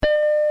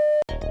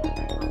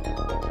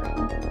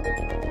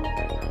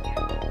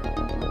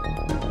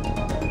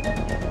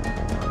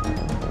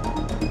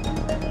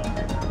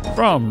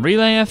From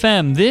Relay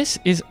FM, this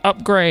is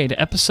Upgrade,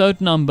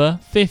 episode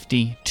number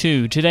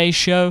 52. Today's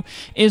show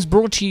is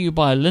brought to you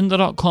by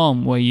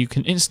lynda.com, where you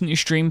can instantly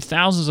stream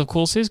thousands of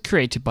courses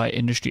created by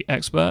industry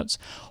experts,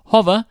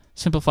 Hover,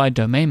 simplified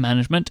domain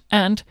management,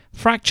 and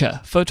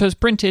Fracture, photos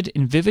printed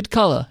in vivid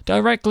color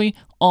directly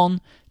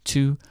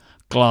onto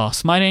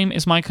glass. My name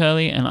is Mike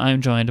Hurley, and I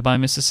am joined by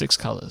Mr. Six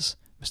Colors,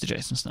 Mr.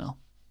 Jason Snell.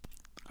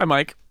 Hi,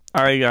 Mike.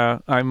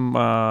 I'm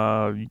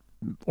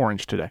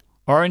orange today.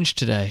 Orange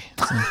today.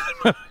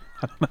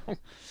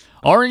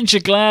 Orange,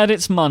 you're glad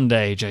it's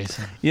Monday,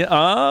 Jason. Yeah.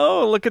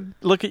 Oh, look at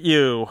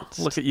you.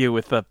 Look at you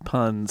with the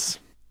puns.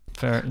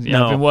 Fair.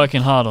 Yeah, I've been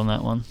working hard on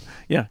that one.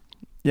 Yeah.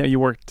 You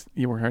worked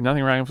hard.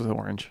 Nothing rhymes with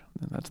orange.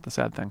 That's the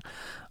sad thing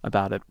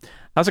about it.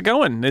 How's it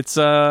going? It's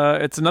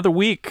another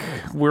week.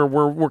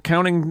 We're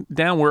counting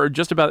down. We're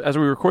just about, as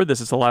we record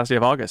this, it's the last day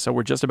of August, so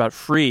we're just about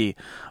free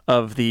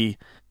of the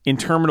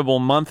interminable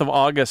month of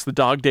August, the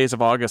dog days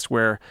of August,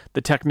 where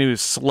the tech news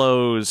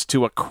slows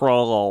to a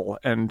crawl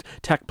and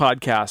tech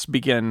podcasts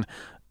begin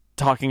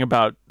talking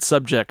about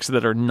subjects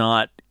that are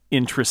not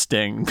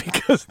interesting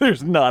because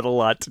there's not a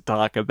lot to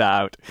talk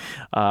about.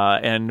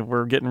 And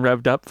we're getting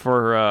revved up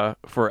for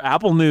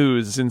Apple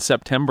news in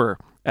September,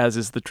 as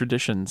is the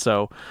tradition.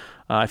 So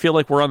I feel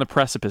like we're on the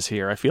precipice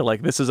here. I feel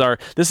like this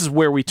is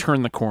where we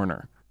turn the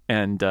corner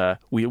and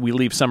we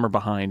leave summer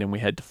behind and we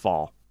head to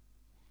fall.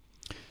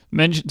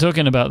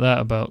 Talking about that,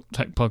 about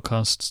tech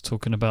podcasts,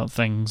 talking about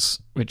things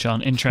which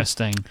aren't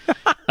interesting.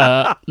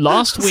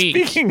 Last week...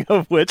 Speaking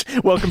of which,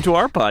 welcome to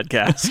our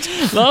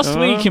podcast. Last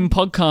week in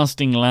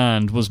podcasting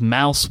land was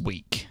Mouse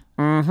Week.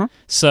 Mm-hmm.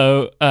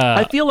 So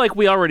I feel like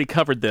we already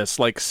covered this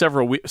like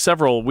several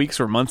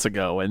weeks or months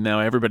ago, and now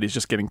everybody's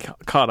just getting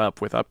caught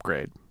up with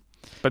Upgrade.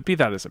 But be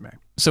that as it may.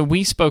 So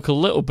we spoke a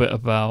little bit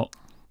about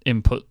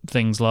input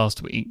things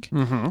last week,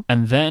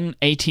 and then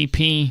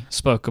ATP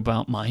spoke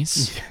about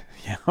mice.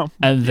 Yeah.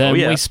 And then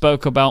we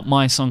spoke about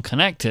mice on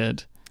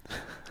Connected.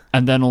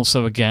 And then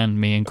also, again,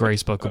 me and Gray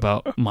spoke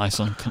about mice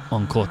on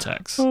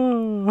Cortex.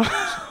 So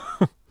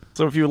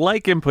if you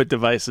like input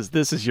devices,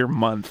 this is your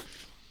month.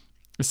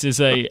 This is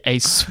a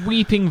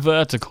sweeping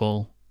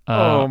vertical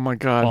oh my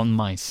God. On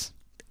mice.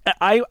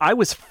 I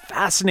was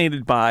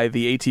fascinated by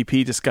the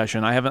ATP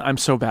discussion. I'm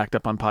so backed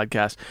up on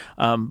podcasts,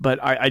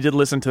 but I did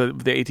listen to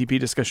the ATP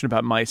discussion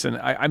about mice, and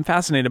I'm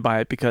fascinated by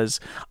it because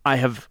I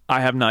have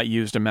not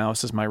used a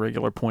mouse as my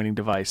regular pointing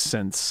device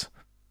since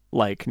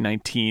like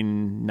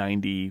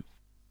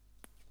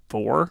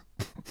 1994,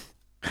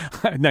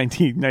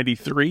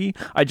 1993.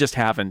 I just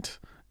haven't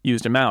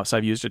used a mouse.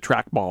 I've used a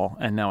trackball,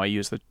 and now I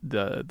use the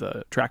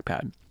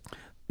trackpad.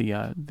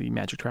 The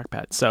Magic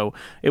Trackpad. So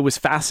it was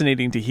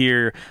fascinating to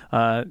hear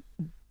on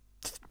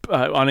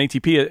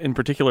ATP in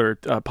particular,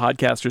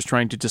 podcasters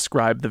trying to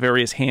describe the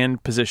various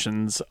hand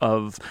positions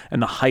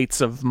and the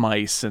heights of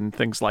mice and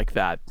things like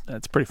that.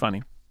 That's pretty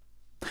funny.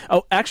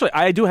 Oh, actually,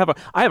 I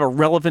have a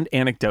relevant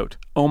anecdote.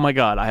 Oh my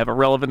God, I have a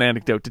relevant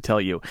anecdote to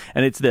tell you,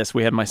 and it's this: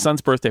 we had my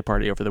son's birthday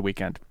party over the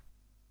weekend.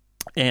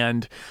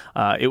 And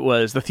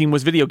the theme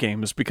was video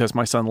games because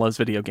my son loves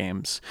video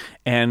games.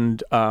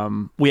 And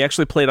we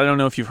actually played, I don't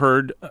know if you've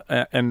heard,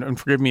 and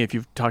forgive me if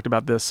you've talked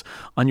about this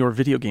on your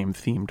video game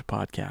themed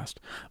podcast,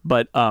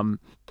 but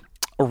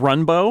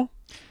Runbow,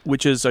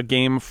 which is a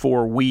game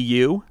for Wii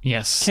U,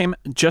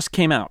 just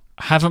came out.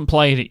 Haven't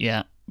played it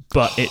yet,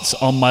 but it's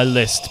on my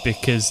list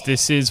because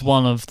this is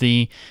one of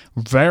the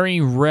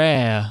very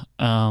rare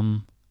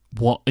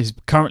what is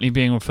currently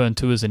being referred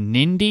to as a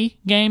Nindie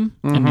game,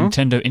 a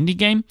Nintendo indie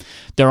game.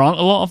 There aren't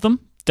a lot of them.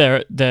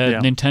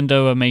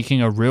 Nintendo are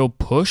making a real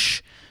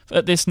push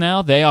at this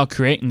now. They are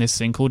creating this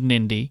thing called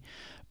Nindie,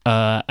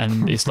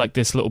 and it's like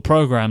this little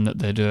program that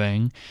they're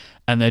doing,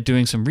 and they're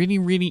doing some really,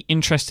 really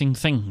interesting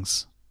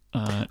things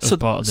as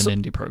part of the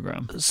Nindie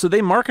program. So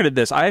they marketed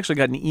this. I actually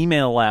got an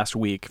email last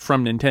week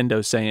from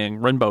Nintendo saying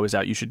Runbow is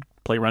out. You should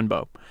play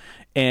Runbow.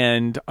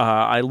 And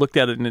I looked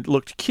at it, and it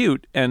looked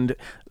cute, and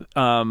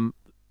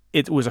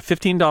it was a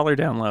 $15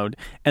 download.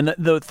 And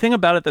the thing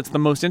about it that's the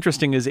most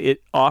interesting is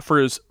it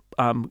offers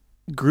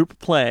group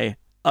play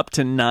up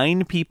to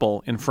 9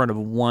 people in front of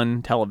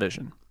one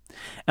television.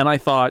 And I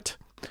thought,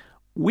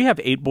 we have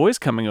 8 boys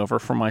coming over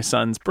for my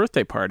son's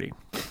birthday party.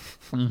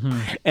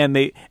 And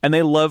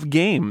they love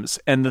games,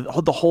 and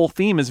the whole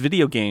theme is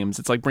video games.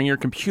 It's like bring your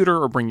computer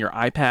or bring your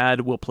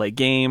iPad. We'll play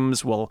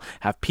games. We'll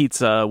have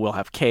pizza. We'll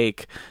have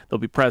cake.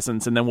 There'll be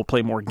presents, and then we'll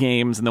play more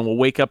games. And then we'll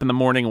wake up in the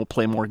morning and we'll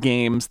play more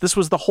games. This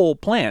was the whole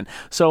plan.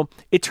 So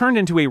it turned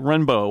into a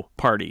Runbow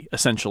party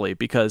essentially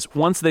because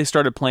once they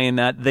started playing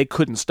that, they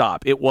couldn't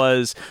stop. It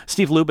was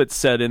Steve Lubitz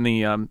said in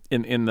the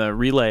in the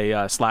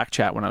Relay Slack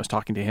chat when I was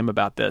talking to him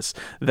about this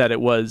that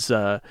it was.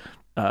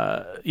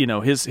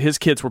 His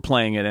kids were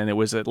playing it, and it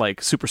was at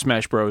like Super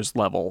Smash Bros.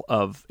 Level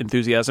of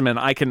enthusiasm, and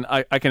I can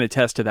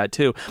attest to that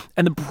too.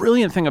 And the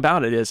brilliant thing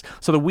about it is,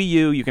 so the Wii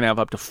U, you can have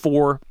up to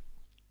 4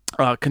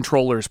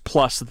 controllers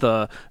plus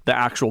the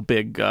actual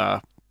big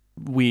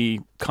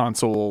Wii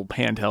console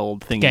handheld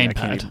thingy.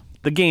 Gamepad.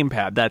 The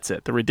gamepad, that's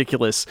it. The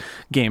ridiculous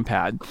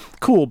gamepad.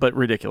 Cool, but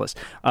ridiculous.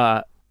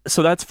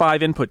 So that's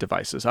 5 input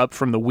devices, up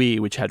from the Wii,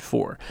 which had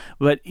 4.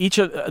 But each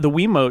of the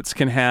Wiimotes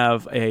can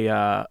have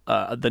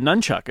the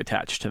nunchuck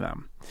attached to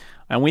them.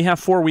 And we have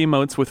 4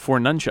 Wiimotes with 4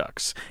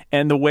 nunchucks.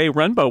 And the way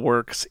Runbow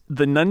works,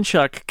 the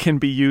nunchuck can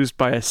be used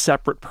by a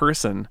separate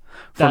person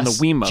from the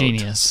Wiimote.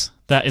 Genius.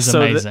 That is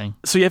amazing.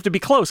 So you have to be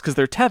close because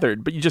they're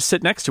tethered, but you just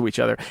sit next to each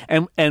other.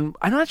 And I'm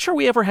not sure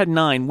we ever had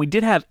 9. We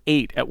did have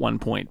 8 at one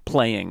point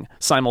playing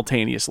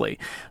simultaneously.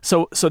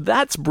 So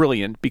that's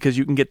brilliant because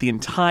you can get the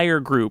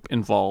entire group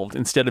involved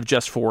instead of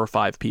just 4 or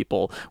 5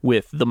 people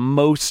with the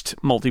most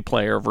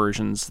multiplayer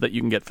versions that you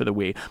can get for the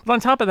Wii. But on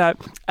top of that,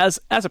 as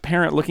a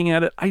parent looking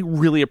at it, I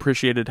really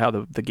appreciated how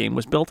the game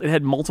was built. It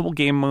had multiple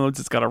game modes.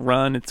 It's got a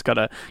run. It's got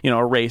a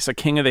race, a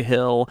King of the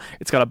Hill.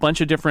 It's got a bunch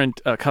of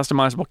different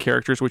customizable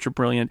characters, which are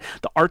brilliant.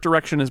 The art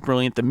direction is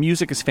brilliant. The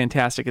music is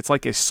fantastic. It's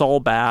like a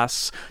Saul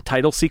Bass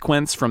title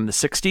sequence from the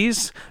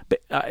 60s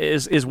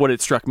is what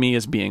it struck me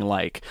as being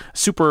like.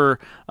 Super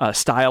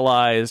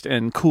stylized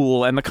and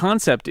cool. And the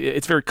concept,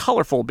 it's very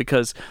colorful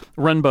because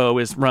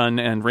Runbow is run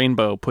and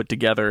rainbow put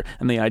together.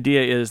 And the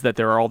idea is that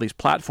there are all these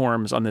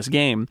platforms on this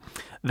game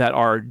that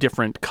are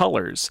different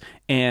colors,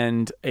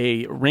 and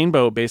a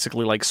rainbow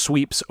basically like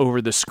sweeps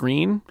over the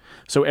screen.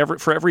 So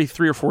for every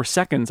 3 or 4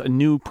 seconds, a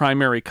new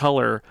primary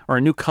color or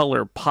a new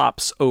color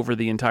pops over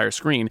the entire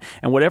screen,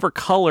 and whatever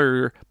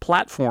color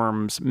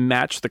platforms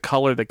match the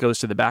color that goes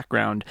to the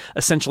background,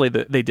 essentially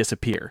they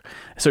disappear.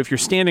 So if you're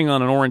standing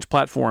on an orange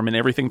platform and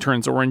everything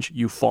turns orange,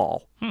 you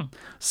fall.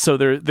 So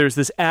there's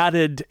this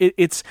added.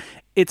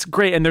 It's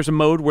great, and there's a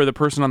mode where the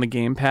person on the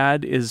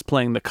gamepad is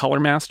playing the color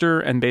master,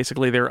 and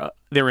basically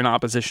they're in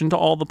opposition to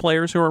all the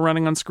players who are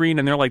running on screen,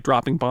 and they're like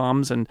dropping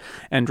bombs and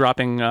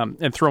dropping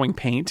and throwing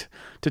paint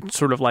to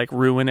sort of like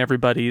ruin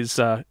everybody's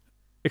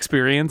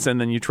experience,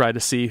 and then you try to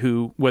see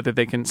whether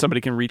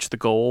somebody can reach the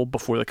goal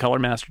before the color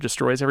master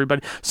destroys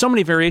everybody. So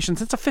many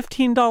variations. It's a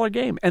 $15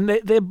 game, and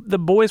the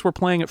boys were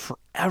playing it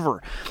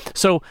forever.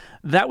 So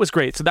that was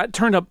great. So that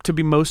turned up to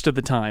be most of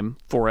the time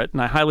for it,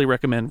 and I highly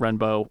recommend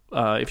Runbow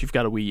if you've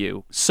got a Wii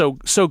U. So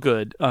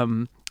good.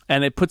 And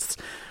it puts.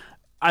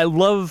 I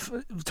love,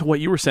 to what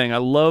you were saying, I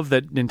love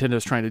that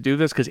Nintendo's trying to do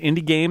this because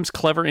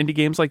clever indie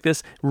games like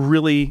this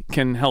really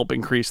can help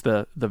increase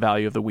the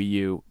value of the Wii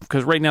U.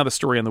 Because right now the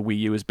story on the Wii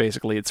U is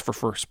basically it's for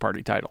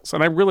first-party titles.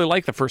 And I really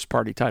like the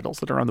first-party titles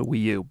that are on the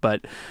Wii U,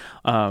 but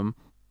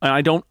and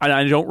I don't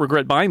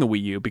regret buying the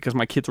Wii U because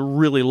my kids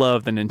really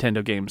love the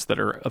Nintendo games that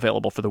are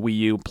available for the Wii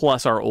U,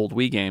 plus our old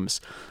Wii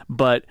games.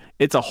 But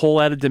it's a whole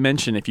added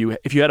dimension. If you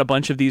had a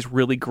bunch of these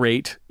really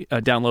great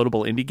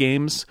downloadable indie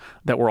games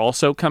that were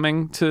also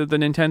coming to the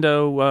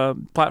Nintendo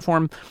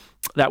platform,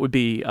 that would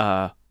be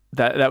that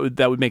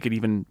would make it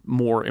even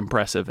more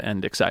impressive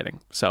and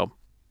exciting. So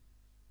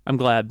I'm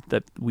glad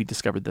that we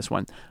discovered this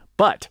one.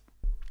 But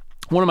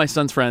one of my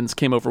son's friends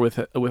came over with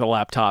a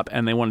laptop,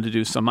 and they wanted to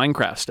do some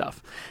Minecraft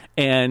stuff.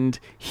 And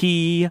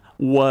he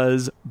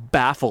was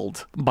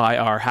baffled by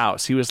our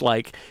house. He was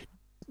like,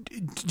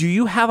 do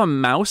you have a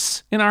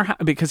mouse in our house?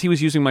 Because he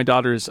was using my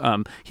daughter's,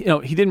 he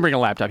didn't bring a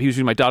laptop. He was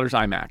using my daughter's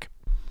iMac.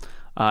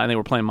 And they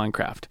were playing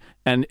Minecraft.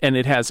 And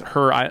it has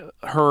her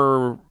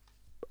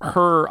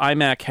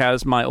iMac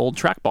has my old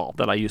trackball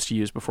that I used to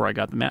use before I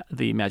got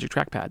the Magic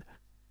Trackpad.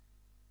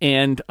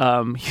 And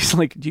he's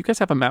like, do you guys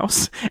have a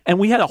mouse? And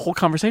we had a whole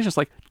conversation. It's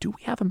like, do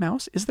we have a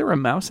mouse? Is there a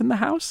mouse in the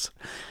house?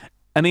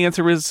 And the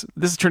answer is,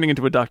 this is turning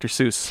into a Dr.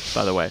 Seuss,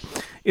 by the way.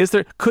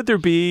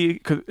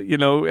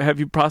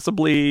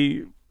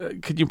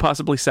 Could you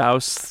possibly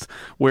souse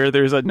where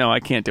there's no, I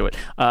can't do it.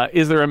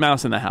 Is there a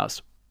mouse in the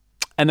house?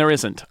 And there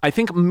isn't. I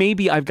think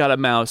maybe I've got a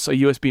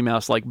USB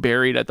mouse, like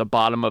buried at the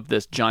bottom of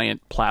this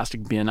giant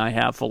plastic bin I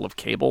have full of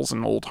cables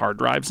and old hard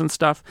drives and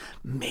stuff.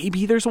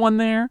 Maybe there's one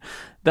there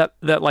that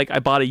like I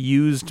bought a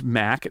used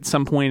Mac at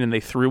some point and they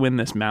threw in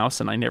this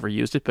mouse and I never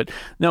used it. But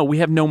no, we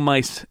have no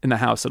mice in the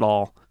house at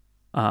all.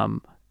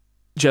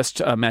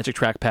 Just Magic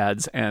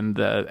Trackpads and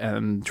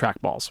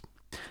trackballs.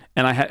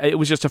 And it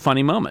was just a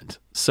funny moment.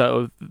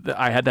 So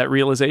I had that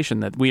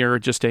realization that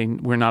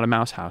we're not a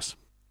mouse house.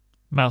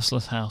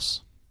 Mouseless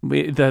house.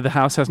 The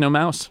house has no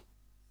mouse.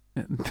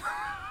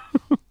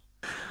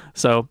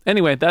 So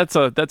anyway, that's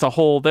our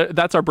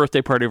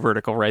birthday party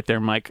vertical right there,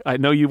 Mike. I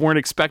know you weren't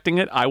expecting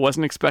it. I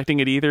wasn't expecting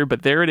it either,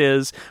 but there it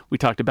is. We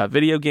talked about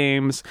video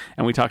games,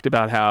 and we talked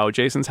about how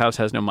Jason's house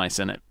has no mice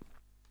in it.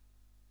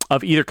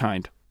 Of either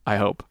kind, I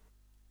hope.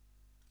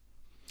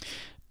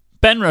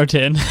 Ben wrote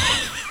in.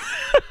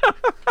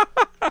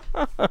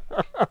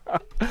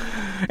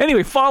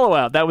 Anyway,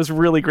 Fallout. That was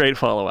really great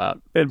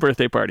Fallout. And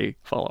birthday party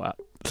Fallout.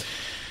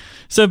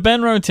 So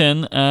Ben wrote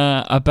in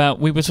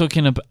we were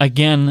talking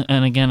again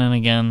and again and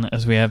again,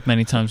 as we have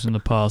many times in the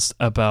past,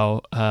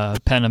 about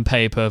pen and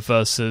paper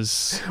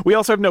versus... We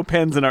also have no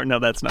pens in our... No,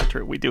 that's not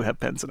true. We do have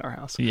pens in our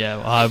house. Yeah,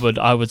 I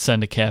would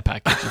send a care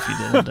package if you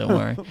didn't,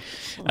 don't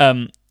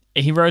worry.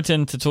 He wrote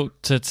in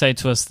to say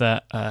to us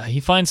that he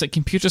finds that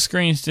computer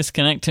screens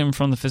disconnect him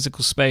from the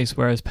physical space,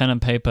 whereas pen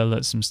and paper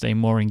lets him stay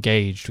more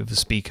engaged with the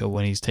speaker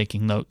when he's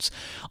taking notes.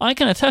 I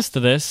can attest to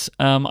this.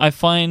 I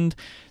find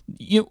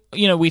you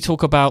know, we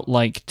talk about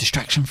like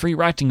distraction-free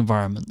writing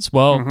environments.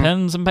 Well,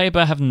 pens and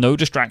paper have no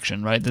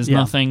distraction, right? There's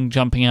nothing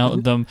jumping out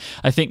at them.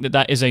 I think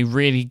that is a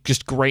really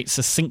just great,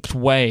 succinct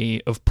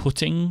way of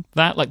putting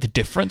that, like the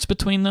difference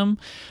between them.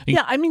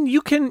 Yeah, I mean,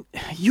 you can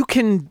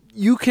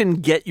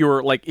get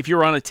your, like, if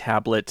you're on a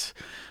tablet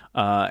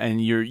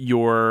and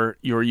you're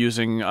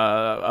using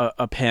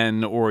a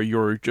pen or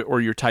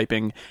you're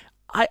typing,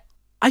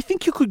 I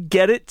think you could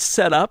get it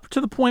set up to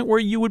the point where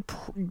you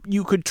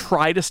could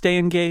try to stay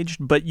engaged,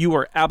 but you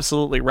are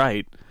absolutely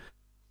right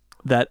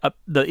that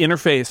the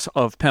interface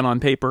of pen on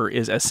paper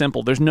is as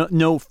simple. There's no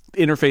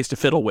interface to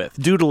fiddle with.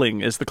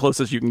 Doodling is the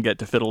closest you can get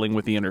to fiddling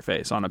with the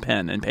interface on a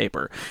pen and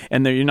paper.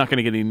 And there you're not going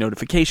to get any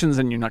notifications,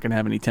 and you're not going to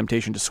have any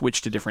temptation to switch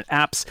to different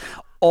apps.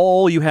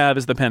 All you have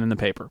is the pen and the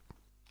paper.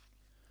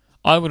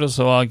 I would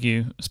also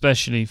argue,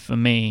 especially for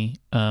me,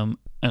 and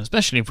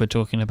especially if we're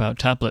talking about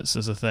tablets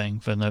as a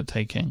thing for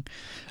note-taking,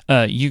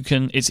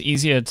 it's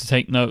easier to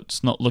take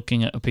notes not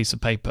looking at a piece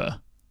of paper,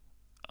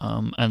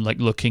 and like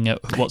looking at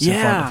what's in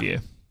front of you.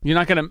 You're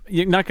not gonna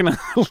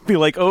be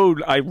like, oh,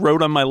 I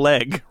wrote on my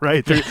leg,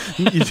 right?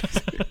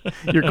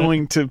 You're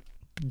going to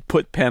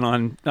put pen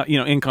on,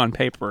 ink on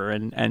paper,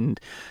 and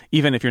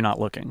even if you're not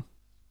looking.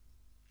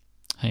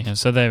 Yeah,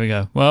 so there we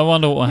go. Well, I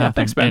wonder what will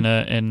happen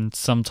thanks, in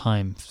some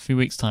time, a few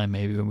weeks' time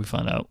maybe, when we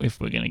find out if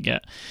we're going to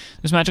get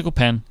this magical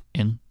pen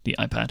in the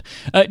iPad.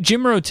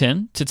 Jim wrote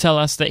in to tell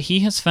us that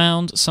he has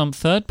found some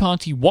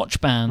third-party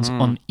watch bands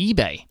on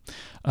eBay.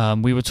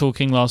 We were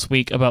talking last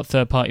week about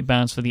third-party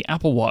bands for the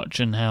Apple Watch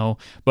and how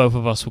both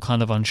of us were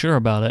kind of unsure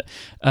about it.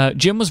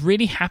 Jim was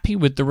really happy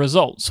with the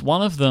results.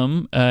 One of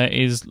them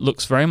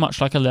looks very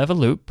much like a leather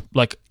loop.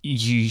 Like,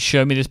 you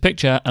show me this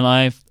picture, and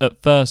I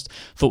at first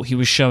thought he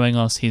was showing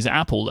us his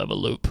Apple leather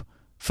loop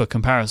for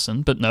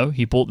comparison, but no,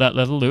 he bought that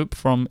leather loop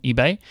from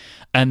eBay.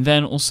 And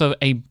then also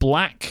a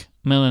black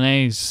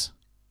Milanese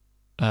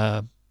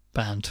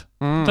band.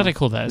 What do they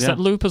call that? Is that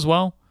loop as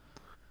well?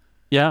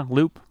 Yeah,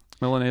 loop.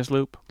 Milanese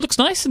loop. Looks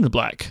nice in the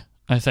black,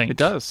 I think. It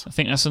does. I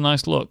think that's a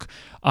nice look.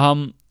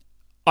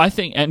 I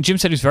think, and Jim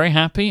said he was very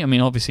happy. I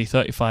mean, obviously,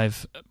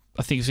 £35,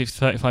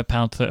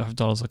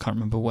 $35, I can't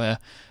remember where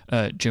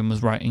Jim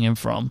was writing in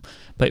from,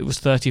 but it was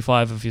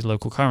 35 of his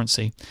local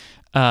currency.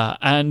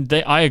 And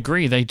I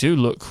agree, they do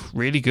look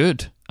really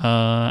good.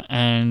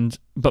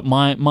 But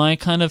my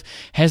kind of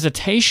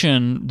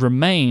hesitation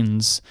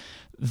remains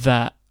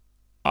that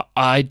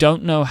I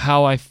don't know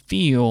how I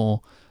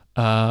feel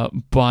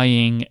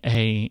buying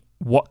a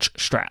watch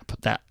strap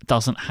that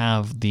doesn't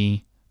have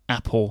the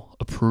Apple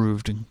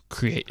approved and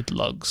created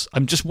lugs.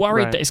 I'm just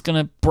worried that it's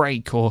going to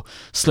break or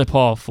slip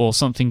off or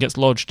something gets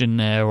lodged in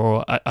there,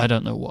 or I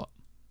don't know what.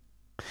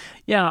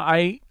 Yeah,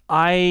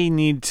 I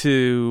need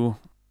to.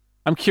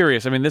 I'm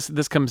curious. I mean,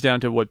 this comes down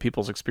to what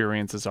people's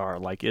experiences are.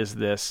 Like, does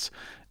this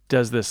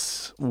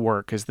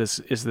work? Is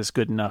this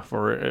good enough,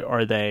 or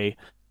are they,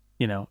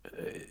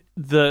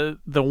 the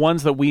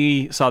ones that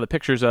we saw the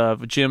pictures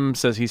of? Jim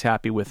says he's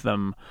happy with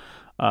them.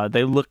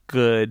 They look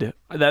good.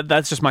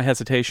 That's just my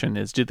hesitation.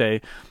 Is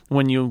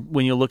when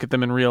you look at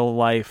them in real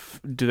life,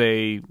 do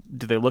they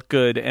look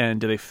good, and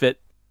do they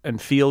fit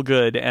and feel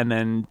good, and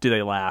then do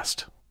they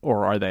last,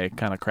 or are they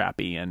kind of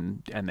crappy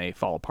and they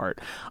fall apart?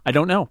 I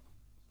don't know.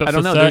 But I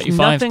don't know.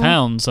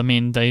 £35, I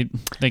mean, they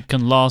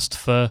can last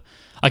for.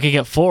 I could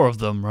get 4 of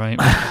them, right?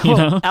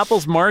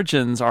 Apple's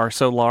margins are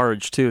so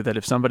large, too, that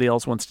if somebody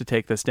else wants to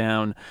take this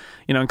down,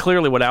 and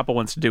clearly what Apple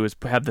wants to do is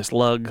have this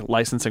lug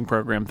licensing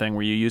program thing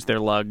where you use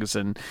their lugs,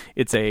 and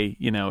it's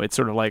it's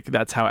sort of like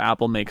that's how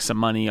Apple makes some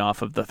money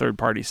off of the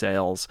third-party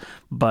sales.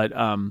 But,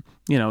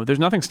 there's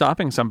nothing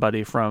stopping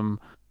somebody from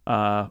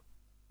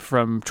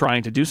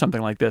trying to do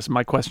something like this.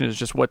 My question is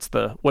just what's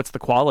the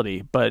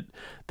quality? But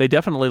they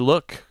definitely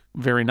look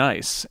very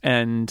nice,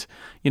 and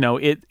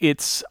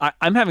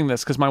I'm having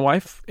this because my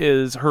wife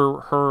is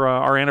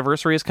our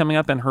anniversary is coming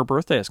up and her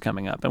birthday is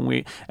coming up,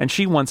 and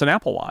she wants an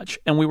Apple Watch,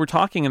 and we were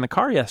talking in the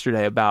car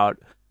yesterday about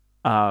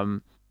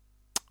bands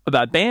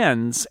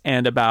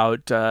and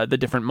about the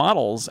different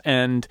models.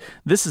 And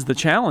this is the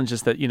challenge,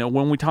 is that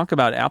when we talk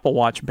about Apple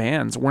Watch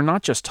bands, we're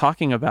not just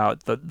talking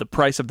about the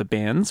price of the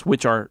bands,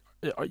 which are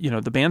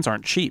the bands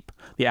aren't cheap,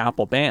 the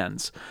Apple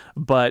bands,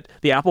 but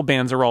the Apple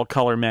bands are all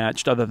color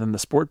matched other than the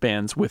sport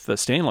bands with the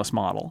stainless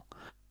model.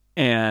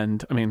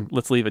 And I mean,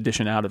 let's leave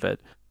Edition out of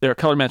it. They're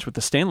color matched with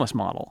the stainless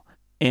model.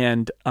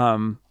 And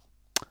the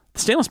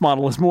stainless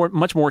model is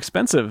much more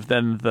expensive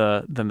than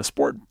the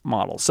sport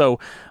model. So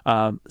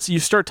you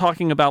start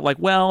talking about like,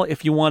 well,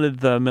 if you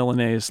wanted the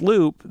Milanese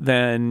loop,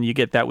 then you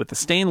get that with the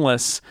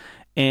stainless.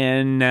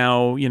 And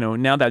now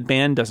that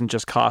band doesn't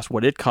just cost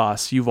what it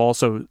costs. You've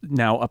also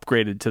now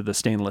upgraded to the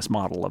stainless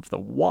model of the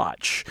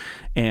watch.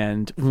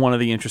 And one of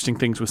the interesting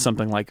things with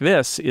something like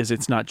this is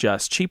it's not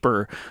just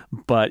cheaper,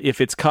 but if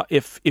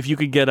you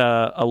could get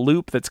a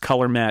loop that's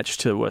color matched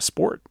to a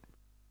sport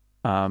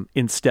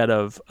instead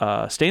of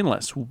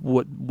stainless,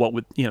 what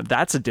would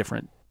that's a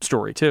different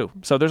story too.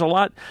 So there's a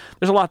lot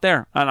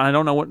there, and I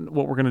don't know what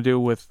we're going to do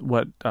with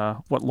what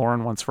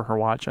Lauren wants for her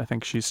watch. I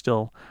think she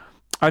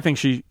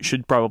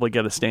should probably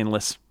get a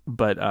stainless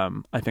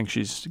I think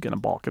she's going to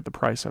balk at the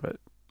price of it,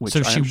 which So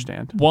I she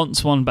understand.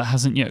 wants one but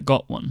hasn't yet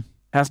got one.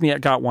 Hasn't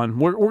yet got one.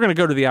 We're going to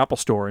go to the Apple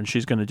Store, and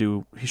she's going to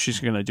do.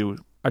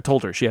 I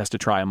told her she has to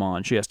try them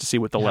on. She has to see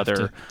what the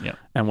leather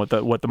and what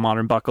the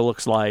modern buckle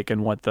looks like,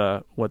 and what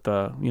the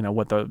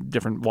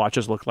different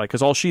watches look like.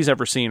 Because all she's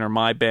ever seen are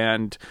my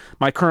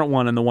current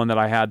one, and the one that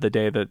I had the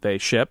day that they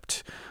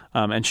shipped.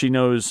 And she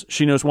knows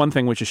one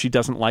thing, which is she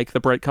doesn't like the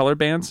bright colored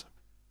bands.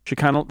 She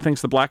kind of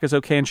thinks the black is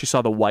okay, and she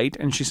saw the white,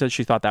 and she said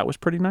she thought that was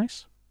pretty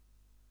nice.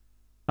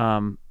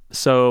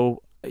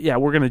 So yeah,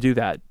 we're going to do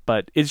that.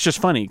 But it's just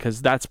funny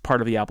because that's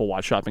part of the Apple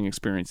Watch shopping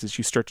experience is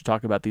you start to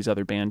talk about these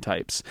other band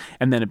types,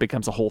 and then it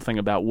becomes a whole thing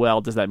about,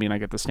 well, does that mean I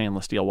get the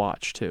stainless steel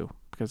watch too?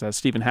 Because as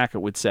Stephen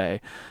Hackett would say,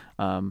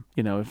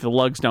 if the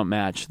lugs don't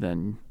match,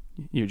 then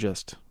you're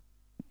just,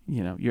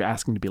 you're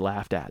asking to be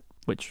laughed at,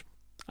 which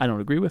I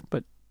don't agree with,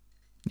 but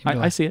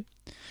I see it.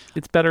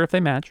 It's better if they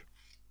match.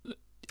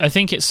 I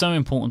think it's so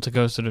important to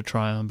go to the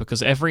try-on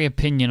because every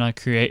opinion I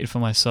created for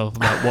myself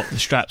about what the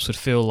straps would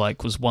feel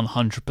like was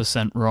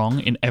 100% wrong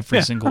in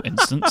every single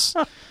instance,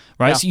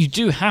 right? Yeah. So you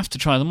do have to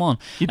try them on.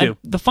 You do.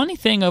 The funny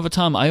thing over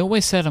time, I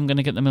always said I'm going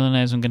to get the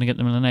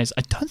Milanese,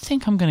 I don't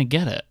think I'm going to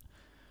get it.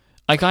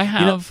 Like I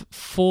have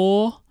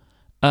 4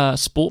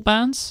 sport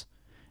bands,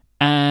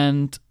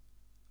 and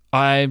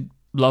I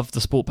love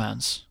the sport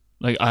bands.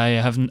 Like I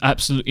have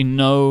absolutely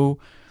no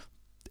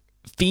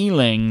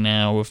feeling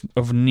now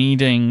of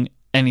needing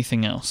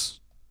anything else.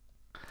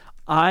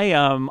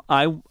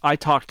 I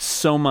talked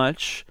so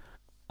much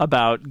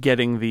about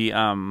getting the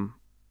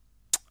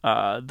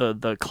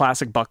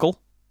classic buckle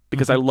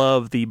because I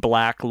love the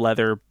black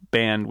leather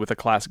band with a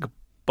classic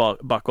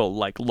buckle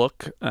like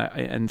look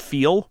and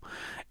feel,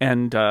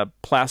 and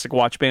plastic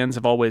watch bands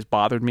have always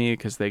bothered me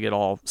because they get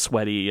all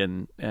sweaty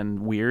and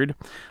weird.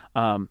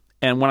 And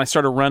when I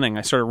started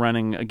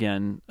running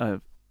again a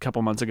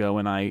couple months ago,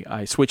 and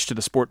I switched to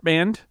the sport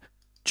band.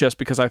 Just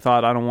because I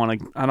thought I don't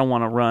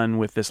want to run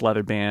with this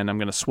leather band. I'm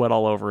going to sweat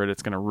all over it.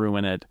 It's going to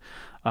ruin it.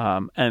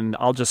 And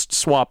I'll just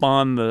swap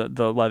on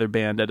the leather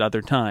band at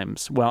other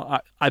times. Well,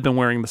 I've been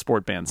wearing the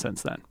sport band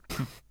since then.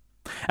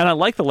 And I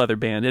like the leather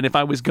band. And if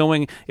I was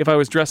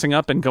dressing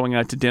up and going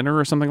out to dinner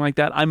or something like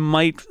that, I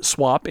might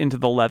swap into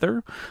the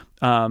leather.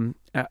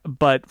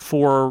 But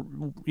for,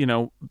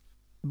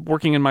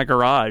 working in my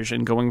garage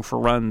and going for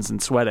runs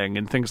and sweating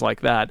and things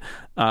like that,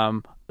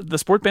 the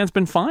sport band's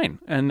been fine,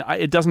 and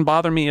it doesn't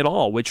bother me at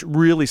all, which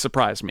really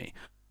surprised me,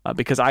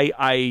 because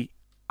I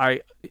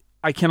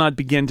cannot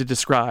begin to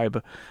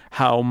describe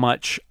how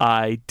much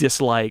I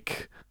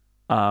dislike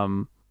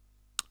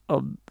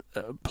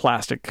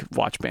plastic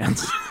watch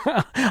bands.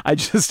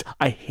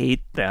 I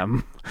hate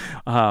them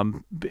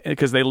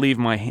because they leave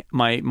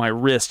my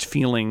wrist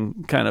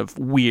feeling kind of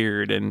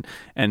weird and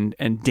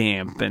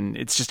damp, and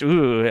it's just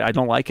I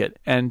don't like it.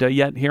 And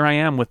yet here I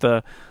am with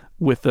the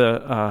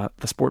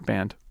sport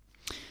band.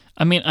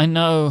 I mean, I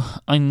know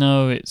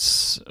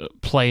it's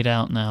played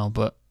out now,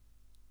 but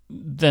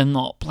they're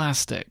not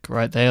plastic,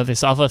 right? They are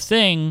this other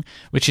thing,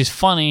 which is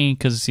funny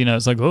because,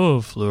 it's like,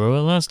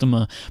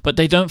 fluoroelastomer, but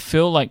they don't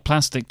feel like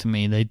plastic to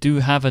me. They do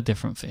have a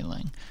different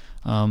feeling.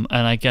 And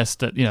I guess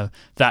that,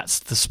 that's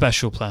the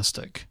special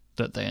plastic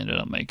that they ended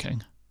up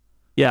making.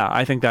 Yeah,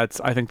 I think that's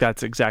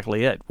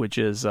exactly it, which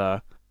is,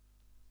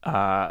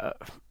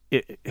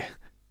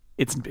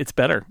 it's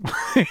better,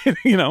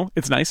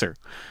 it's nicer.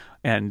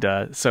 And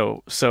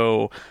so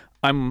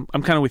I'm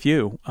kind of with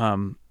you.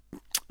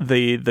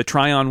 The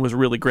try-on was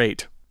really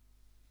great,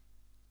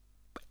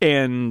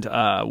 and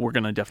we're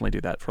gonna definitely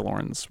do that for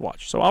Lauren's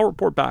watch. So I'll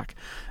report back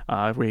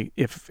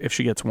if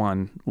she gets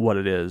one, what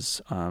it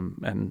is.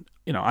 And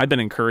I've been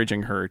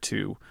encouraging her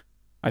to.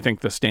 I think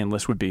the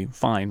stainless would be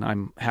fine.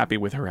 I'm happy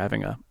with her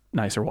having a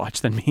nicer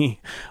watch than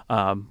me,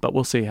 but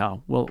we'll see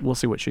how we'll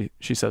see what she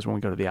says when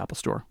we go to the Apple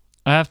Store.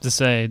 I have to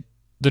say,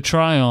 the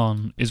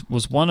try-on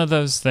was one of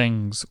those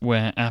things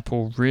where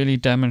Apple really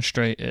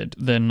demonstrated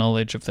their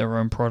knowledge of their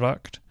own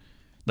product.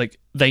 Like,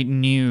 they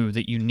knew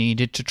that you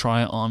needed to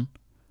try it on,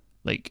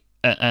 like,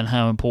 and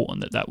how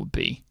important that would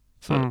be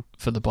for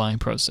the buying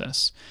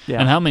process. Yeah.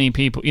 And how many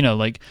people,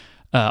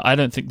 I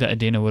don't think that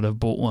Adina would have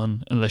bought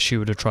one unless she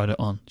would have tried it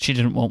on. She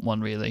didn't want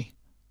one, really.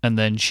 And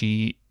then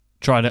she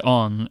tried it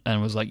on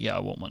and was like, yeah,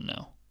 I want one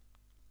now.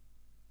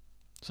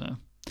 So,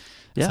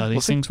 that's how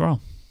these things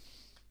roll.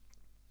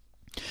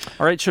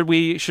 All right, should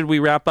we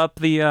wrap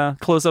up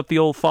close up the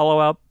old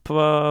follow-up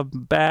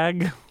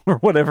bag or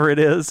whatever it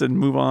is and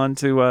move on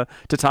to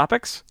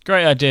topics?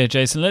 Great idea,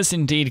 Jason. Let's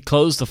indeed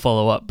close the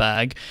follow-up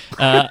bag.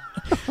 Okay,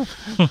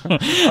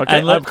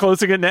 I'm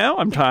closing it now.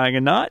 I'm tying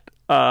a knot.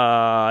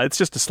 It's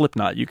just a slip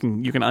knot. You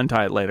can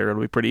untie it later.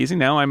 It'll be pretty easy.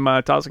 Now I'm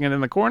tossing it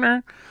in the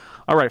corner.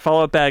 All right,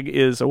 follow-up bag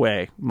is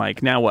away.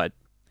 Mike, now what?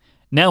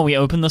 Now we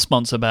open the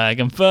sponsor bag,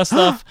 and first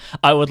off,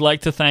 I would like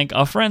to thank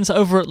our friends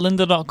over at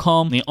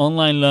lynda.com, the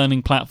online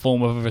learning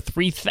platform with over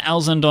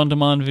 3,000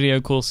 on-demand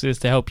video courses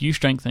to help you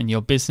strengthen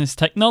your business,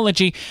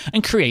 technology,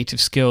 and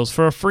creative skills.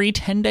 For a free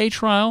 10-day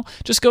trial,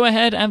 just go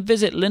ahead and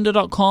visit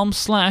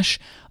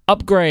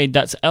lynda.com/upgrade.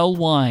 That's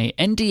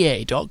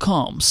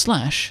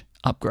lynda.com/upgrade.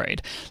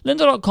 upgrade.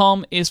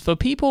 Lynda.com is for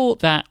people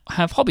that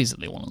have hobbies that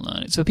they want to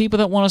learn. It's for people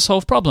that want to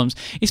solve problems.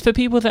 It's for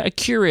people that are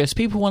curious.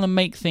 People want to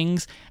make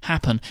things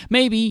happen.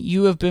 Maybe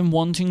you have been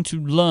wanting to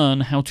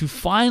learn how to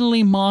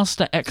finally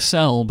master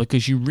Excel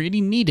because you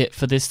really need it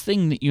for this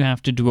thing that you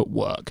have to do at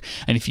work.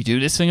 And if you do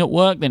this thing at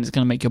work, then it's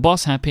going to make your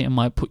boss happy and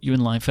might put you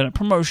in line for that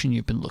promotion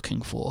you've been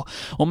looking for.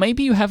 Or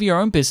maybe you have your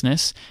own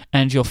business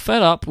and you're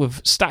fed up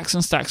with stacks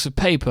and stacks of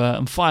paper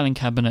and filing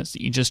cabinets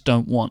that you just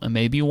don't want. And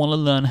maybe you want to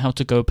learn how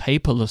to go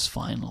paperless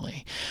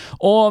finally.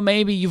 Or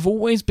maybe you've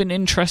always been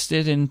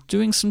interested in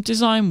doing some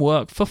design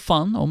work for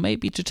fun, or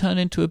maybe to turn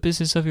into a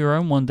business of your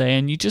own one day,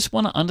 and you just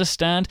want to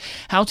understand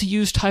how to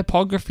use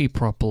typography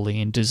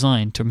properly in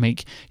design to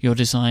make your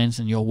designs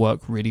and your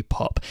work really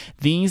pop.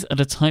 These are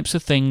the types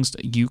of things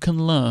that you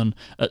can learn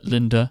at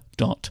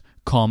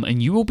lynda.com,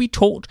 and you will be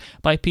taught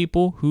by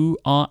people who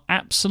are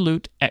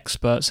absolute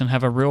experts and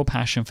have a real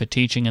passion for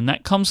teaching, and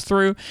that comes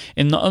through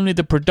in not only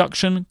the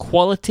production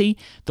quality,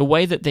 the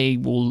way that they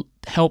will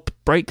help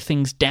break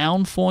things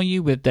down for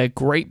you with their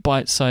great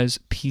bite-sized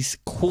piece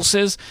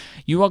courses.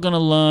 You are going to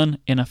learn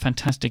in a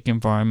fantastic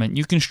environment.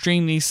 You can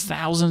stream these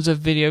thousands of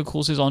video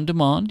courses on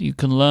demand. You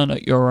can learn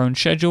at your own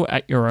schedule,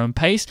 at your own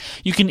pace.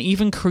 You can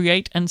even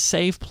create and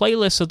save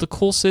playlists of the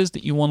courses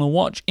that you want to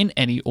watch in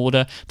any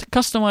order to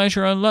customize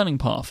your own learning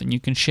path, and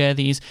you can share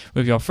these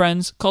with your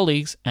friends,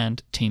 colleagues,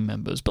 and team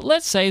members. But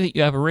let's say that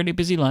you have a really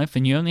busy life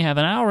and you only have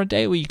an hour a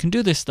day where you can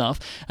do this stuff,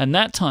 and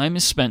that time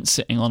is spent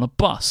sitting on a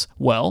bus.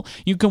 Well,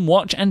 you can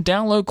watch and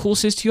download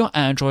courses to your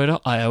Android or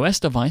iOS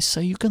device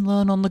so you can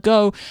learn on the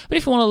go. But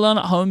if you want to learn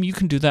at home, you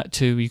can do that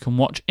too. You can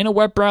watch in a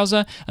web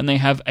browser, and they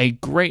have a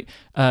great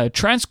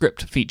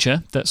transcript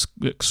feature that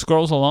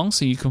scrolls along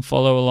so you can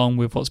follow along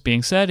with what's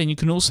being said, and you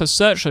can also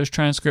search those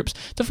transcripts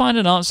to find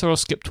an answer or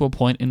skip to a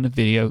point in the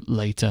video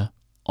later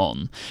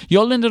on.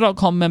 Your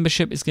lynda.com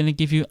membership is going to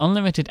give you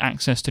unlimited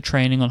access to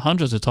training on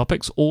hundreds of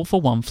topics, all for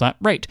one flat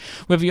rate.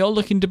 Whether you're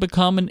looking to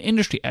become an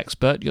industry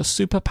expert, you're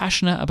super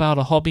passionate about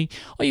a hobby,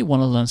 or you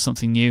want to learn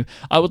something new,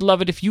 I would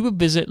love it if you would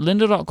visit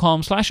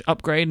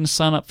lynda.com/upgrade and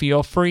sign up for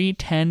your free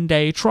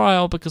 10-day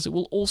trial, because it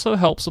will also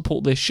help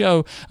support this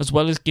show as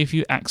well as give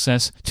you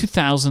access to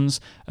thousands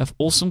of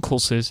awesome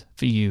courses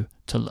for you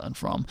to learn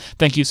from.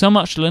 Thank you so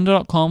much to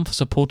lynda.com for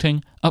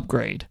supporting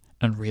Upgrade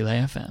and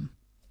Relay FM.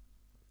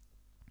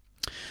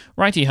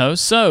 Righty-ho,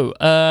 so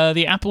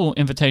the Apple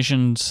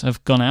invitations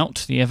have gone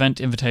out, the event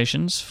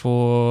invitations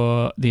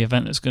for the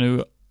event that's going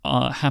to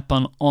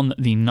happen on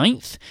the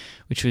 9th,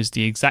 which was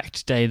the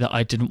exact day that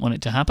I didn't want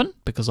it to happen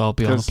because I'll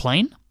be on a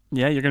plane.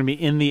 Yeah, you're going to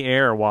be in the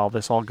air while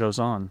this all goes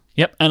on.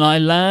 Yep, and I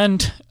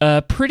land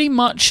pretty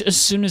much as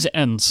soon as it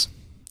ends.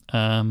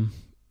 No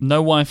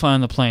Wi-Fi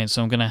on the plane,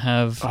 so I'm going to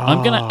have...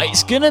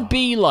 It's going to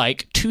be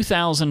like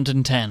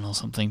 2010 or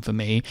something for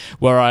me,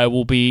 where I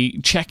will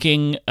be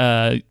checking...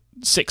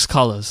 6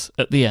 colors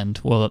at the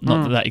end. Well,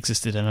 not that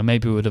existed, and I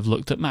maybe would have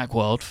looked at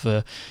Macworld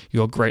for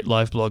your great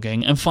live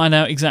blogging and find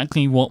out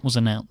exactly what was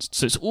announced.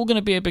 So it's all going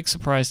to be a big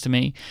surprise to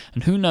me,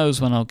 and who knows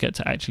when I'll get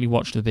to actually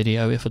watch the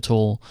video, if at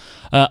all.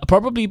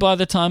 Probably by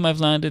the time I've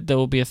landed, there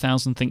will be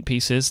 1,000 think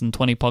pieces and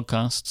 20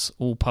 podcasts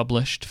all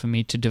published for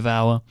me to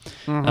devour.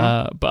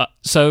 But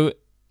so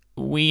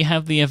we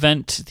have the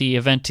event. The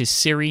event is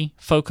Siri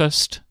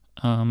focused.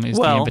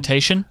 The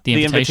invitation.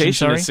 The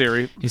invitation is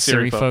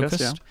Siri focused.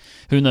 Yeah.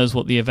 Who knows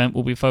what the event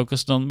will be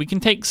focused on? We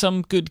can take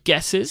some good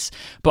guesses,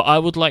 but I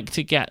would like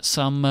to get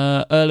some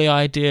early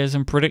ideas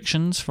and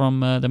predictions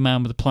from the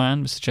man with the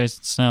plan, Mr.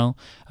 Jason Snell,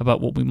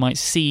 about what we might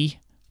see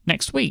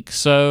next week.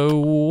 So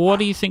what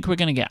do you think we're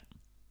going to get?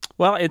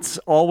 Well, it's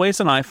always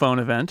an iPhone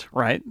event,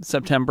 right?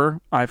 September,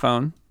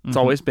 iPhone. It's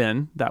always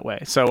been that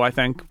way. So I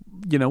think,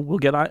 we'll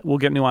get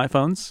new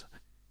iPhones.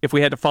 If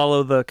we had to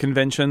follow the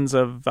conventions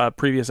of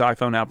previous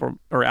Apple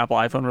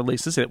iPhone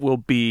releases, it will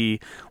be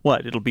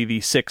what? It'll be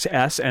the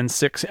 6S and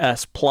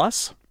 6S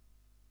Plus,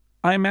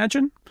 I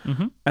imagine.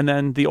 And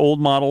then the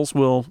old models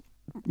will,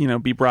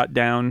 be brought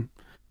down.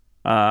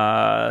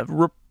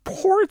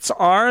 Reports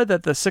are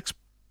that the 6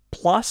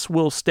 Plus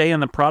will stay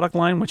in the product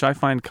line, which I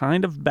find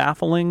kind of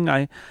baffling.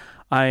 I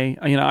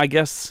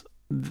guess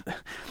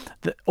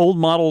the old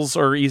models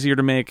are easier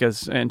to make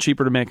and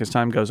cheaper to make as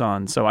time goes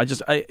on. So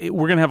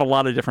we're going to have a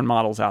lot of different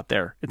models out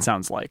there. It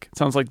sounds like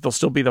there'll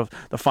still be the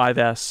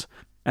 5S,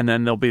 and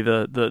then there'll be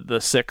the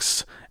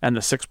 6 and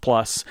the 6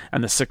 Plus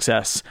and the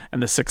 6S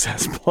and the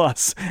 6S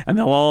Plus, and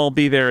they'll all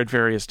be there at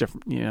various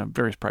different,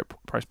 various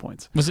price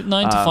points. Was it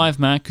 9 to 5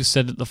 Mac who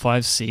said that the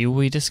 5C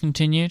will be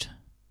discontinued?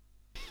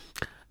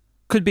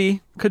 Could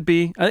be.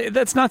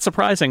 That's not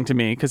surprising to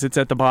me because it's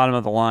at the bottom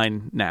of the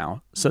line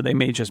now. So they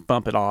may just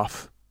bump it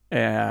off.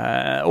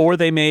 Or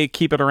they may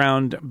keep it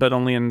around, but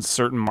only in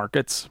certain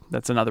markets.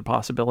 That's another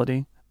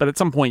possibility. But at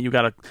some point, you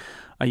got to,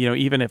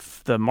 even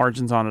if the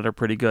margins on it are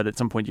pretty good, at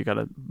some point you got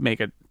to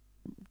make it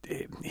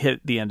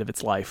hit the end of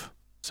its life.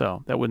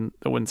 So that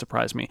wouldn't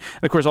surprise me.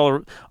 And of course,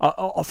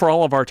 for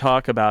all of our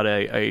talk about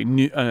a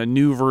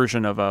new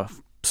version of a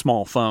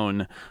small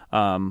phone,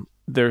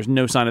 there's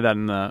no sign of that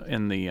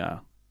in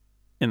the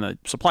the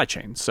supply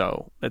chain.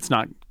 So it's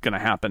not going to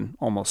happen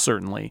almost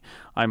certainly.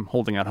 I'm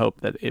holding out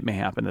hope that it may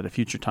happen at a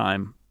future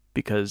time,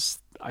 because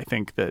I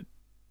think that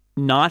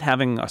not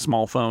having a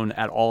small phone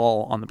at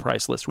all on the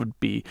price list would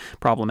be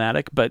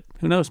problematic, but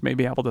who knows?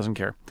 Maybe Apple doesn't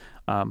care.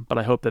 But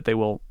I hope that they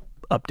will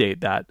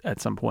update that at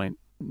some point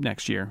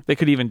next year. They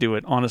could even do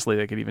it, honestly,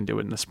 they could even do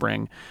it in the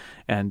spring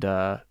and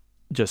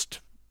just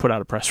put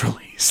out a press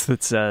release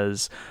that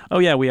says, oh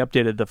yeah, we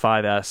updated the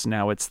 5S.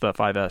 Now it's the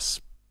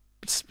 5S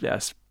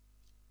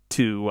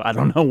to, I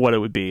don't know what it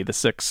would be, the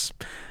 6M.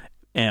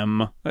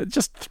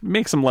 Just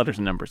make some letters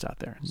and numbers out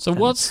there. So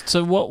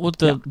what would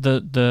the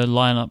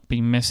lineup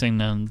be missing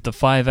then? The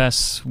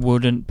 5S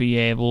wouldn't be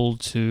able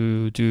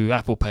to do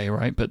Apple Pay,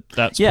 right? But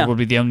that's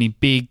probably the only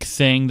big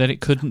thing that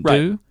it couldn't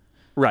do.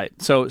 Right.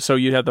 So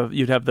you'd have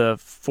the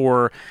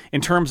for, in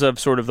terms of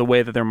sort of the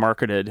way that they're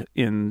marketed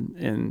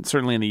in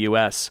certainly in the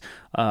US,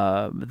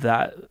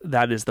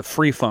 that is the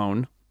free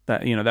phone.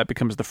 That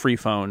becomes the free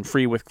phone,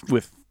 free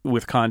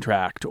with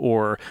contract,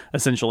 or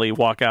essentially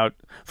walk out.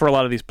 For a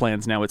lot of these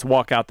plans now, it's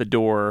walk out the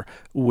door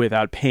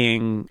without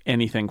paying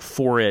anything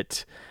for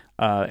it,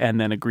 and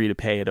then agree to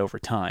pay it over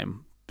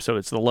time. So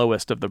it's the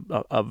lowest it's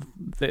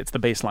the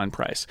baseline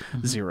price,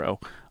 $0,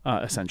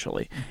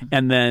 essentially,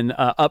 and then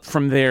up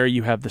from there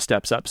you have the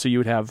steps up. So you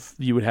would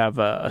have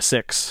a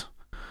 6,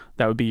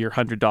 that would be your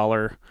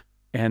 $100,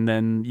 and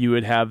then you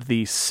would have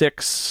the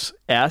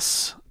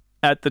 6S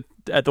at the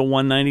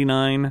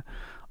 $199,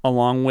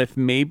 along with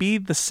maybe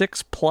the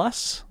 6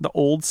 Plus, the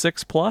old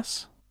 6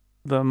 Plus,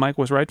 the Mike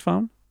was right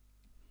phone,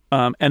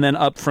 and then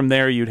up from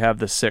there you'd have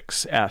the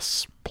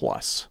 6S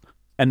Plus.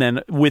 And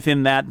then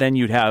within that, then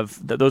you'd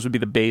have those would be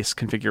the base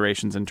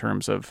configurations in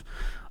terms of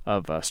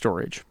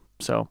storage.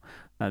 So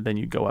then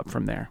you'd go up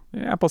from there.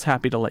 Apple's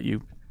happy to let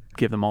you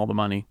give them all the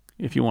money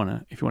if you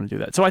want to do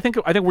that. So I think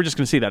we're just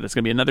going to see that. It's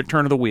going to be another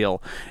turn of the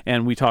wheel.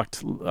 And we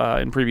talked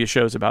in previous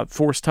shows about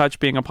Force Touch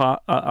being a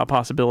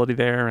possibility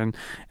there, and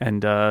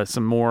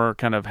some more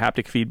kind of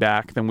haptic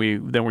feedback than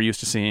we're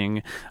used to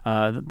seeing.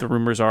 The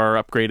rumors are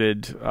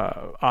upgraded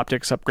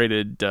optics,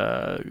 upgraded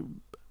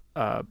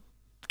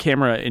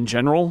camera in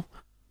general.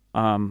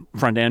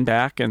 Front and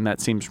back, and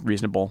that seems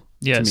reasonable.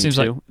 Yeah, to it me seems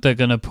too. like they're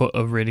going to put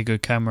a really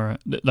good camera,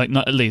 like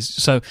not at least.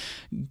 So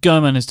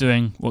Gurman is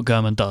doing what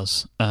Gurman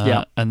does,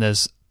 and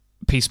there's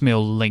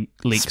piecemeal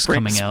leaks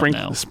coming out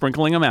now,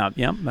 sprinkling them out.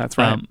 Yeah, that's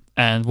right.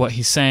 And what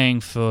he's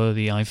saying for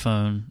the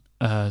iPhone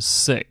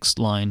 6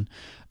 line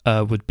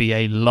would be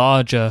a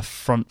larger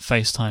front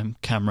FaceTime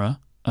camera,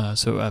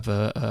 so have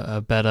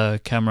a better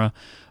camera.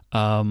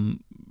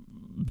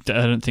 I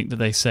don't think that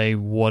they say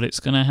what it's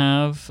going to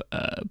have,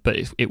 but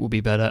it will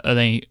be better. Are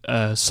they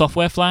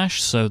software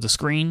flash, so the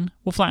screen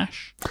will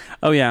flash?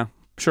 Oh, yeah,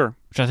 sure.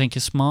 Which I think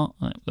is smart.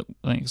 I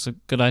think it's a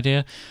good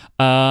idea.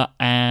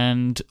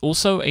 And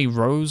also a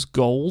rose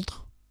gold.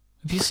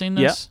 Have you seen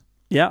this?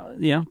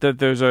 Yeah.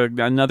 There's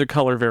another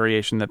color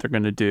variation that they're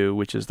going to do,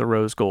 which is the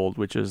rose gold,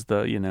 which is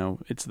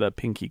it's the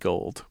pinky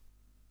gold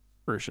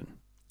version.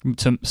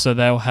 So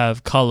they'll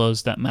have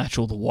colors that match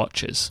all the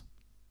watches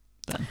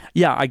then.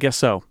 Yeah, I guess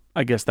so.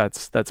 I guess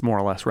that's more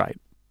or less right.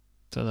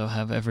 So they'll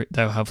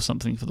have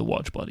something for the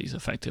watch bodies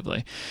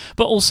effectively.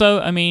 But also,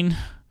 I mean,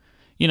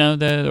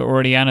 they're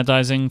already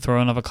anodizing,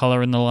 throw another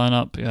color in the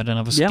lineup. I don't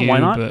have a SKU, why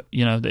not? But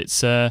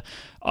it's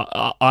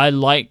I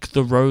like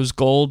the rose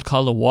gold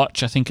color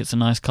watch. I think it's a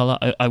nice color.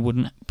 I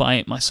wouldn't buy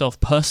it myself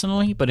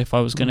personally, but if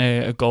I was going to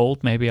get a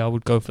gold, maybe I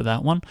would go for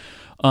that one.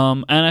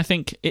 And I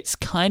think it's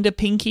kind of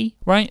pinky,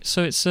 right?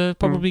 So it's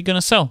probably going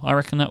to sell. I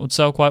reckon that would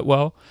sell quite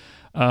well.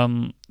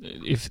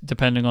 If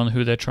depending on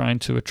who they're trying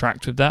to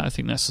attract with that, I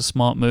think that's a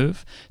smart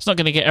move. It's not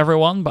going to get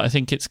everyone, but I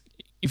think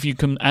if you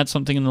can add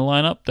something in the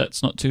lineup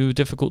that's not too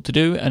difficult to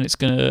do, and it's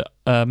going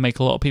to make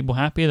a lot of people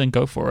happy, then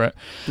go for it.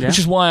 Yeah. Which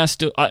is why I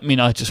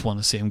just want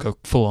to see them go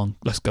full on.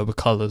 Let's go with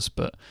colors,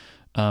 but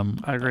I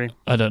agree.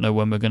 I don't know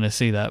when we're going to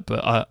see that,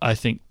 but I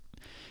think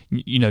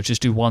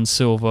just do one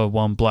silver,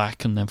 one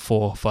black, and then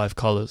 4 or 5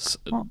 colors.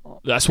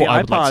 That's what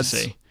I would like to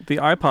see. The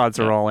iPods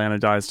are all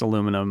anodized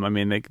aluminum. I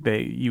mean,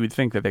 they you would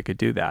think that they could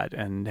do that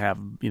and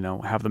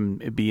have them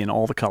be in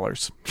all the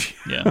colors.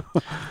 Yeah,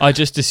 I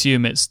just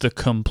assume it's the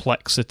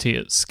complexity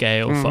at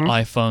scale for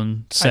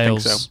iPhone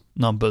sales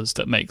numbers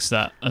that makes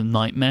that a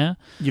nightmare.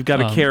 You've got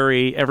to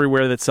carry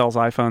everywhere that sells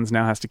iPhones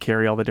now has to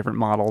carry all the different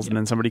models, and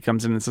then somebody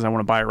comes in and says, "I want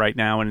to buy it right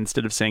now," and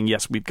instead of saying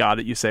yes, we've got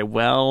it, you say,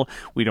 "Well,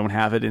 we don't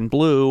have it in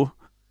blue."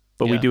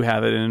 But we do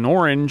have it in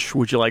orange.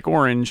 Would you like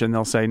orange? And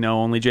they'll say,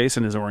 no, only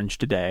Jason is orange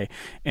today.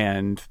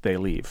 And they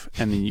leave.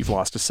 And then you've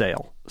lost a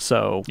sale.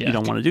 So you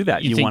don't want to do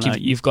that.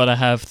 You've got to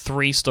have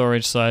 3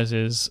 storage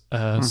sizes,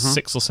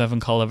 6 or 7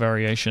 color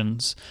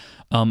variations,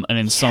 and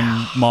in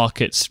some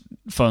markets,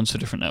 phones for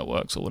different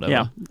networks or whatever.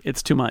 Yeah,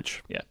 it's too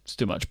much. Yeah, it's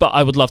too much. But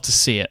I would love to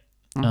see it.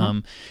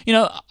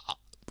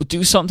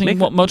 Do something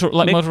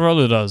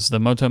Motorola does, the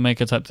Moto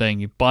Maker type thing.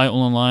 You buy it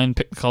online,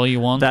 pick the color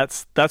you want.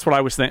 That's what I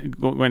was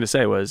going to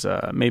say was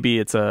maybe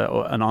it's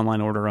an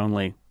online order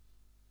only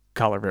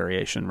color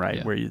variation, right?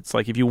 Yeah. Where it's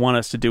like if you want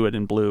us to do it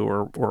in blue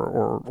or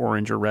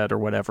orange or red or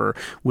whatever,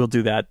 we'll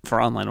do that for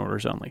online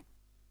orders only.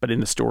 but in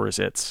the stores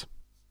it's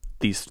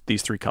these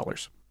 3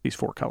 colors, these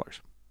 4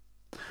 colors.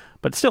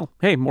 But still,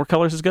 hey, more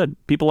colors is good.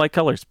 People like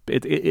colors.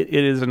 It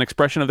is an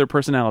expression of their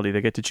personality. They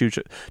get to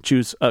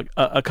choose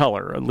a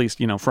color, at least,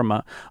 from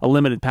a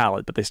limited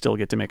palette, but they still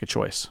get to make a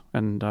choice,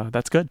 and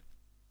that's good.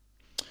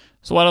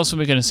 So what else are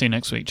we going to see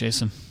next week,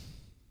 Jason?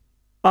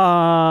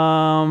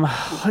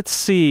 Let's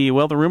see.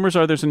 Well, the rumors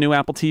are there's a new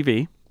Apple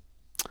TV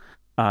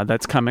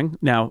that's coming.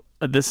 Now,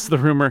 this is the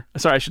rumor.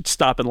 Sorry, I should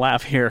stop and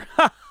laugh here.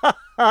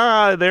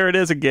 There it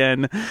is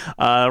again.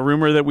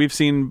 Rumor that we've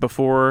seen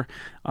before,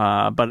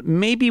 but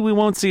maybe we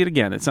won't see it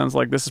again. It sounds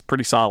like this is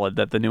pretty solid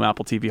that the new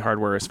Apple TV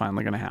hardware is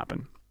finally going to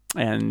happen.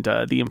 And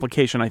the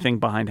implication, I think,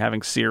 behind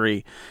having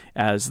Siri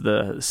as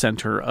the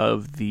center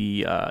of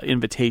the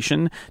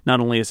invitation, not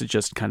only is it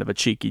just kind of a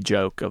cheeky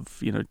joke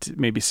of,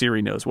 maybe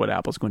Siri knows what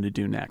Apple's going to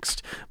do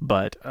next,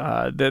 but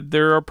that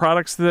there are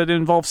products that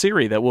involve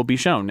Siri that will be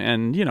shown.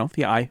 And, the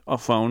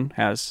iPhone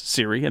has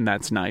Siri, and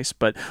that's nice.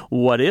 But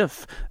what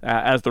if,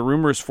 as the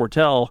rumors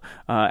foretell,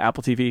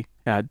 Apple TV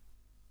had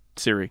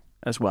Siri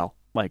as well?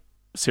 Like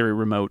Siri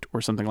Remote or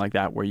something like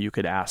that, where you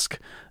could ask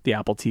the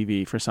Apple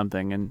TV for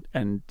something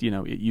and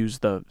it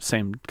used the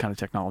same kind of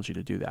technology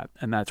to do that.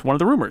 And that's one of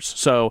the rumors.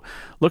 So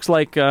looks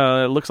like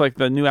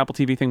the new Apple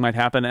TV thing might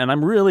happen. And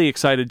I'm really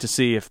excited to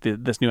see if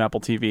this new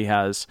Apple TV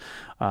has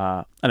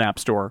an app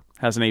store,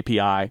 has an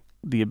API,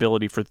 the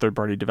ability for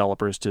third-party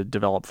developers to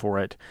develop for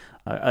it,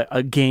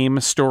 a game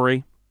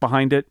story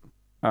behind it,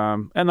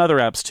 and other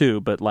apps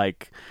too. But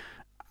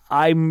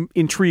I'm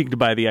intrigued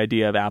by the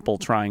idea of Apple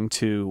trying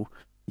to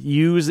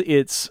use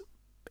its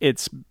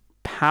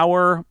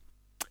power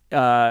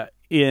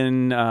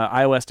in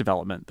iOS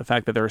development. The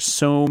fact that there are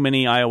so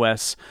many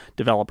iOS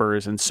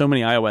developers and so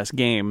many iOS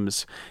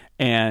games,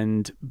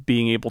 and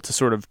being able to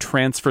sort of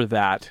transfer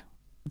that,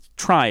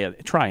 try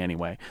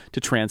anyway, to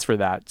transfer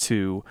that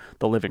to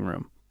the living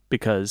room,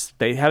 because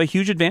they have a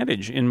huge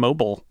advantage in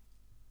mobile.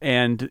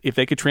 And if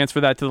they could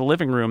transfer that to the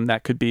living room,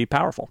 that could be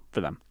powerful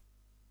for them.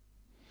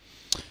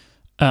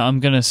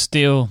 I'm going to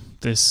steal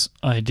this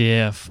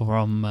idea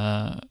from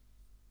a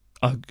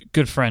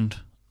good friend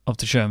of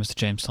the show, Mr.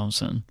 James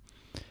Thompson.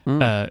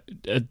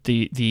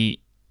 The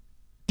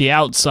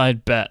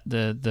outside bet,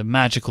 the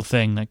magical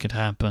thing that could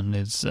happen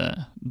is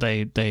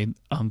they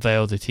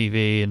unveil the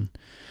TV and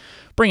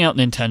bring out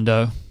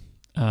Nintendo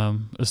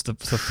as the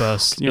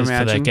first for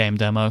their game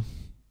demo.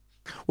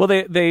 Well,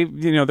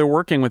 they're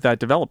working with that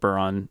developer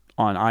on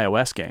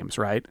iOS games,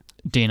 right?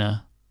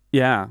 Dina.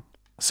 Yeah.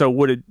 So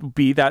would it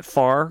be that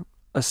far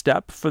a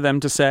step for them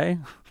to say?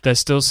 They're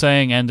still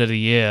saying end of the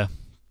year.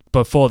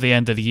 Before the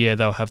end of the year,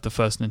 they'll have the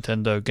first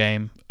Nintendo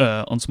game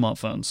on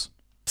smartphones.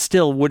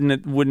 Still,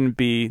 wouldn't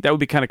be that would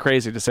be kind of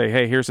crazy to say,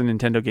 hey, here's a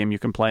Nintendo game you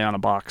can play on a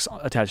box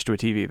attached to a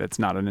TV that's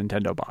not a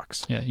Nintendo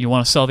box. Yeah, you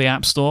want to sell the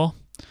App Store?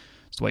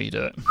 That's the way you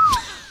do it.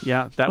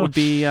 Yeah, that would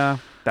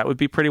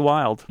be pretty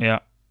wild. Yeah.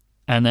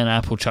 And then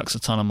Apple chucks a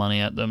ton of money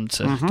at them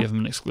to give them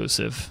an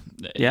exclusive.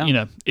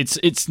 Yeah.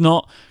 It's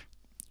not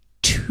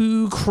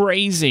too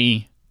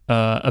crazy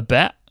a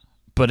bet,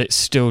 but it's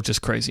still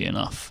just crazy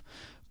enough.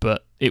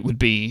 But it would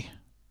be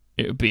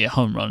a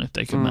home run if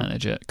they could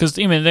manage it, because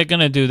they're going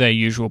to do their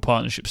usual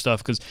partnership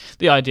stuff. Because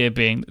the idea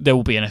being there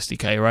will be an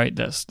SDK, right?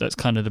 That's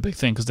kind of the big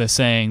thing, because they're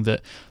saying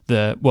that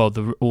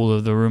all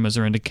of the rumors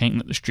are indicating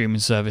that the streaming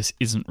service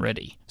isn't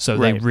ready, so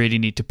they really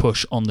need to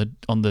push on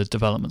the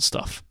development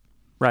stuff.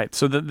 Right.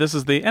 So this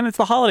is and it's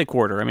the holiday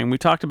quarter. I mean, we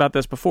talked about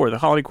this before. The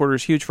holiday quarter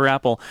is huge for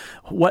Apple.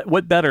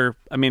 What better?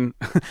 I mean,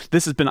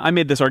 I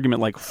made this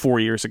argument like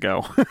 4 years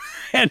ago,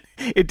 and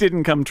it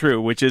didn't come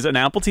true, which is an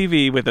Apple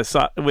TV with an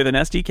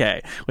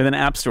SDK, with an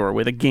app store,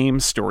 with a game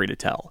story to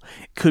tell,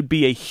 could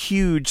be a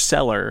huge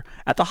seller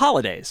at the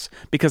holidays,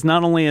 because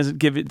not only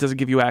does it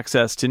give you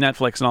access to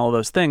Netflix and all of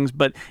those things,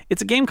 but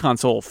it's a game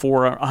console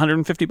for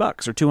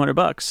 $150 or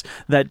 $200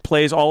 that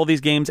plays all of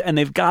these games, and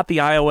they've got the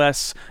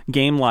iOS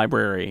game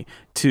library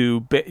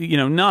to,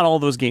 not all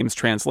those games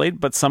translate,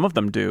 but some of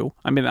them do.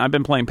 I mean, I've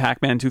been playing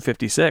Pac-Man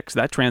 256.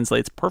 That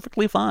translates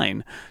perfectly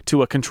fine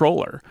to a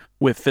controller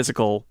with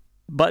physical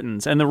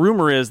buttons. And the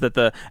rumor is that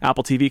the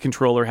Apple TV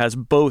controller has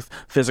both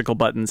physical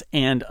buttons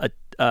and a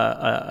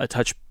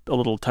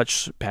little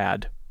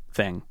touchpad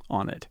thing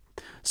on it.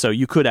 So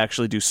you could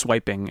actually do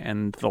swiping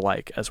and the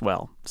like as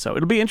well. So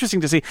it'll be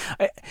interesting to see.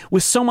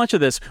 With so much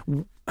of this,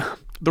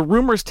 the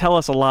rumors tell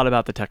us a lot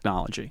about the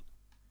technology.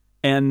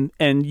 And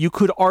you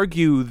could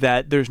argue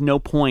that there's no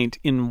point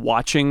in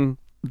watching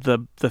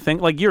the thing.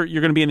 Like, you're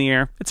going to be in the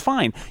air. It's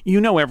fine. You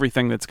know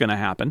everything that's going to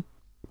happen,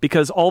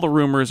 because all the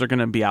rumors are going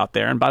to be out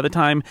there. And by the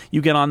time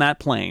you get on that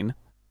plane,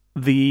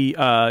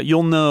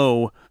 you'll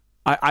know,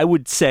 I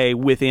would say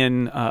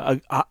within a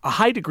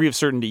high degree of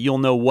certainty, you'll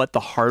know what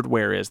the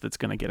hardware is that's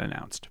going to get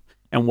announced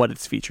and what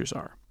its features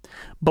are.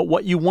 But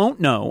what you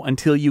won't know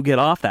until you get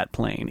off that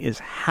plane is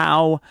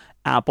how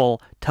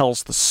Apple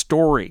tells the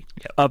story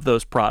of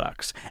those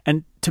products.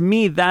 And to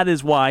me, that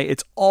is why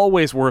it's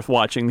always worth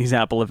watching these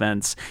Apple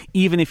events,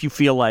 even if you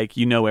feel like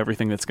you know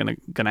everything that's going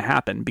to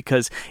happen,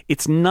 because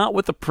it's not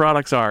what the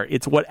products are.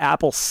 It's what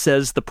Apple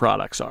says the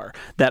products are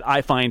that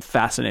I find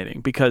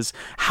fascinating. Because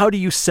how do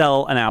you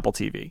sell an Apple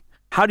TV?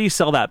 How do you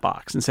sell that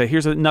box and say,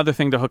 here's another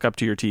thing to hook up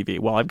to your TV?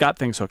 Well, I've got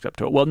things hooked up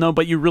to it. Well, no,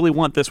 but you really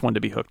want this one to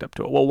be hooked up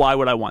to it. Well, why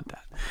would I want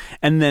that?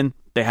 And then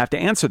they have to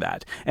answer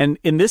that. And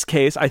in this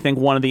case, I think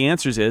one of the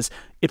answers is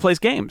it plays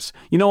games.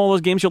 You know, all those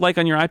games you like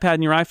on your iPad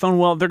and your iPhone?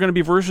 Well, they're going to be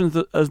versions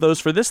of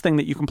those for this thing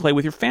that you can play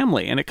with your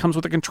family. And it comes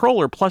with a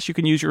controller. Plus, you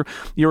can use your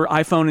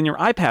iPhone and your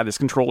iPad as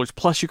controllers.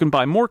 Plus, you can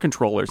buy more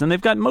controllers. And they've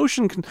got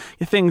motion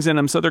things in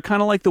them. So they're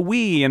kind of like the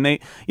Wii. And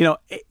they, you know,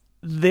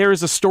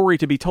 there's a story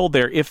to be told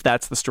there if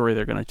that's the story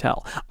they're going to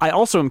tell. I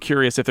also am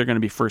curious if they're going to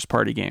be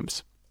first-party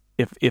games.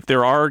 If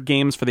there are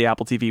games for the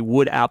Apple TV,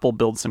 would Apple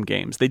build some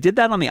games? They did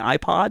that on the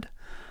iPod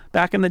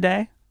back in the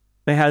day.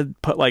 They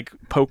had put like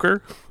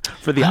poker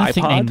for the iPod. I don't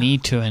think they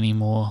need to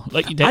anymore.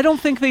 I don't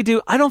think they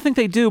do. I don't think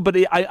they do. But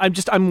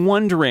I'm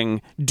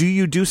wondering: do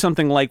you do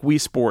something like Wii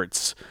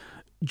Sports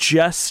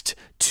just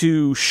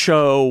to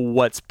show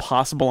what's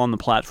possible on the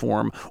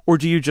platform, or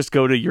do you just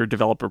go to your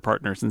developer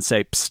partners and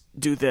say, Psst,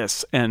 do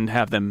this, and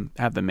have them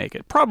make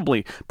it?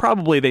 Probably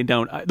they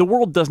don't. The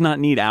world does not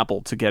need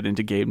Apple to get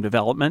into game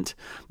development,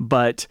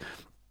 but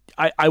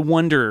I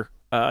wonder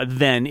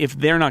then if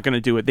they're not going to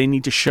do it, they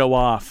need to show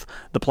off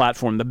the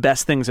platform, the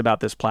best things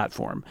about this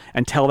platform,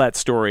 and tell that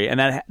story.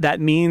 And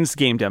that means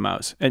game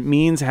demos. It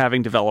means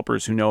having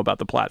developers who know about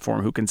the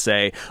platform who can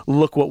say,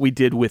 look what we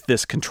did with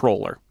this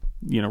controller.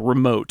 You know,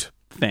 remote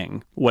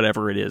thing,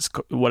 whatever it is,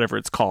 whatever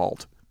it's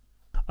called.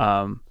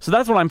 So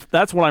that's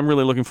what I'm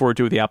really looking forward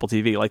to with the Apple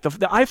TV. Like the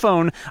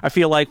iPhone, I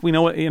feel like we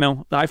know what, you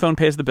know, the iPhone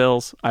pays the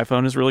bills.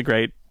 iPhone is really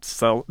great.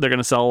 So they're going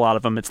to sell a lot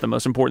of them. It's the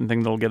most important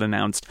thing that'll get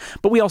announced.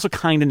 But we also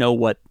kind of know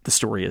what the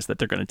story is that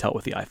they're going to tell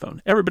with the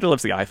iPhone. Everybody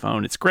loves the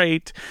iPhone. It's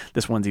great.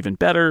 This one's even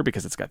better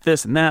because it's got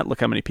this and that. Look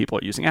how many people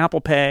are using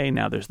Apple Pay.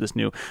 Now there's this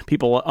new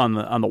people on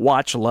the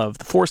watch love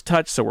the Force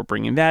Touch, so we're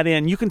bringing that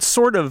in. You can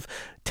sort of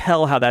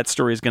tell how that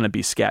story is going to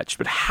be sketched.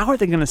 But how are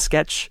they going to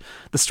sketch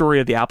the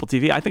story of the Apple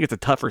TV? I think it's a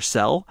tougher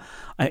sell,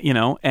 you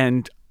know,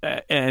 and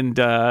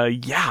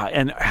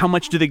how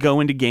much do they go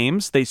into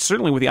games? They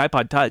certainly, with the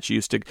iPod Touch,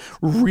 used to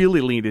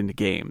really lean into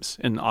games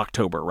in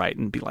October, right?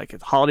 And be like,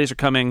 the holidays are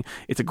coming,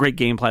 it's a great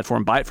game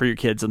platform, buy it for your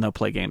kids and they'll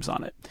play games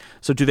on it.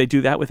 So do they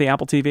do that with the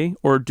Apple TV?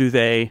 Or do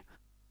they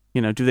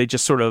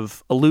just sort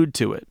of allude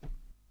to it?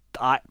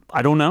 I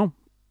don't know.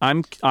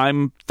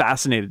 I'm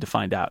fascinated to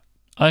find out.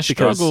 I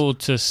struggle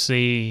to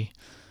see,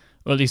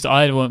 or at least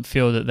I won't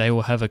feel that they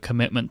will have a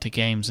commitment to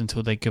games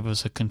until they give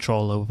us a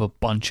controller with a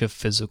bunch of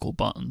physical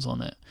buttons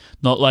on it.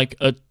 Not like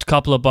a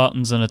couple of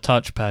buttons and a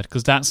touchpad,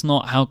 because that's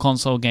not how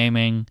console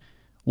gaming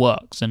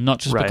works. And not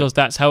just because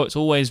that's how it's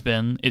always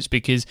been. It's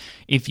because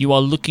if you are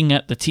looking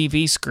at the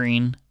TV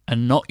screen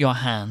and not your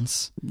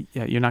hands,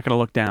 yeah, you're not going to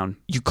look down.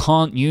 You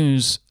can't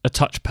use a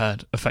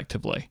touchpad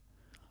effectively.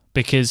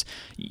 Because,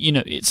 you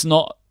know,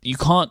 you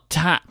can't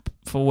tap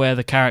for where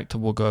the character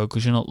will go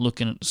because you're not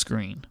looking at the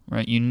screen,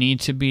 right? You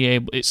need to be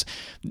able,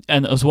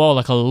 and as well,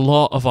 like a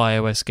lot of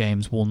iOS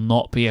games will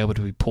not be able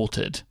to be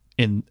ported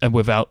in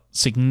without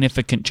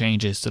significant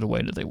changes to the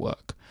way that they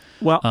work.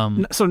 Well,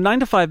 so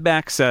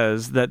 9to5Mac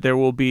says that there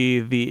will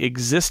be the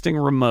existing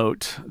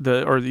remote,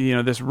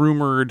 this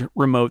rumored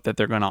remote that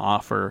they're going to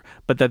offer,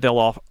 but that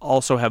they'll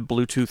also have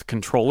Bluetooth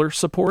controller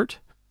support.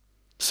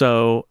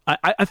 So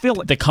I feel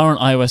like the current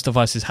iOS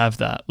devices have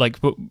that.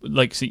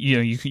 So, you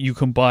know, you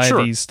can buy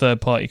these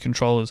third-party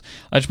controllers.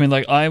 I just mean,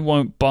 like, I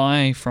won't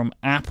buy from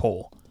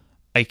Apple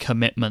a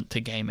commitment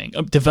to gaming.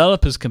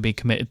 Developers can be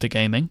committed to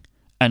gaming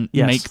and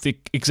make the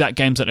exact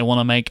games that they want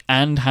to make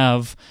and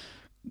have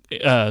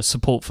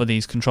support for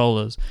these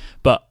controllers.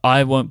 But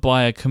I won't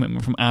buy a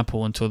commitment from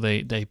Apple until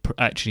they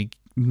actually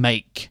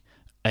make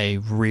a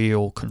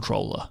real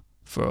controller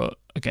for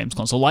a games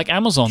console, like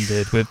Amazon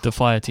did with the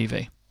Fire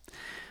TV.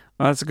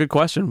 Well, that's a good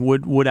question.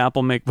 Would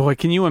Apple make... Boy,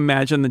 can you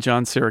imagine the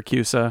John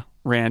Siracusa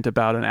rant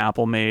about an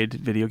Apple-made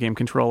video game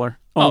controller?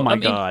 Oh my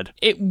God.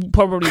 It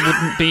probably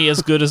wouldn't be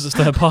as good as the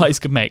third parties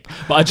could make,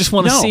 but I just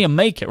want to see them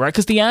make it, right?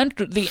 Because the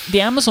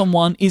Amazon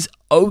one is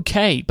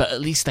okay, but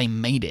at least they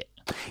made it.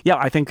 Yeah,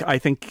 I think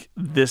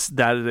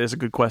that is a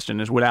good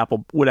question. Is would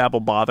Apple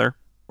bother,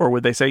 or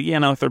would they say, yeah,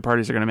 no, third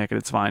parties are going to make it,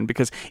 it's fine?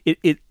 Because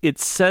it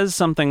says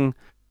something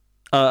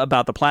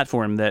about the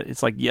platform that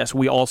it's like, yes,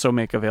 we also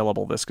make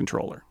available this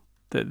controller.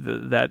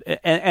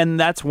 And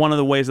that's one of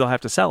the ways they'll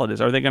have to sell it. Is,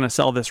 are they going to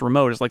sell this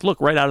remote? It's like,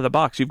 look, right out of the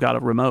box, you've got a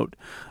remote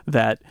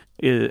that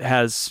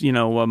has, you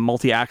know, a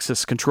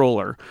multi-axis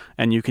controller,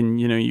 and you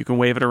can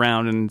wave it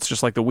around, and it's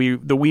just like the Wii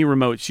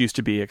remotes used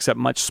to be, except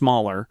much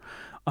smaller,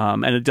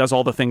 and it does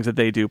all the things that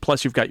they do.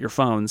 Plus, you've got your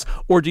phones.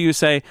 Or do you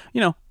say, you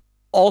know,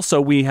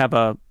 also we have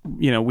a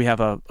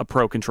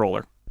pro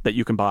controller that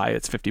you can buy.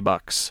 It's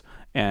 $50,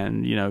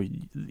 and you know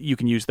you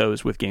can use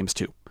those with games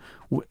too.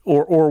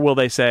 Or will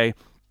they say,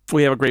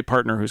 we have a great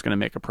partner who's going to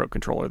make a Pro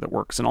controller that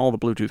works, and all the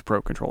Bluetooth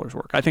Pro controllers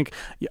work? I think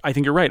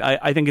you're right.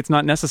 I think it's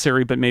not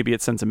necessary, but maybe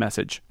it sends a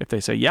message if they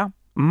say, yeah,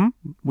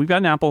 We've got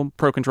an Apple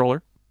Pro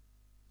controller.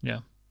 Yeah.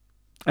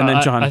 And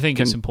then John I think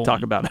can it's important.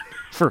 talk about it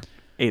for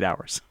 8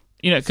 hours.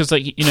 Because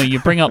you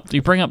bring up the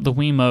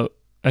Wiimote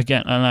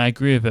again, and I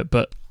agree with it,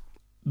 but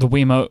the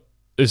Wiimote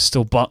is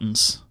still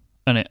buttons,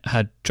 and it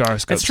had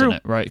gyroscopes in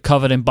it, right?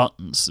 Covered in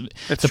buttons.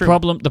 That's the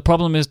true. The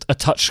problem is a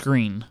touch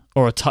screen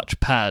or a touch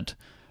pad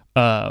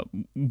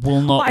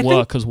will not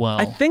work as well.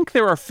 I think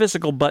there are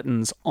physical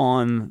buttons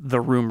on the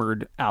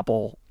rumored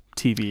Apple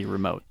TV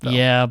remote, though.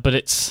 Yeah, but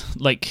it's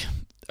like,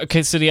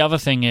 okay, so the other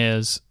thing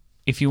is,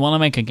 if you want to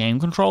make a game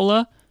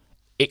controller,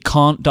 it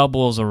can't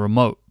double as a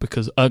remote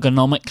because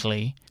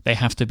ergonomically they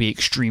have to be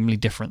extremely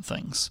different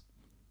things.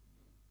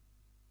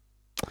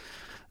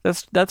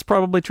 That's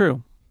probably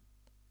true.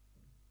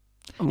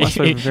 Unless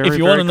they're very, if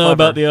you want to know clever.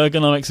 about the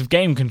ergonomics of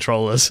game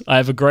controllers, I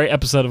have a great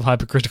episode of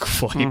Hypercritical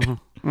for you.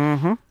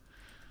 Mm-hmm.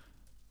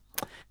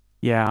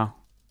 Yeah.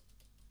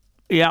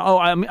 Yeah. Oh,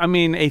 I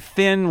mean, a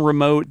thin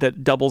remote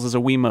that doubles as a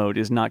Wiimote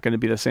is not going to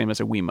be the same as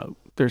a Wiimote.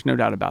 There's no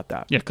doubt about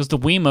that. Yeah, because the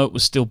Wiimote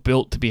was still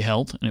built to be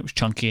held, and it was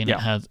chunky, and it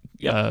had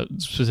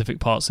specific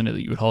parts in it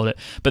that you would hold it.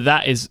 But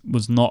that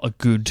was not a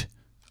good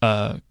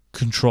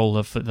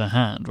controller for the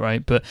hand,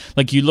 right? But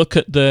like you look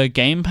at the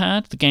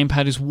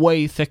gamepad is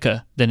way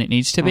thicker than it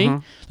needs to be.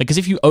 Like, because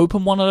if you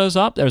open one of those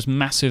up, there's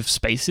massive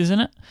spaces in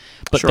it.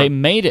 But they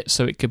made it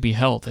so it could be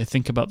held. They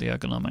think about the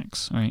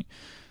ergonomics, right?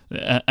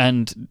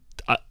 And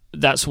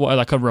that's why,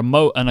 like, a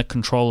remote and a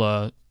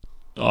controller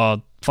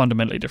are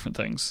fundamentally different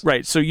things.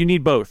 Right. So you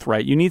need both,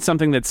 right? You need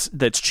something that's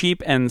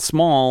cheap and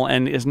small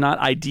and is not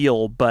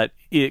ideal, but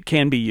it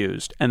can be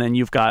used. And then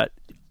you've got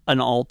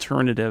an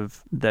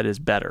alternative that is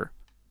better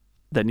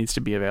that needs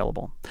to be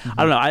available.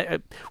 I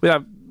don't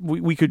know.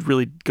 We could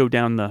really go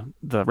down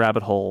the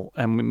rabbit hole,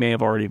 and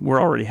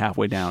we're already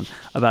halfway down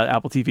about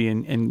Apple TV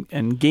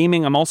and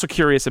gaming. I'm also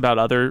curious about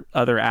other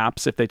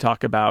apps. If they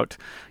talk about,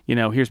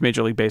 here's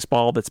Major League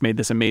Baseball that's made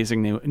this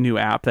amazing new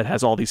app that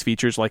has all these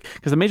features, like,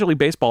 because the Major League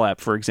Baseball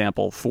app, for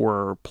example,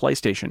 for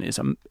PlayStation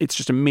it's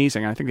just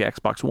amazing. I think the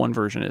Xbox One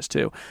version is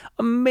too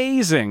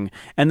amazing.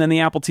 And then the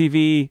Apple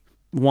TV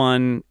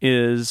one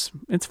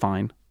it's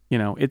fine.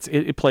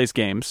 It plays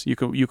games. You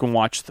can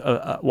watch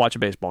a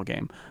baseball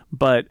game,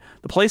 but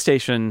the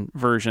PlayStation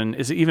version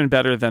is even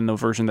better than the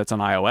version that's on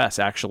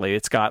iOS. Actually,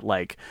 it's got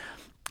like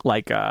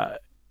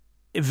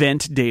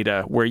event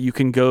data where you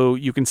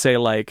can say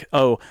like,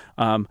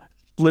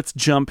 let's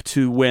jump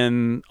to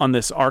when on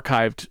this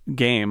archived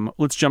game,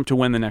 let's jump to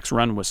when the next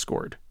run was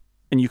scored.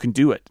 And you can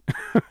do it.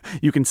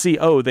 You can see,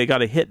 they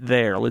got a hit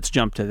there. Let's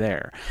jump to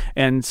there.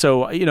 And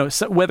so,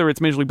 whether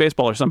it's Major League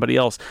Baseball or somebody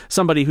else,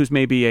 somebody who's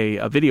maybe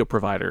a video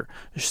provider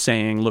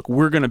saying, look,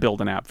 we're going to build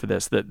an app for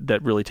this that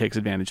really takes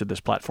advantage of this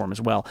platform as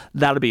well.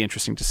 That'll be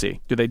interesting to see.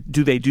 Do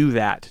they do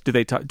that? Do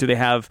they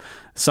have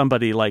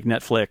somebody like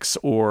Netflix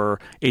or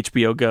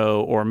HBO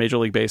Go or Major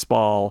League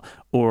Baseball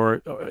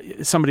or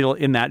somebody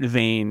in that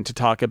vein to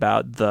talk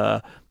about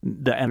the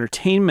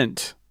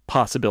entertainment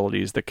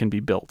possibilities that can be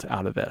built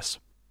out of this?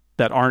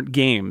 That aren't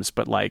games,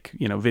 but like,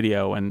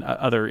 video and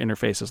other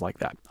interfaces like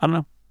that. I don't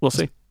know. We'll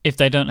see. If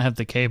they don't have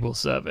the cable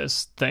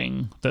service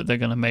thing that they're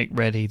going to make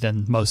ready,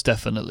 then most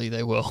definitely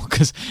they will.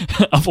 Because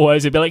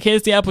otherwise it'd be like,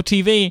 here's the Apple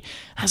TV.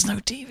 There's no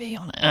TV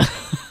on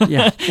it.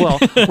 Yeah. Well,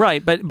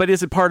 right. But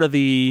is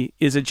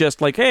it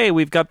just like, hey,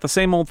 we've got the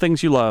same old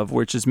things you love,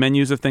 which is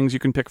menus of things you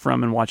can pick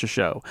from and watch a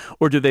show?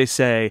 Or do they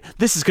say,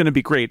 this is going to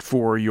be great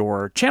for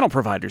your channel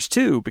providers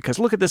too, because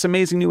look at this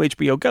amazing new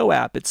HBO Go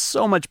app. It's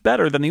so much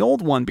better than the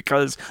old one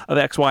because of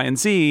X, Y, and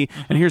Z.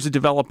 And here's a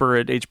developer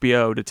at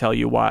HBO to tell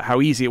you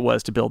how easy it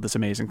was to build this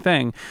amazing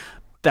thing.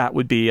 That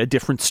would be a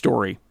different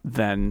story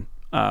than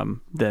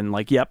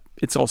like, yep,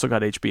 it's also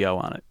got HBO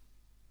on it.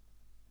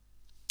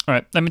 All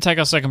right, let me take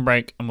our second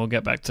break and we'll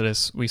get back to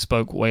this. We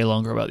spoke way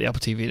longer about the Apple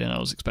TV than I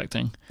was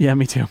expecting. Yeah,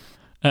 me too.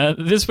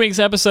 This week's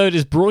episode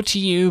is brought to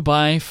you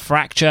by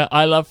Fracture.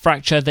 I love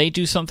Fracture. They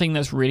do something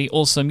that's really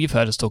awesome. You've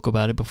heard us talk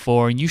about it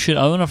before, and you should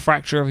own a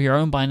Fracture of your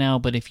own by now,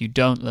 but if you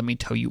don't, let me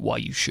tell you why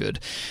you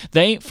should.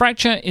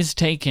 Fracture is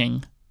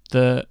taking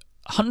the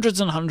hundreds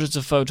and hundreds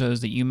of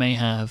photos that you may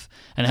have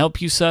and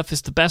help you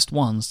surface the best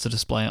ones to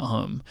display at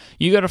home.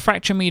 You go to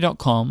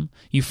fractureme.com,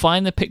 you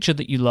find the picture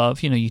that you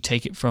love, you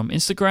take it from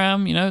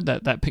Instagram,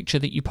 that picture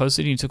that you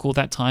posted, you took all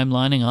that time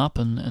lining up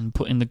and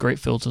putting the great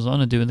filters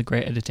on and doing the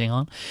great editing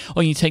on,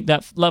 or you take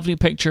that lovely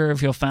picture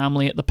of your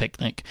family at the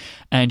picnic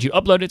and you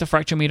upload it to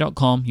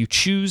fractureme.com, you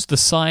choose the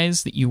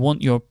size that you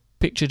want your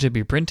picture to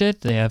be printed.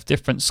 They have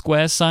different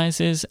square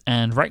sizes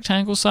and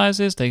rectangle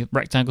sizes. The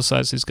rectangle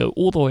sizes go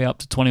all the way up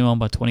to 21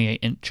 by 28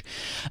 inch.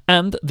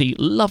 And the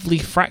lovely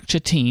Fracture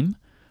team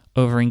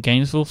over in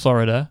Gainesville,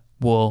 Florida,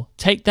 will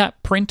take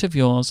that print of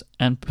yours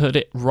and put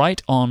it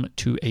right on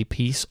to a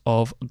piece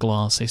of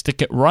glass. They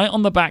stick it right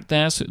on the back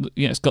there, so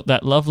it's got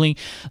that lovely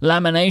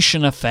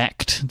lamination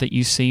effect effect that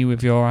you see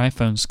with your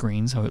iPhone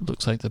screen, so it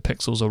looks like the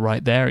pixels are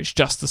right there. It's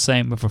just the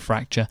same with a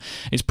Fracture.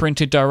 It's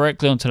printed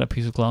directly onto that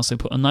piece of glass. They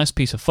put a nice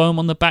piece of foam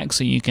on the back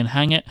so you can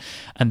hang it,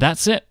 and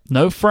that's it.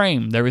 No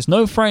frame. There is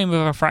no frame with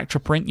a Fracture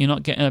print. You're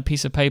not getting a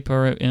piece of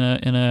paper in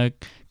a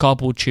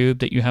cardboard tube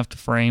that you have to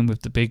frame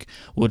with the big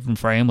wooden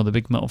frame or the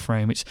big metal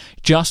frame. It's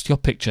just your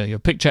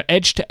picture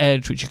edge to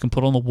edge, which you can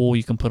put on the wall,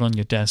 you can put on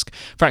your desk.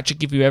 Fracture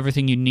give you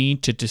everything you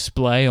need to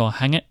display or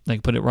hang it. They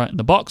put it right in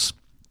the box,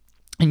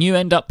 and you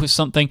end up with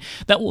something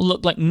that will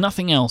look like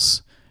nothing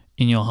else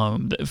in your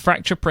home. The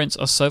Fracture prints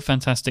are so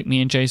fantastic. Me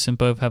and Jason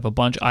both have a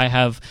bunch. I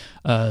have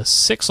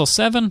 6 or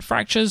 7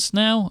 Fractures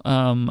now,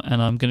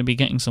 and I'm going to be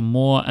getting some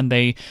more, and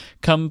they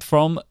come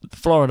from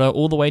Florida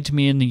all the way to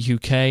me in the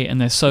UK, and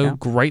they're so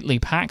greatly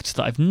packed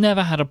that I've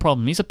never had a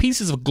problem. These are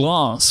pieces of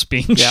glass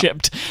being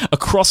shipped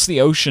across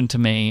the ocean to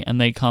me, and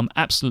they come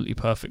absolutely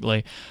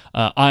perfectly.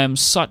 I am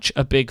such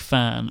a big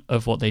fan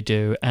of what they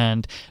do,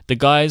 and the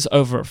guys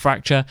over at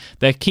Fracture,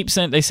 they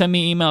send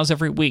me emails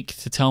every week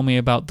to tell me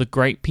about the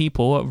great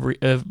people,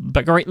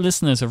 but great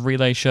listeners of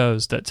Relay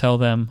shows that tell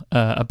them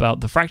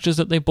about the Fractures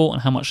that they bought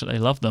and how much that they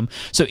love them.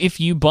 So if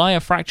you buy a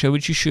Fracture,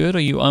 which you should, or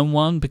you own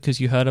one because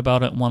you heard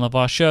about it in one of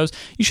our shows,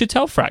 you should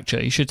tell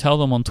Fracture. You should tell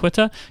them on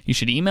Twitter. You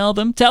should email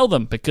them. Tell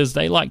them, because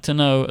they like to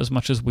know as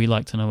much as we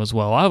like to know as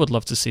well. I would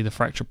love to see the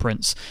Fracture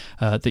prints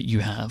that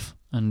you have.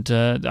 And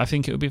I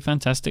think it would be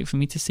fantastic for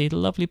me to see the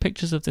lovely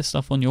pictures of this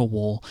stuff on your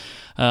wall.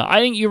 I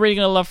think you're really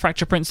going to love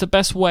Fracture prints. The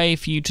best way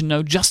for you to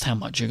know just how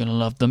much you're going to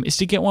love them is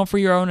to get one for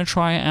your own and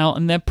try it out.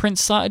 And their prints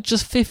start at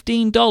just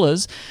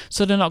 $15,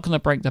 so they're not going to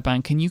break the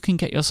bank. And you can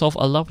get yourself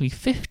a lovely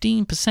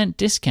 15%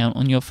 discount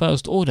on your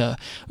first order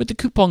with the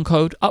coupon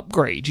code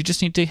UPGRADE. You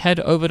just need to head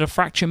over to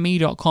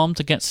fractureme.com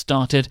to get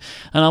started.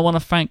 And I want to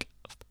thank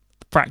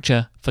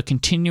Fracture for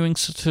continuing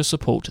to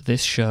support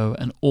this show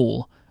and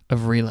all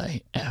of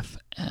Relay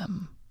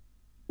FM.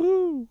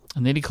 Woo. I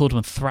nearly called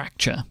them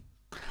Fracture.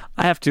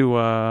 I have to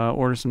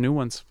order some new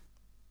ones.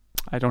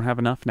 I don't have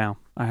enough now.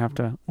 I have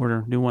to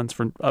order new ones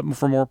for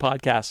more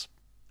podcasts,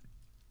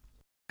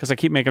 because I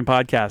keep making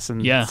podcasts,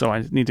 and so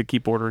I need to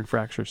keep ordering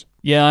Fractures.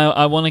 Yeah,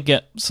 I want to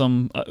get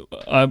some.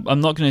 I'm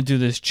not going to do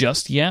this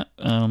just yet,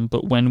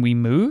 but when we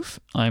move,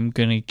 I'm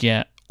going to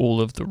get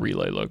all of the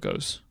Relay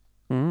logos.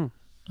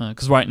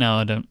 Because right now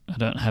I don't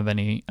have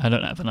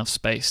enough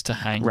space to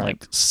hang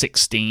like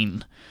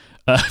 16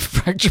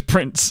 Fracture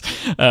prints,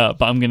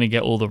 but I'm going to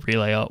get all the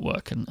Relay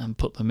artwork and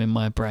put them in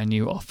my brand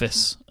new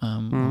office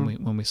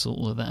when we sort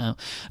all of that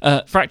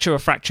out. Fracture or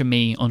Fracture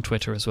Me on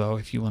Twitter as well,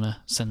 if you want to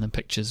send them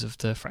pictures of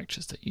the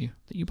Fractures that you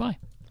buy.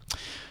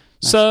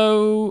 Nice.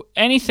 So,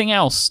 anything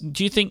else?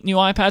 Do you think new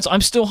iPads?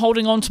 I'm still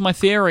holding on to my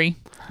theory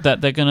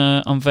that they're going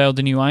to unveil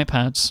the new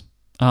iPads.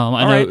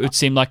 I know it would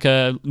seem like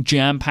a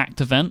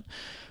jam-packed event,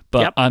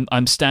 but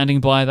I'm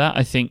standing by that.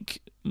 I think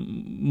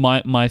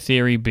my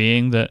theory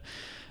being that,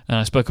 and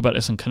I spoke about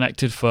this on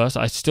Connected first,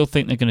 I still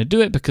think they're going to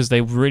do it because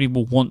they really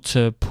will want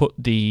to put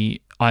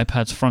the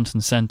iPads front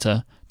and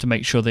center to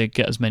make sure they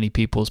get as many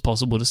people as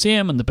possible to see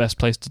them, and the best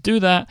place to do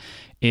that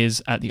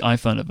is at the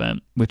iPhone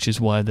event, which is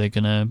why they're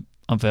going to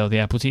unveil the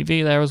Apple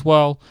TV there as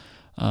well.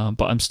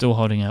 But I'm still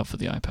holding out for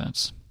the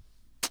iPads.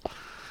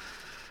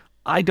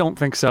 I don't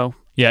think so.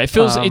 Yeah,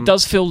 it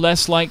does feel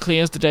less likely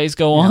as the days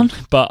go on,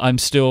 but I'm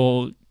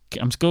still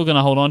going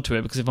to hold on to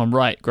it, because if I'm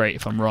right, great.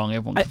 If I'm wrong,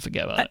 everyone can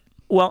forget about it.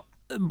 Well,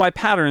 by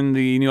pattern,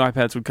 the new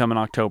iPads would come in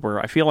October.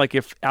 I feel like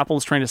if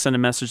Apple's trying to send a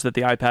message that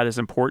the iPad is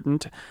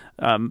important,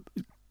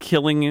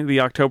 killing the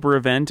October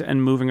event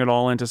and moving it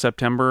all into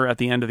September at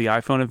the end of the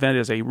iPhone event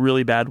is a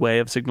really bad way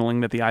of signaling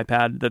that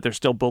that they're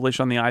still bullish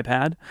on the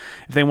iPad.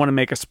 If they want to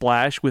make a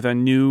splash with a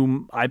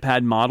new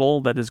iPad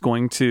model that is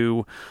going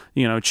to,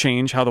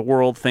 change how the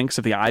world thinks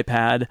of the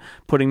iPad,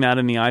 putting that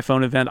in the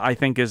iPhone event, I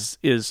think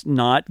is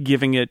not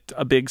giving it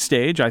a big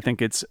stage. I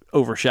think it's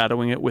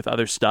overshadowing it with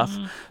other stuff.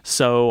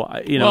 So,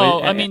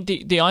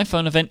 the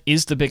iPhone event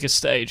is the biggest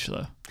stage,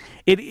 though.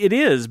 It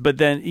is, but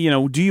then,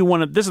 do you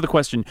want to, this is the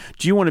question,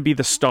 do you want to be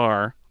the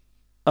star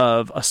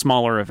of a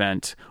smaller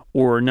event,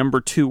 or number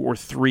 2 or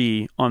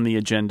 3 on the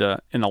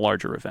agenda in a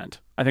larger event?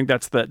 I think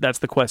that's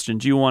the question.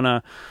 Do you want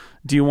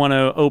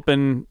to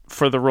open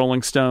for the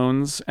Rolling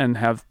Stones and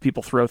have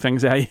people throw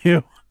things at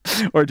you?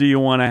 Or do you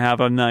want to have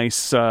a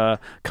nice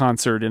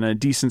concert in a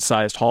decent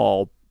sized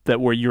hall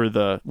where you're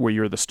the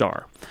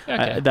star?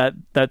 Okay.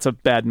 That's a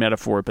bad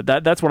metaphor, but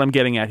that's what I'm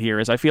getting at here.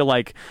 Is I feel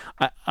like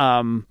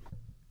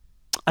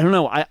I don't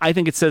know. I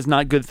think it says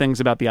not good things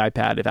about the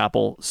iPad if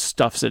Apple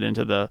stuffs it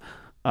into the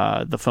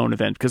phone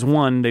event, because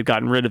one, they've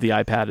gotten rid of the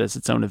iPad as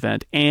its own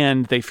event,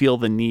 and they feel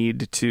the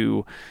need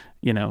to,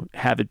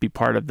 have it be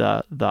part of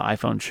the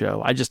iPhone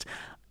show.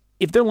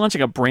 If they're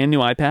launching a brand new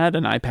iPad,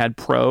 an iPad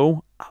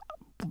Pro,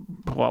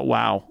 well,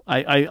 wow.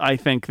 I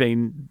think they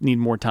need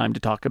more time to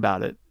talk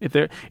about it. If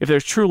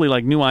there's truly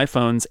like new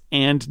iPhones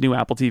and new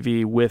Apple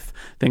TV with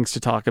things to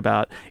talk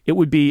about, it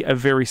would be a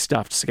very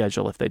stuffed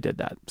schedule if they did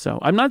that. So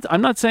I'm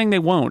not saying they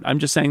won't. I'm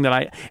just saying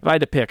that if I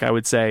had to pick, I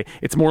would say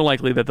it's more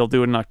likely that they'll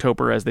do it in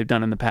October as they've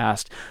done in the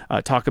past.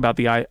 Talk about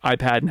the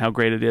iPad and how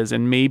great it is,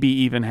 and maybe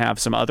even have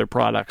some other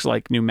products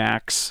like new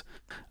Macs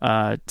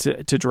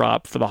to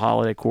drop for the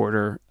holiday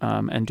quarter,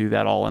 and do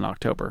that all in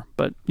October.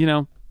 But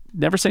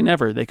never say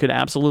never. They could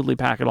absolutely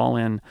pack it all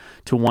in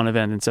to one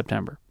event in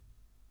September.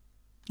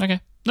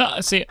 Okay. No,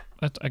 I see it.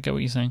 I get what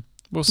you're saying.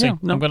 We'll see. Yeah,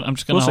 no, I'm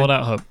just gonna hold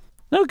out hope.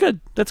 No, good.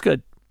 That's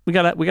good. We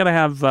gotta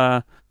have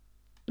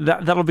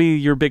that'll be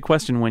your big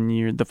question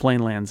when the plane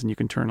lands and you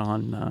can turn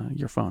on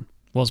your phone.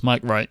 Was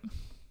Mike right?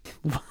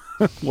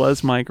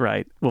 Was Mike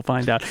right? We'll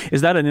find out.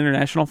 Is that an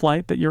international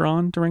flight that you're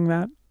on during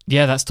that?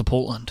 Yeah, that's to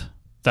Portland.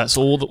 That's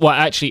all. Well,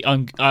 actually,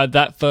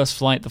 that first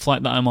flight, the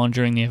flight that I'm on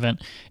during the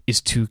event,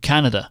 is to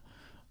Canada.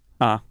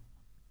 And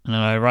when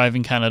I arrive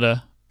in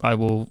Canada, I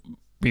will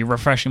be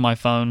refreshing my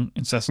phone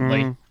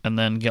incessantly and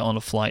then get on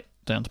a flight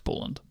down to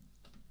Portland.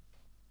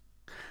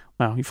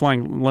 Wow, you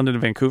flying London to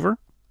Vancouver?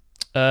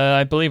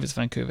 I believe it's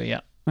Vancouver,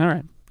 yeah. All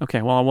right.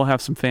 Okay, well, we'll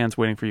have some fans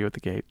waiting for you at the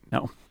gate.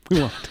 No, we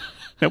won't.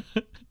 Nope.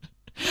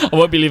 I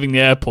won't be leaving the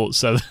airport,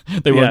 so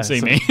they won't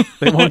see me.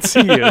 They won't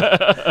see you.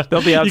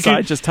 They'll be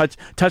outside just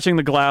touching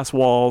the glass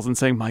walls and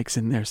saying, Mike's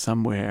in there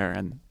somewhere,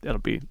 and it'll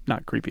be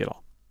not creepy at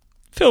all.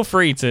 Feel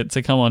free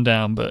to come on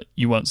down, but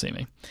you won't see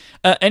me.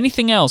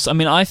 Anything else? I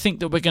mean, I think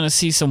that we're going to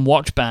see some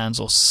watch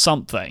bands or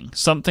something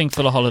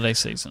for the holiday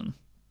season.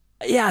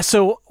 Yeah,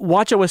 so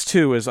watchOS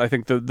 2 is, I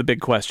think, the big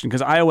question,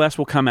 because iOS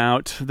will come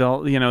out.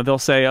 They'll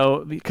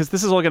say, because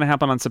this is all going to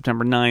happen on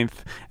September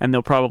 9th, and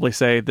they'll probably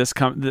say this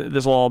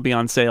will all be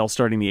on sale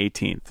starting the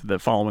 18th, the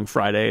following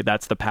Friday.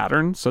 That's the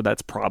pattern, so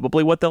that's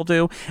probably what they'll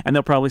do. And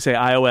they'll probably say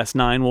iOS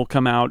 9 will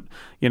come out,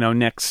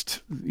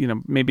 next,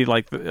 maybe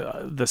like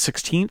the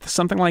 16th,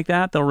 something like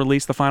that. They'll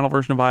release the final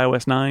version of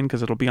iOS 9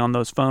 because it'll be on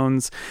those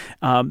phones.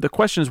 The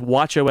question is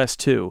watchOS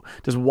 2.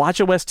 Does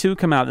watchOS 2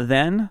 come out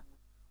then?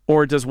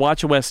 Or does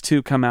watchOS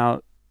 2 come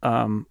out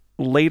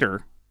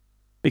later?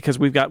 Because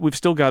we've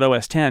still got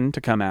OS 10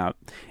 to come out,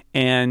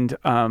 and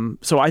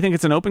so I think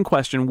it's an open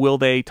question. Will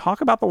they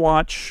talk about the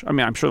watch? I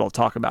mean, I'm sure they'll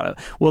talk about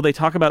it. Will they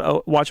talk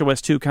about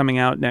watchOS 2 coming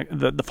out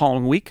the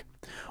following week,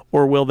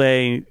 or will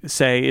they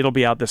say it'll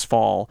be out this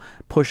fall,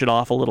 push it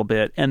off a little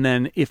bit, and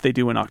then if they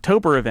do an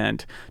October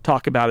event,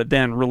 talk about it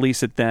then,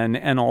 release it then,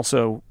 and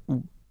also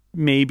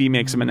maybe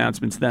make some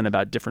announcements then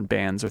about different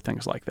bands or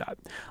things like that?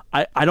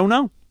 I don't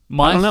know.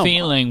 My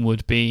feeling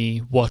would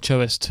be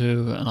watchOS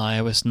 2 and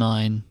iOS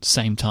 9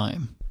 same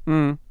time.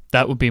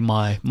 That would be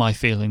my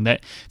feeling.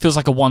 That feels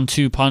like a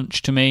 1-2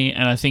 punch to me,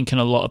 and I think in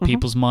a lot of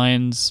people's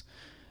minds,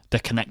 they're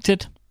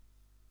connected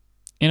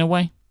in a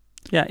way.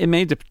 Yeah, it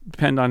may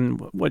depend on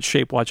what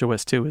shape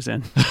watchOS 2 is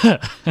in.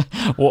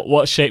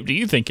 What shape do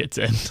you think it's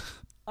in?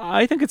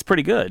 I think it's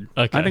pretty good.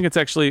 Okay. I think it's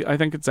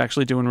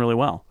actually doing really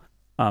well.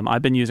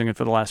 I've been using it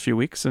for the last few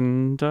weeks,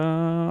 and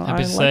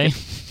happy I to like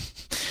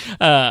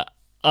say.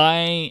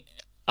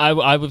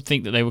 I would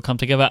think that they would come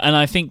together, and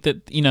I think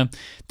that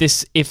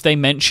this, if they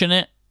mention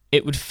it,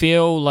 it would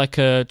feel like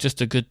just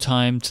a good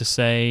time to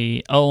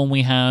say, oh, and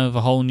we have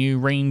a whole new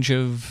range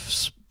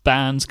of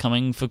bands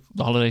coming for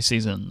the holiday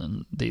season,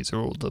 and these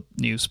are all the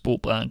new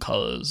sport band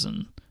colors,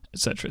 and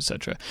etc.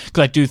 etc.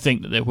 Because I do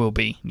think that there will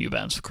be new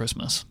bands for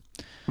Christmas.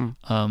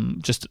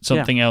 Just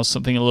something else,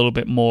 something a little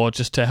bit more,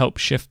 just to help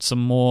shift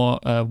some more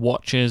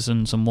watches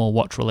and some more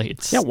watch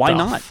related stuff. Yeah, why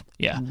not?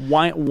 Yeah,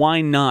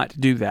 why not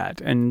do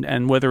that?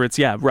 And whether it's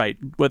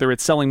whether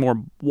it's selling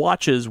more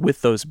watches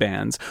with those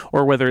bands,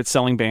 or whether it's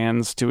selling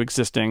bands to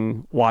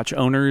existing watch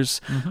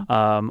owners.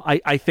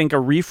 I think a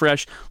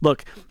refresh.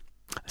 Look,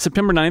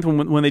 September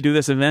 9th, when they do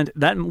this event,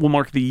 that will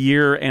mark the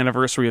year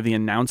anniversary of the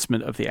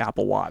announcement of the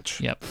Apple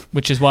Watch. Yep,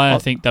 which is why I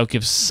think they'll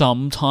give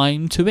some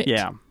time to it.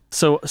 Yeah.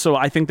 So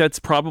I think that's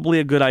probably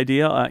a good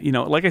idea.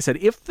 Like I said,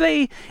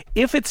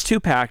 if it's too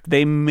packed,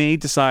 they may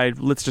decide,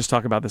 let's just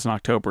talk about this in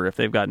October if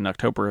they've got an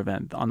October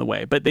event on the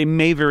way. But they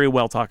may very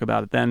well talk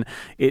about it then.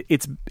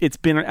 It's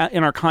been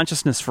in our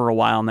consciousness for a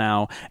while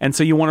now, and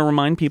so you want to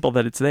remind people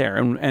that it's there.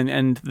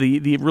 And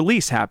the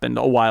release happened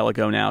a while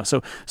ago now.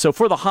 So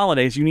for the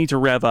holidays, you need to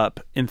rev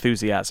up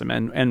enthusiasm,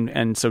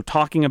 and so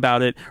talking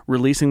about it,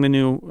 releasing the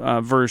new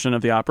version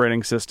of the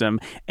operating system,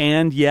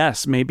 and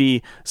yes,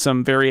 maybe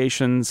some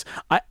variations.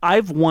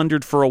 I've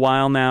wondered for a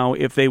while now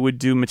if they would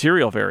do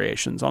material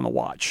variations on the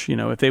watch.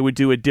 If they would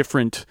do a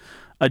different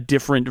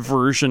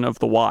version of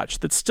the watch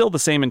that's still the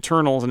same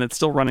internals and it's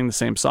still running the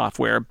same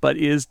software, but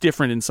is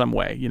different in some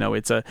way.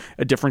 It's a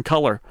different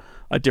color,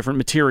 a different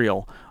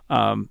material.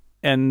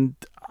 And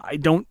I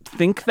don't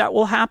think that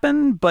will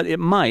happen, but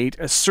it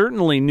might.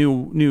 Certainly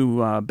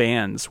new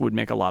bands would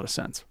make a lot of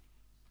sense.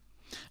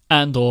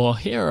 And or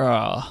here are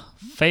our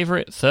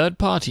favorite third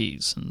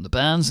parties and the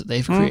bands that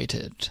they've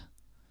created.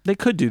 They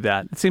could do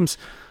that. It seems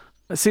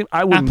See,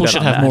 I wouldn't Apple bet should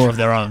on have that. more of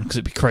their own because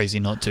it'd be crazy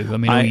not to. I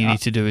mean, all you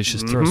need to do is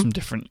just throw some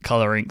different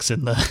color inks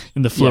in the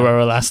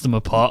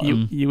fluoroelastomer pot.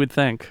 You would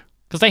think.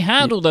 Because they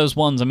had all those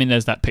ones. I mean,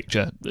 there's that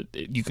picture.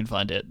 You can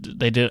find it.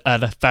 They did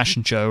at a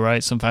fashion show,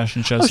 right? Some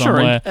fashion show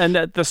somewhere. Sure. And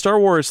at the Star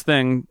Wars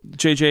thing,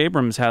 J.J.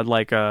 Abrams had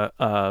like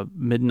a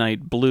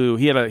midnight blue.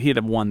 He had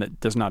a one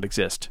that does not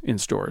exist in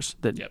stores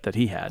that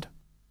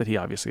he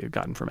obviously had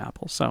gotten from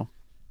Apple. So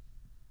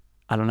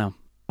I don't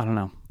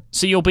know.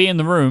 So you'll be in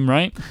the room,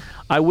 right?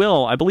 I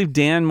will. I believe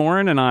Dan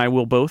Morin and I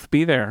will both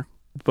be there.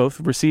 Both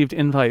received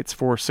invites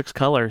for 6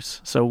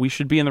 Colors, so we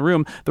should be in the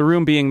room. The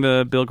room being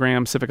the Bill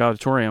Graham Civic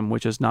Auditorium,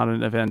 which is not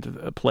an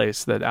event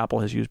place that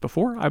Apple has used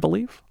before, I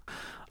believe.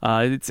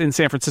 It's in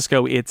San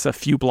Francisco. It's a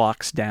few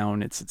blocks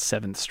down. It's at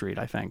 7th Street,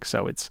 I think.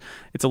 So it's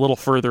a little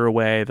further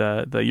away.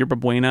 The Yerba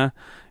Buena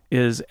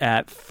is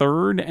at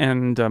 3rd,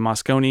 and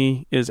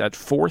Moscone is at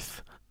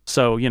 4th.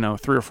 So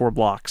 3 or 4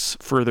 blocks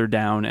further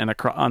down, and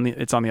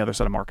it's on the other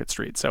side of Market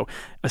Street. So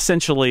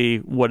essentially,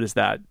 what is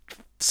that?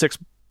 6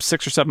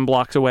 or 7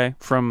 blocks away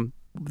from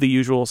the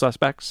usual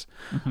suspects.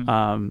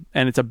 And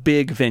it's a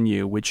big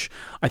venue, which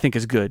I think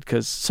is good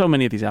because so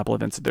many of these Apple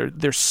events,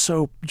 they're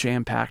so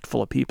jam-packed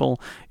full of people.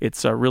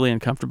 It's really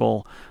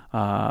uncomfortable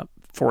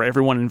for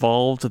everyone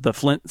involved. The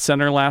Flint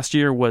Center last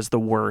year was the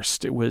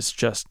worst. It was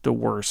just the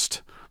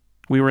worst.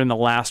 We were in the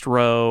last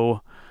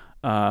row.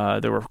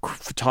 There were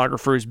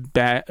photographers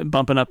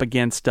bumping up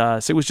against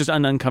us. It was just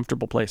an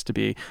uncomfortable place to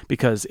be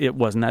because it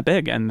wasn't that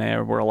big and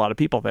there were a lot of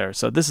people there.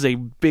 So this is a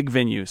big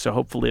venue, so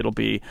hopefully it'll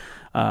be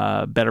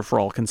better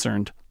for all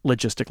concerned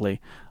logistically.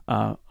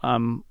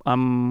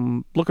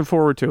 I'm looking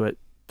forward to it.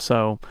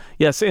 So,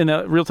 yes, in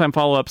a real-time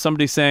follow-up,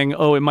 somebody's saying,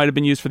 it might have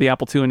been used for the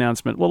Apple II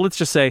announcement. Well, let's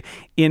just say,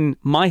 in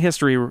my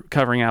history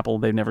covering Apple,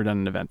 they've never done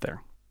an event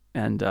there.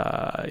 And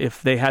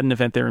if they had an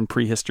event there in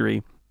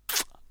prehistory,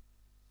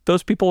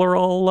 those people are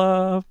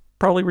all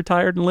probably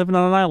retired and living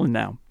on an island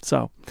now.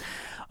 So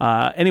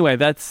anyway,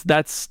 that's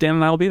Dan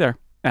and I will be there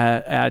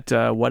at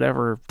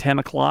whatever 10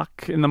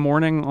 o'clock in the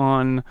morning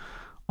on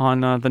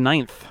the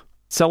 9th,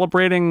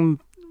 celebrating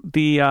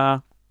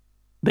the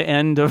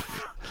end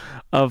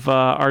of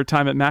our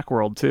time at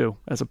Macworld too,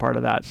 as a part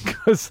of that,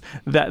 because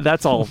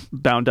that's all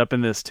bound up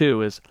in this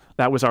too.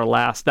 That was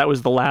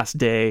the last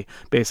day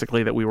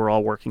basically that we were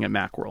all working at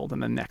Macworld,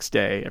 and the next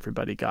day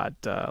everybody got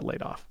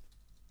laid off.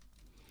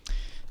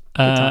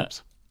 Good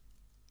times.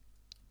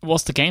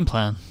 What's the game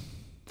plan?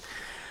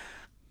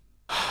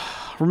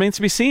 Remains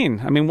to be seen.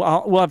 I mean,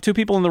 we'll have 2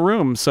 people in the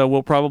room, so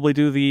we'll probably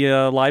do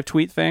the live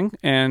tweet thing,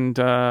 and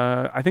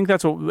I think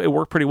it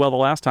worked pretty well the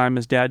last time.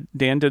 As Dan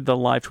did the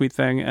live tweet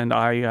thing, and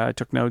I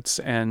took notes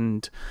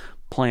and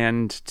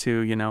planned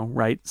to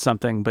write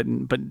something,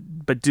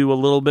 but do a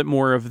little bit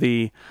more of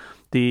the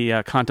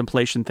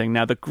contemplation thing.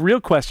 Now, the real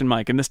question,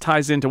 Mike, and this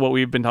ties into what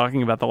we've been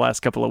talking about the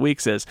last couple of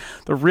weeks, is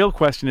the real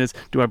question is: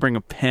 do I bring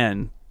a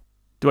pen?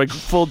 Do I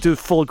do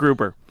full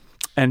Gruber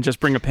and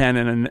just bring a pen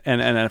and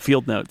a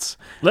field notes?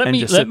 Let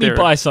me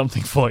buy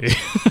something for you.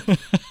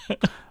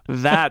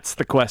 That's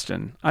the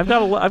question. I've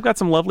got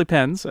some lovely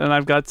pens and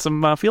I've got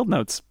some field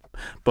notes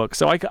books,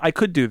 so I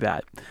could do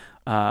that.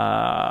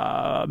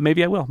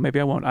 Maybe I will.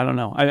 Maybe I won't. I don't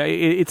know.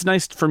 It's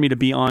nice for me to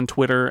be on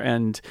Twitter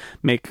and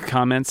make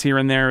comments here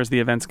and there as the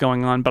event's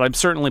going on, but I'm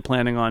certainly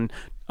planning on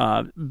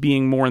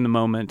being more in the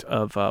moment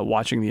of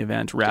watching the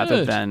event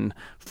rather than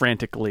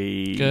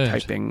frantically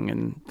typing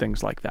and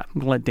things like that.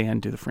 I'm going to let Dan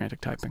do the frantic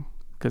typing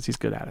because he's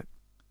good at it.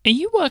 Are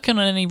you working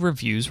on any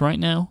reviews right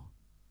now?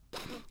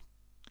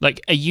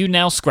 Like, are you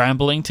now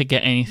scrambling to get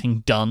anything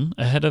done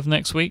ahead of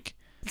next week?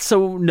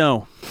 So,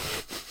 no.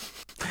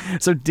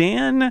 So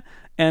Dan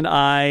and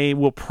I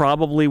will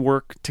probably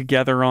work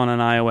together on an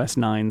iOS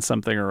 9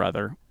 something or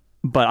other,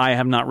 but I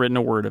have not written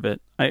a word of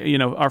it.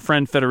 Our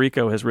friend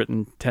Federico has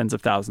written tens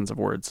of thousands of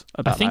words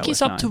about iOS 9. I think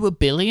he's up to 1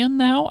 billion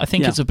now. I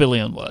think it's 1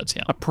 billion words,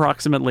 yeah.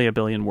 Approximately 1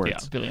 billion words. Yeah,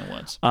 1 billion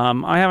words.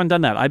 I haven't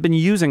done that. I've been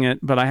using it,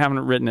 but I haven't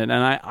written it,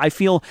 and I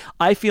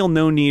feel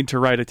no need to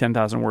write a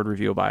 10,000-word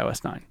review of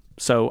iOS 9.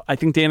 So I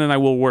think Dan and I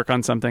will work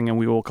on something, and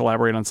we will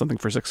collaborate on something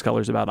for 6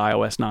 Colors about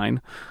iOS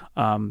 9.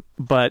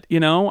 But,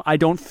 I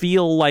don't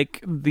feel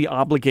like the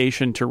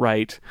obligation to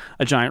write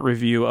a giant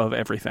review of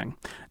everything.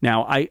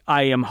 Now, I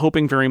am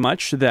hoping very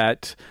much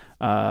that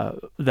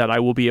I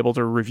will be able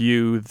to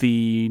review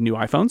the new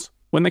iPhones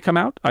when they come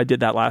out. I did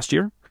that last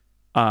year.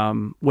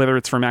 Whether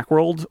it's for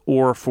Macworld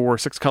or for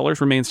 6 Colors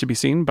remains to be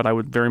seen, but I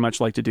would very much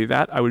like to do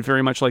that. I would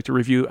very much like to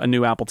review a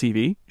new Apple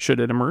TV, should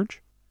it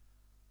emerge.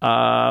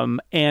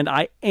 And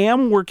I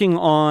am working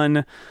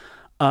on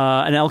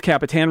an El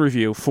Capitan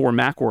review for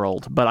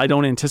Macworld, but I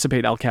don't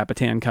anticipate El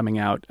Capitan coming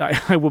out.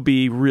 I will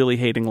be really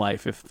hating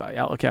life if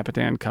El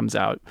Capitan comes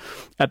out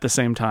at the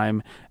same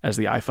time as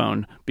the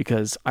iPhone,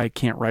 because I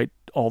can't write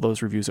all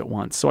those reviews at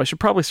once. So I should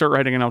probably start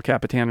writing an El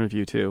Capitan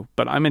review too,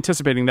 but I'm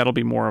anticipating that'll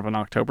be more of an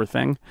October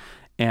thing.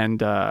 And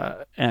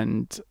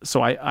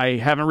so I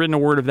haven't written a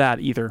word of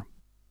that either.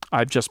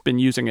 I've just been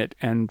using it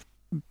and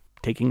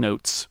taking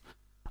notes.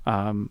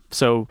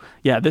 So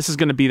yeah, this is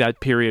going to be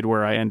that period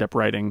where I end up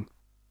writing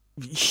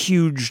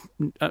huge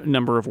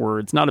number of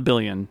words, not a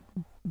billion,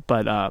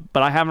 but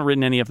I haven't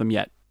written any of them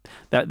yet.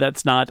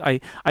 That's not.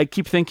 I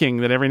keep thinking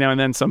that every now and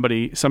then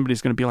somebody's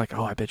going to be like,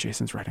 oh, I bet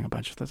Jason's writing a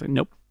bunch of this. Like,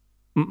 nope,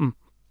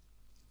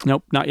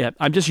 nope, not yet.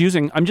 I'm just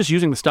using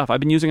the stuff. I've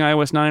been using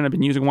iOS 9. I've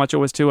been using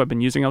WatchOS 2. I've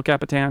been using El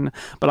Capitan,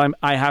 but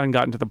I haven't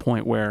gotten to the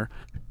point where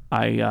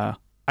I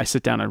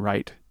sit down and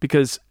write,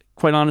 because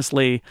quite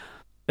honestly,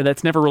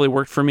 that's never really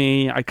worked for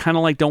me. I kind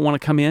of don't want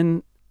to come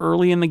in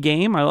early in the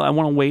game. I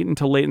want to wait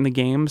until late in the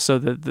game so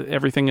that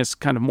everything is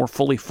kind of more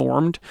fully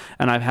formed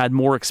and I've had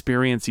more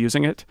experience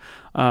using it.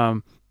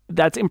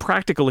 That's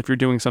impractical if you're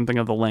doing something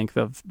of the length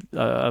of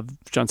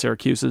John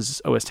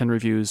Syracuse's OS X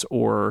reviews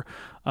or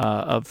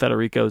of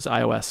Federico's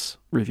iOS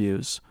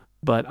reviews.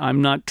 But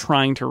I'm not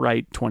trying to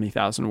write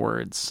 20,000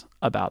 words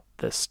about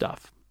this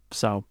stuff.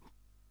 So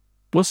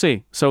we'll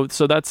see. So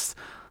that's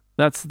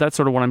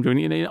sort of what I'm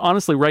doing.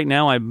 Honestly, right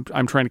now I'm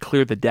trying to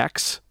clear the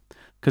decks,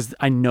 because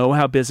I know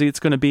how busy it's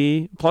going to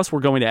be. Plus,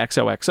 we're going to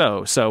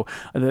XOXO. So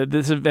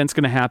this event's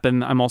going to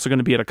happen. I'm also going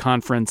to be at a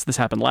conference. This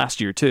happened last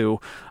year, too.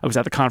 I was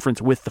at the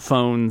conference with the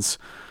phones,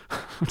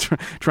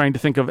 trying to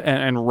think of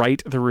and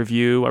write the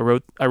review. I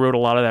wrote a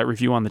lot of that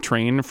review on the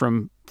train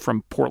from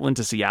Portland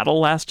to Seattle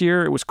last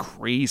year. It was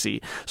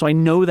crazy. So I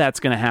know that's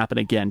going to happen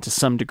again to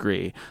some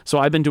degree. So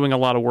I've been doing a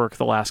lot of work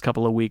the last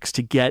couple of weeks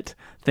to get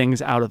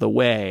things out of the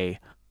way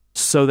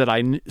so that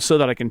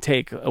I can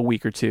take a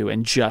week or two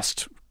and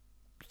just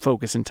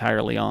focus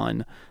entirely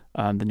on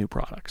the new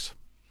products.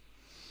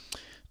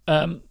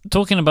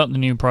 Talking about the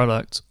new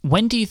products,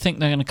 when do you think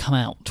they're going to come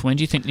out? When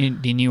do you think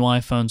the new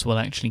iPhones will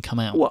actually come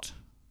out? Well,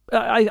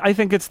 I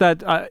think it's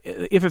that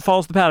if it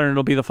follows the pattern,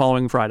 it'll be the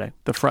following Friday,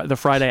 the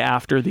Friday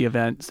after the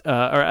event,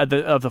 or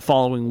of the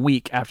following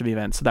week after the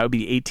event. So that would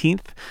be the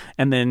 18th,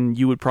 and then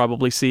you would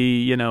probably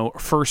see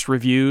first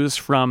reviews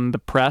from the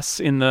press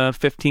in the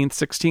 15th,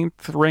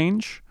 16th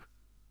range.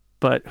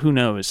 But who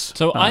knows?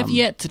 So I've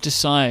yet to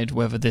decide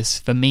whether this,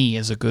 for me,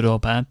 is a good or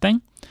bad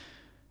thing.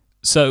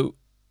 So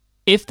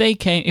if they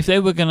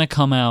were going to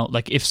come out,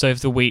 if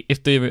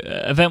the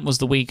event was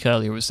the week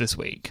earlier, it was this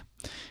week,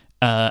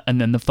 and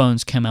then the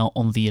phones came out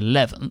on the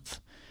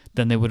 11th,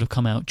 then they would have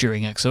come out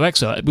during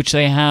XOXO, which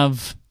they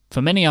have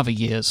for many other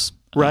years.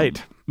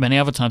 Right. Many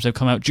other times they've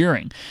come out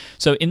during.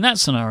 So in that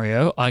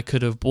scenario, I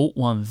could have bought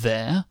one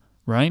there,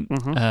 right,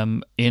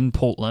 in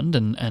Portland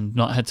and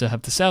not had to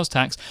have the sales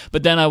tax,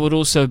 but then I would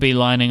also be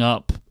lining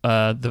up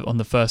on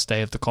the first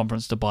day of the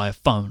conference to buy a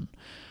phone.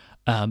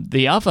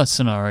 The other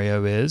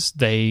scenario is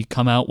they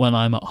come out when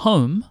I'm at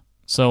home,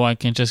 so I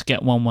can just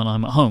get one when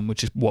I'm at home,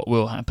 which is what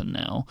will happen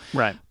now.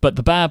 Right. But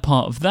the bad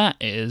part of that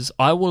is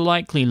I will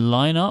likely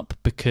line up,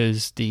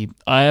 because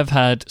I have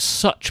had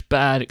such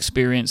bad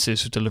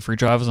experiences with delivery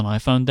drivers on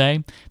iPhone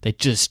Day. They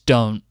just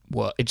don't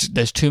work.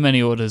 There's too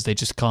many orders. They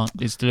just can't.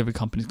 These delivery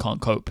companies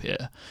can't cope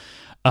here.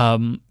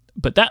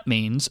 But that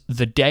means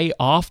the day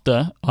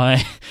after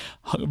I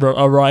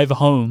arrive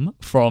home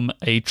from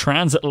a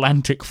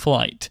transatlantic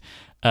flight,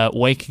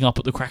 waking up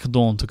at the crack of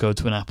dawn to go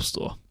to an Apple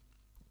store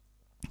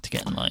to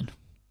get in line.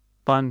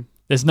 Fun.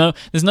 There's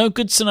no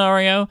good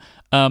scenario.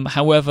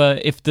 However,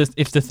 if the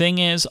thing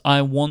is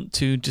I want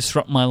to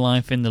disrupt my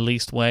life in the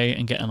least way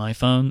and get an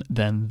iPhone,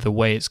 then the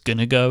way it's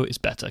gonna go is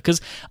better, because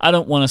I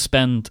don't want to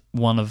spend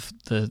one of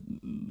the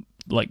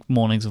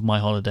mornings of my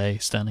holiday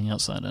standing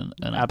outside an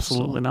Apple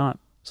Absolutely store. not.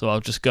 So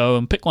I'll just go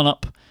and pick one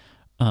up,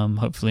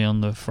 hopefully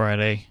on the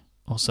Friday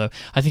or so.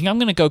 I think I'm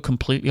gonna go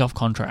completely off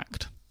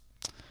contract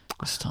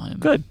this time.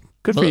 Good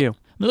for you.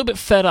 I'm a little bit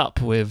fed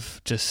up with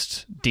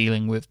just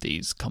dealing with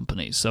these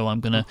companies, so I'm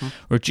going to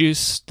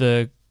reduce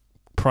the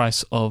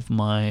price of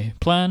my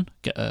plan,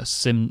 get a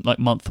SIM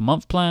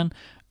month-to-month plan,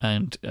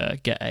 and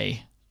get an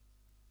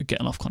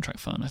off-contract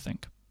phone, I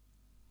think.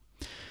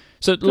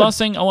 So the last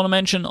thing I want to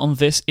mention on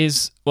this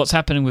is what's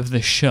happening with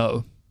this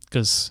show,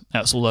 because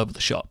that's all over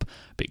the shop.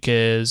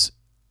 Because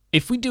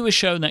if we do a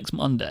show next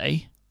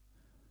Monday,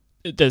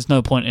 there's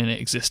no point in it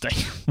existing,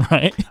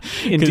 right?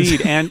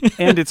 Indeed, and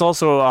it's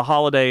also a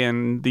holiday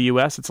in the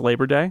U.S. It's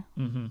Labor Day.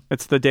 Mm-hmm.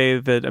 It's the day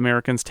that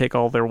Americans take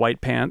all their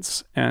white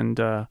pants and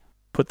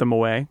put them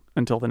away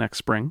until the next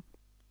spring.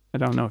 I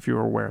don't know if you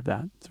were aware of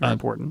that. It's very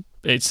important.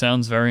 It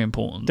sounds very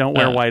important. Don't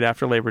wear white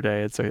after Labor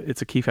Day.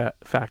 It's a key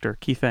factor,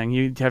 key thing.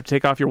 You have to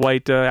take off your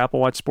white Apple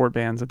Watch sport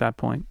bands at that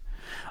point.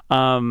 So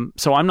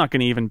I'm not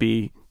going to even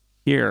be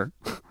here.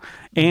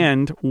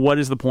 And what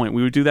is the point?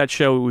 We would do that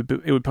show.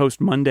 It would post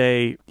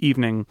Monday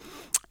evening,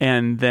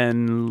 and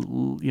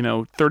then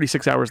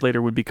 36 hours later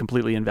would be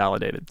completely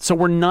invalidated. So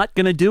we're not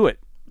going to do it.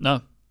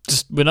 No,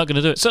 we're not going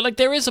to do it. So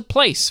there is a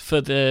place for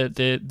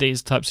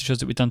these types of shows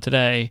that we've done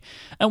today,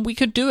 and we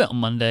could do it on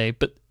Monday.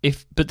 But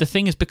the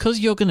thing is, because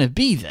you're going to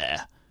be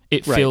there,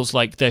 it Right. feels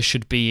like there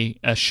should be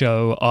a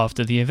show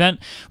after the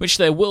event, which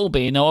there will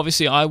be. Now,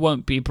 obviously, I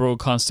won't be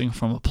broadcasting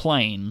from a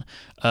plane,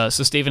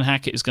 so Stephen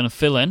Hackett is going to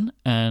fill in,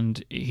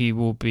 and he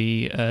will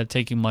be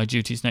taking my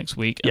duties next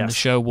week, and the Yes.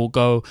 show will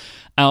go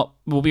out,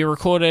 will be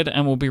recorded,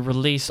 and will be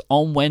released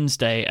on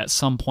Wednesday at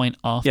some point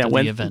after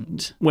the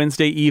event.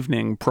 Wednesday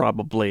evening,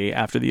 probably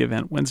after the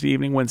event. Wednesday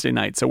evening, Wednesday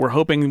night. So we're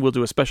hoping we'll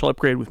do a special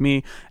upgrade with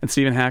me and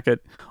Stephen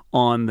Hackett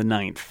on the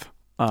 9th.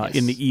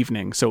 In the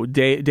evening, so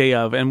day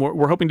of, and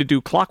we're hoping to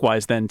do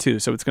clockwise then too.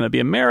 So it's going to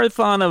be a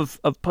marathon of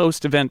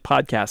post-event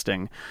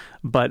podcasting,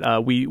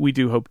 but we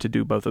do hope to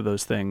do both of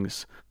those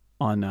things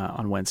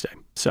on Wednesday.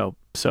 So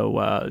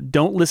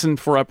don't listen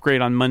for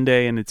Upgrade on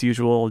Monday and its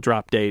usual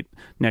drop date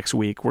next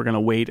week. We're going to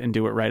wait and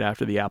do it right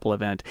after the Apple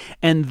event,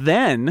 and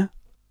then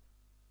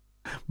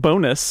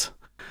bonus.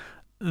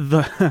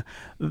 Then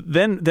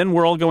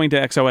we're all going to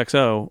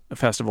XOXO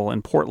Festival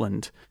in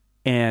Portland.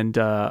 And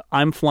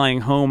I'm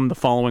flying home the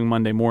following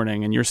Monday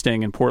morning, and you're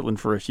staying in Portland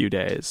for a few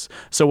days.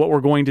 So what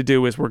we're going to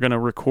do is we're going to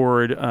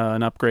record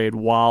an upgrade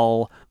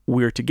while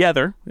we're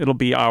together. It'll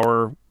be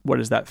our, what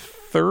is that,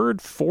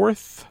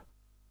 fourth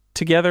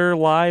together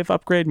live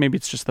upgrade? Maybe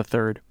it's just the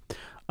third.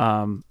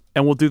 And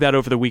we'll do that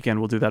over the weekend.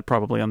 We'll do that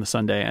probably on the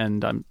Sunday,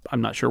 and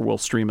I'm not sure we'll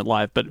stream it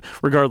live. But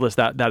regardless,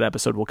 that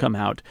episode will come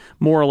out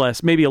more or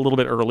less, maybe a little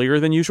bit earlier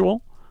than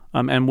usual.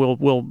 And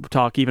we'll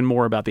talk even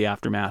more about the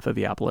aftermath of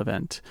the Apple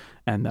event,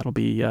 and that'll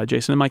be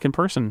Jason and Mike in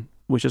person,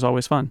 which is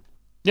always fun.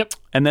 Yep.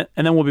 And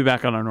then we'll be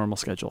back on our normal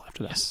schedule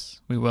after that.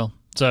 Yes, we will.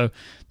 So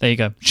there you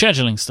go.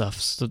 Scheduling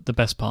stuff's the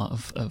best part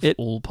of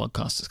all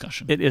podcast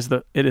discussion. It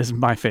is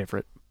my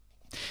favorite.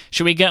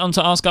 Should we get on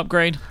to Ask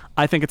Upgrade?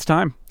 I think it's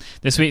time.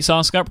 This week's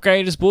Ask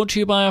Upgrade is brought to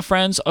you by our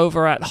friends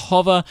over at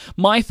Hover,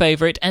 my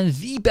favorite and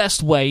the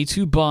best way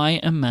to buy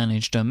and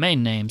manage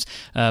domain names.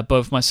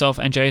 Both myself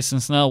and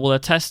Jason Snell will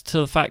attest to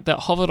the fact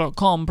that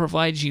Hover.com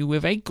provides you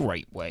with a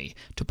great way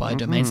to buy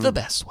domains the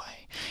best way.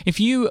 If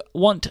you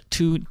want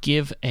to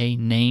give a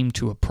name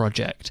to a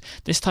project,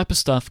 this type of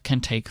stuff can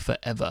take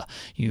forever.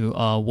 You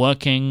are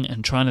working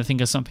and trying to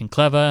think of something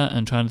clever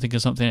and trying to think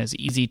of something that's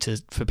easy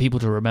for people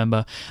to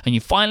remember, and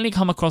you finally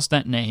come across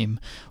that name.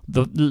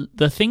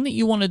 The thing that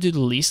you want to do the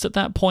least at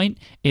that point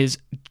is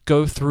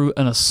go through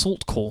an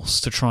assault course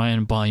to try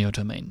and buy your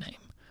domain name.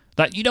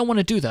 That you don't want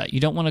to do that.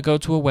 You don't want to go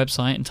to a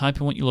website and type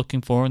in what you're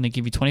looking for, and they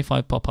give you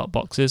 25 pop-up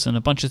boxes and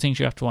a bunch of things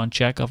you have to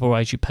uncheck.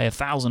 Otherwise, you pay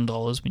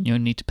 $1,000 when you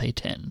only need to pay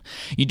 $10.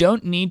 You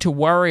don't need to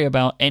worry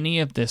about any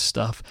of this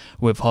stuff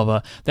with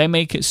Hover. They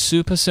make it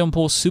super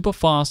simple, super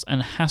fast,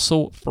 and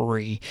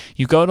hassle-free.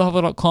 You go to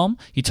hover.com,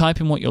 you type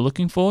in what you're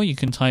looking for. You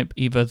can type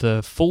either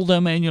the full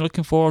domain you're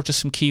looking for or just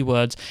some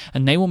keywords,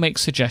 and they will make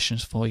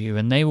suggestions for you.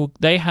 And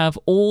they have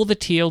all the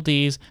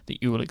TLDs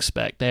that you will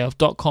expect. They have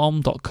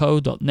 .com, .co,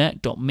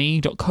 .net,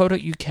 .me, .co.uk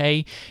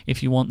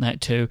if you want that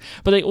too.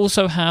 But they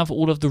also have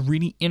all of the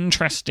really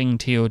interesting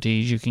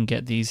TLDs you can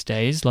get these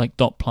days, like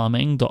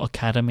 .plumbing,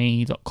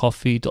 .academy,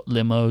 .coffee,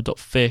 .limo,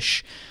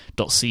 .fish,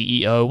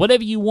 .ceo,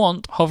 whatever you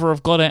want. Hover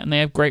have got it, and they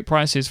have great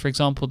prices. For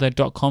example, their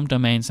 .com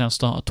domains now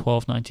start at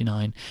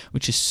 $12.99,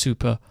 which is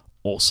super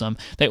awesome.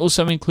 They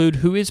also include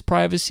Whois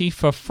Privacy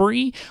for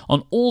free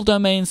on all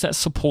domains that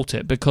support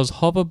it, because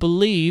Hover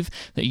believe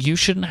that you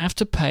shouldn't have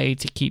to pay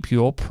to keep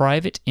your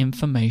private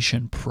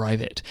information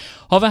private.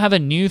 Hover have a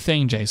new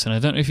thing, Jason. I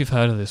don't know if you've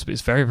heard of this, but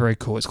it's very, very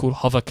cool. It's called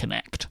Hover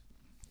Connect.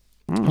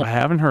 I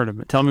haven't heard of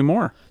it. Tell me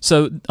more.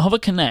 So Hover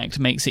Connect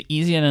makes it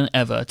easier than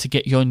ever to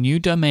get your new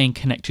domain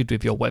connected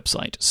with your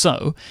website.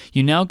 So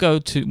you now go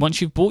to,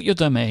 once you've bought your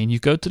domain, you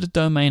go to the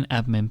domain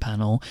admin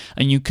panel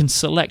and you can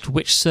select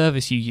which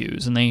service you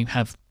use. And they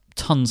have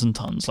tons and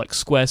tons, like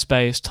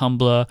Squarespace,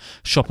 Tumblr,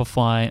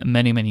 Shopify, and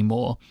many, many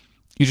more.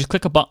 You just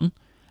click a button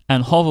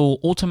and Hover will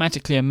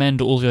automatically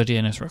amend all your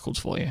DNS records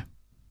for you.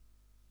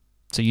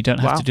 So you don't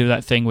have to do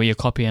that thing where you're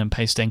copying and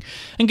pasting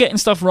and getting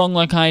stuff wrong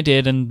like I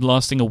did and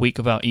lasting a week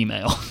without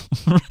email,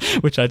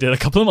 which I did a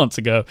couple of months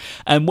ago.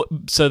 And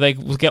so they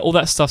will get all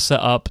that stuff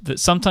set up. That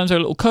sometimes there are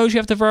little codes you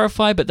have to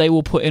verify, but they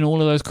will put in all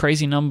of those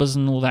crazy numbers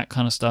and all that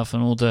kind of stuff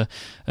and all the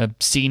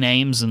C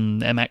names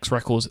and MX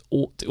records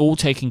all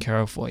taken care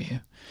of for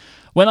you.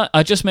 When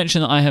I just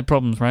mentioned that I had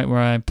problems, right,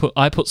 where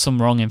I put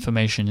some wrong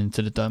information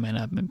into the domain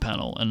admin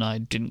panel and I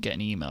didn't get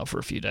any email for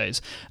a few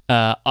days.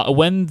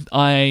 When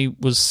I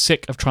was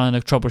sick of trying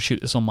to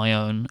troubleshoot this on my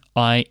own,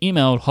 I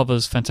emailed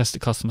Hover's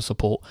fantastic customer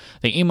support.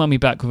 They emailed me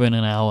back within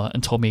an hour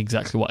and told me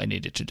exactly what I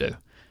needed to do.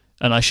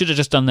 And I should have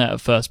just done that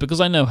at first because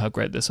I know how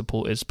great their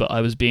support is, but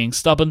I was being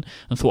stubborn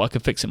and thought I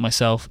could fix it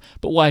myself.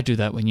 But why do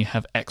that when you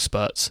have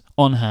experts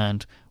on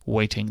hand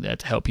waiting there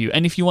to help you?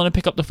 And if you want to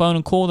pick up the phone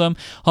and call them,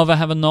 Hover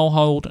have a no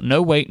hold,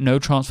 no wait, no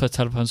transfer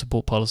telephone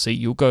support policy.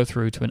 You'll go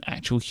through to an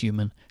actual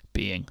human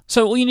being.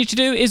 So all you need to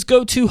do is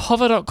go to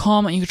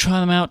hover.com and you can try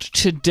them out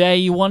today.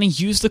 You want to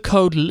use the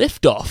code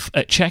LIFTOFF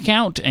at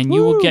checkout and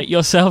you will get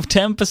yourself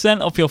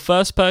 10% off your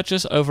first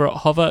purchase over at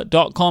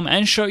hover.com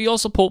and show your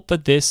support for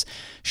this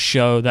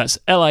show. That's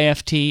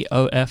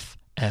LIFTOFF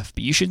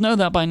But you should know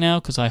that by now,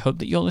 because I hope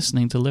that you're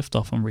listening to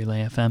Liftoff on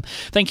Relay FM.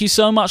 Thank you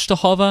so much to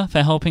Hover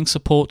for helping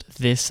support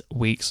this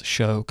week's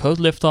show. Code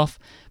Liftoff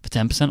for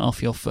 10%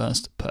 off your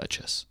first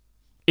purchase.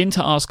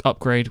 Into Ask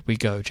Upgrade we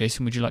go.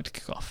 Jason, would you like to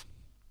kick off?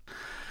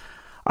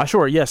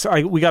 Sure, yes.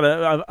 We got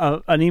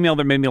an email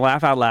that made me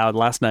laugh out loud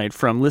last night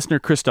from listener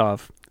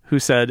Christoph, who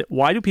said,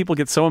 "Why do people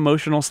get so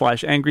emotional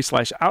 / angry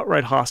 /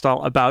 outright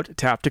hostile about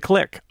tap to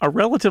click, a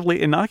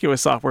relatively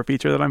innocuous software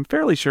feature that I'm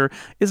fairly sure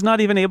is not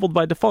even enabled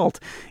by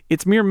default?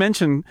 Its mere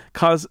mention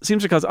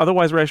seems to cause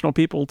otherwise rational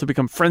people to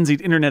become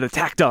frenzied internet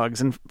attack dogs,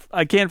 and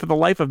I can't for the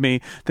life of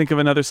me think of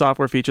another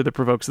software feature that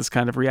provokes this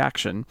kind of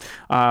reaction.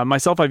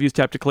 Myself, I've used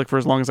tap to click for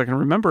as long as I can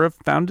remember. I've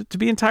found it to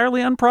be entirely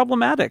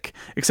unproblematic,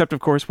 except, of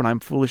course, when I'm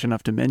foolish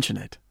enough to mention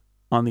it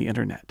on the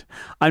internet.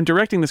 I'm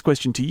directing this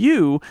question to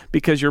you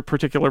because your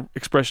particular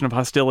expression of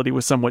hostility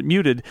was somewhat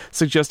muted,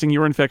 suggesting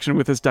your infection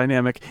with this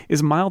dynamic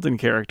is mild in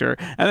character,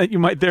 and that you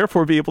might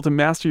therefore be able to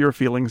master your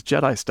feelings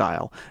Jedi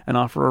style and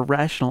offer a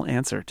rational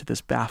answer to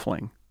this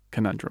baffling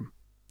conundrum."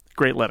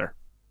 Great letter.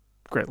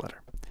 Great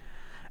letter.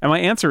 And my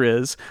answer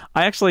is,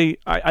 I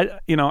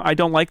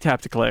don't like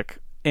tap to click.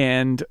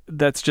 And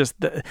that's just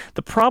the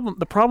problem.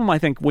 The problem, I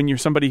think, when you're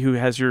somebody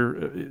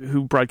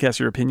who broadcasts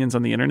your opinions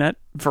on the internet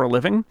for a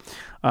living,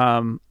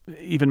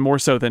 even more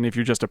so than if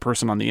you're just a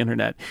person on the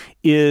internet,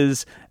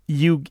 is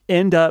you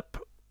end up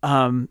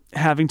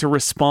having to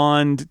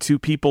respond to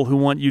people who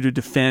want you to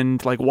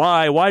defend, like,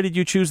 why did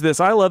you choose this?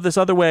 I love this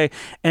other way.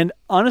 And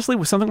honestly,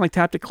 with something like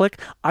tap to click,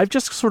 I've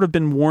just sort of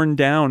been worn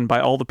down by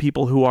all the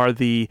people who are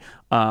the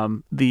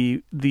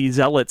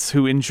zealots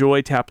who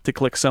enjoy tap to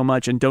click so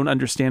much and don't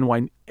understand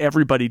why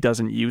everybody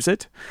doesn't use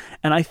it.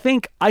 And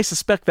I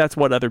suspect that's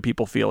what other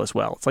people feel as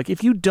well. It's like,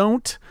 if you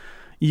don't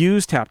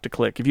use tap to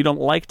click, if you don't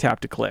like tap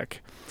to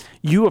click,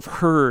 you have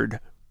heard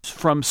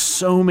from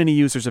so many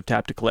users of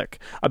tap to click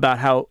about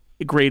how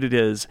great it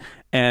is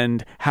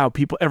and how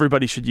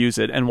everybody should use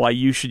it and why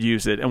you should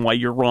use it and why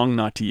you're wrong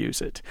not to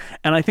use it.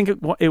 And I think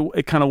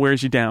it kind of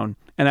wears you down.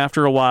 And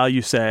after a while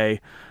you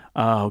say,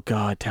 "Oh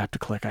God, tap to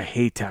click. I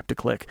hate tap to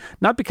click."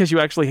 Not because you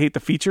actually hate the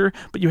feature,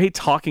 but you hate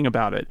talking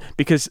about it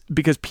because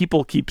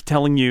people keep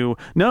telling you,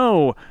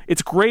 "No,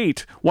 it's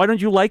great. Why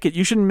don't you like it?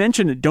 You shouldn't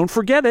mention it. Don't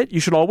forget it. You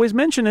should always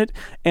mention it."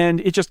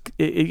 And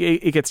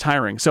it gets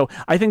tiring. So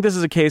I think this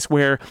is a case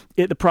where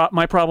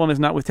my problem is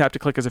not with tap to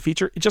click as a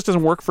feature. It just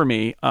doesn't work for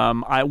me.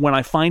 When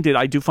I find it,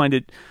 I do find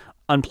it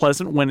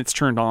unpleasant when it's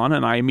turned on,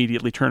 and I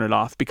immediately turn it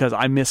off because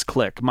I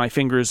misclick. My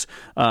fingers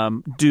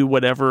do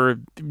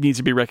whatever needs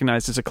to be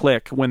recognized as a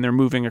click when they're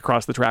moving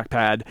across the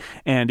trackpad,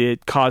 and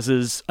it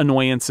causes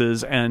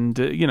annoyances, and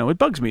it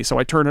bugs me, so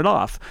I turn it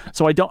off.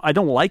 So I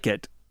don't like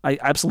it. I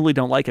absolutely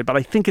don't like it, but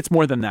I think it's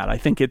more than that. I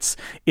think it's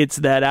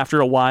that after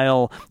a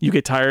while you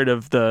get tired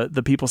of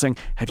the people saying,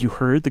 "Have you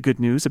heard the good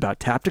news about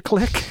tap to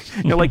click?"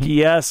 You're like,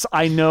 "Yes,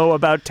 I know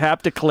about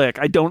tap to click.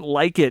 I don't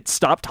like it.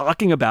 Stop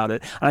talking about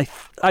it." And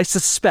I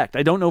suspect,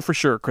 I don't know for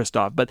sure,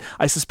 Christoph, but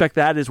I suspect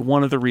that is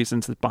one of the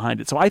reasons that's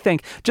behind it. So I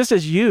think, just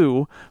as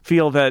you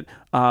feel that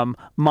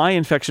my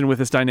infection with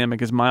this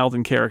dynamic is mild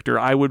in character,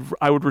 I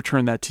would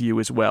return that to you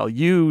as well.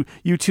 You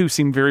too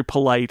seem very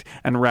polite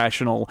and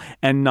rational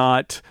and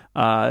not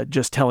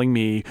just telling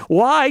me,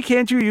 "Why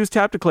can't you use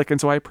tap to click?"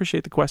 And so I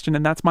appreciate the question,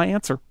 and that's my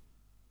answer.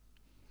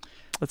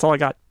 That's all I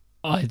got.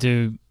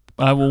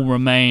 I will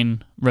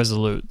remain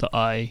resolute that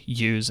I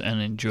use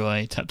and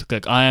enjoy tap to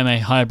click. I am a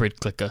hybrid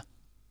clicker.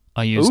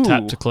 I use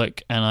tap to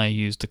click and I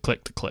use to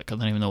click. I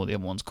don't even know what the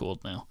other one's called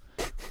now.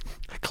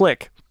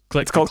 Click.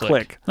 It's called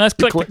click. That's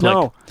click to click.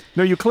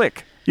 No, you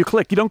click. You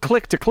click. You don't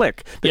click to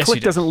click. The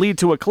click doesn't lead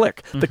to a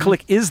click. The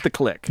click is the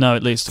click. No,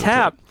 it leads to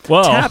tap. A click.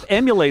 Well, tap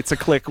emulates a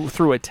click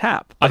through a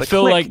tap. I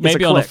feel like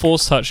maybe on a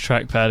Force Touch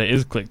trackpad it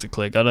is click to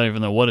click. I don't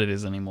even know what it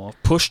is anymore.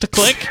 Push to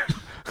click?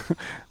 All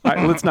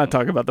right, let's not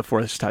talk about the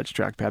Force Touch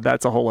trackpad.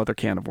 That's a whole other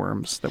can of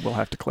worms that we'll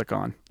have to click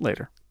on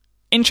later.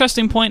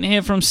 Interesting point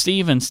here from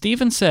Steven.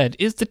 Steven said,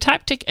 "Is the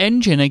Taptic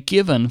engine a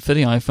given for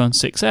the iPhone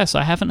 6s?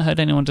 I haven't heard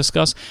anyone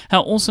discuss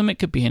how awesome it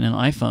could be in an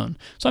iPhone."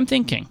 So I'm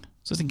thinking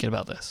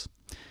about this.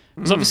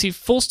 Because obviously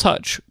Force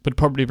Touch would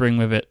probably bring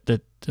with it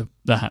the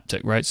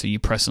haptic, right? So you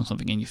press on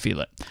something and you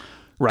feel it.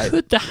 Right.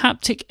 Could the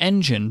haptic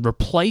engine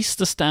replace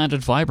the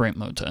standard vibrate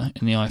motor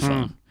in the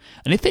iPhone?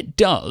 And if it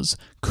does,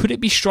 could it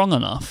be strong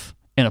enough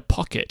in a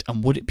pocket,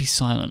 and would it be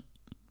silent?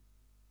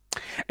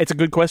 It's a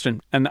good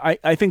question, and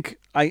I think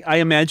I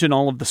imagine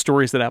all of the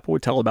stories that Apple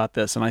would tell about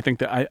this, and I think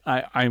that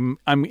I'm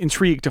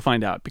intrigued to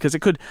find out, because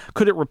could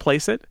it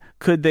replace it?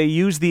 Could they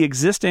use the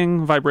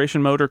existing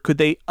vibration motor? Could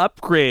they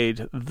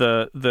upgrade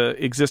the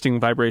existing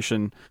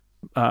vibration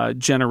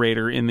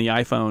generator in the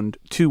iPhone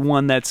to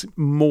one that's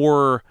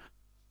more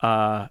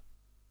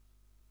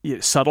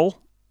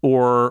subtle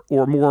or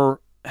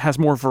more has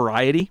more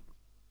variety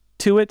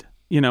to it?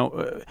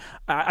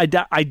 I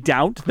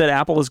doubt that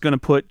Apple is going to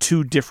put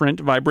two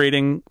different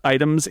vibrating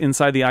items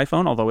inside the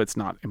iPhone, although it's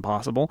not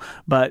impossible.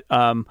 But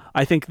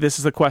I think this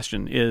is the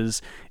question,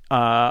 is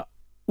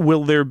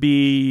will there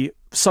be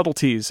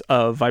subtleties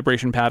of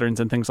vibration patterns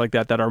and things like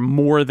that that are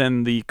more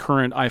than the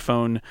current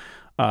iPhone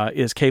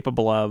is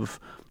capable of?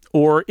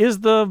 Or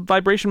is the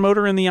vibration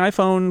motor in the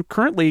iPhone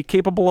currently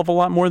capable of a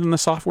lot more than the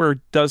software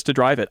does to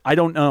drive it? I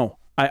don't know.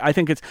 I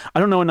think I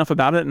don't know enough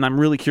about it, and I'm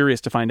really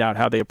curious to find out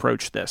how they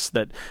approach this.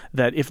 That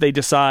if they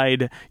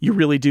decide you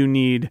really do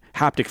need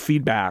haptic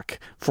feedback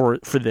for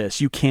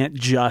this, you can't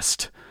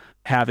just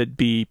have it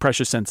be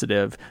pressure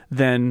sensitive,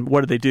 then what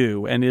do they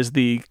do? And is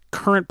the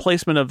current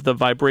placement of the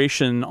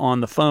vibration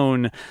on the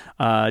phone,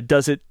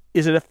 is it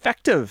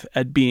effective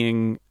at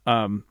being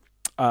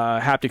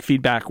haptic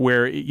feedback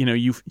where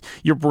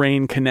your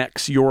brain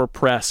connects your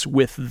press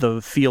with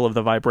the feel of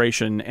the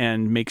vibration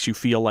and makes you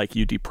feel like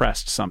you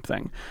depressed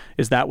something?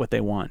 Is that what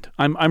they want?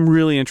 I'm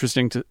really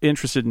interested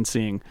in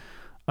seeing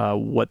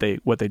what they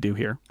do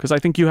here, because I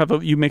think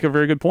you make a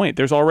very good point.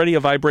 There's already a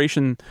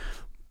vibration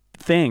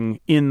thing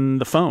in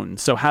the phone,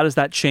 so how does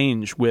that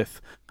change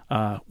with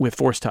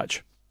Force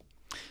Touch?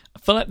 I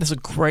feel like there's a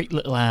great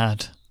little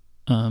ad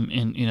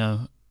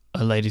in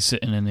a lady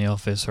sitting in the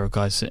office or a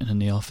guy sitting in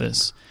the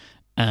office,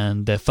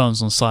 and their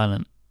phone's on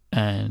silent,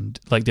 and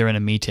like they're in a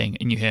meeting,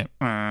 and you hear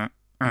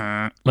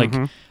and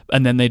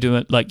then they do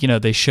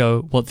it they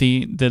show what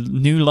the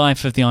new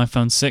life of the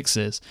iPhone 6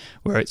 is,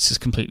 where it's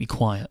just completely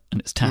quiet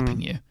and it's tapping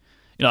you.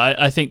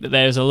 I think that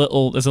there's a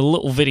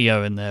little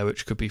video in there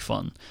which could be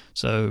fun.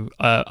 So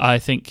I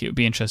think it would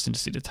be interesting to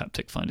see the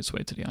Taptic find its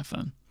way to the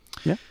iPhone.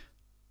 Yeah.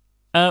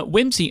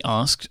 Whimsy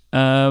asked,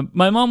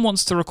 my mom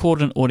wants to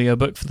record an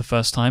audiobook for the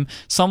first time.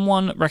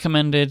 Someone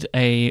recommended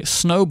a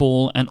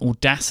Snowball and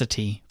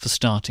Audacity for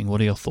starting. What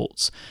are your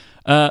thoughts?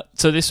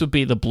 So this would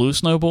be the Blue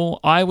Snowball.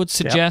 I would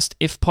suggest,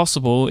 if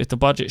possible, if the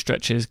budget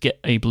stretches, get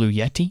a Blue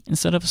Yeti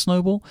instead of a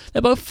Snowball.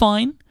 They're both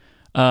fine,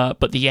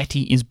 but the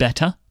Yeti is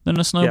better than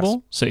a Snowball.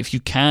 Yes. So if you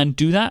can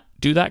do that,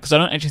 because I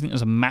don't actually think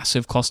there's a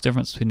massive cost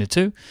difference between the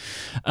two.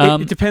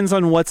 It depends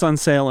on what's on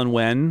sale and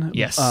when.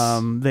 Yes.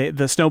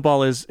 The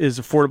Snowball is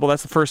affordable.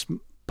 That's the first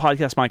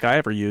podcast mic I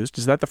ever used.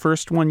 Is that the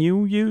first one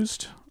you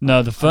used?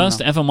 No, the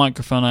first ever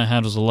microphone I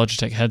had was a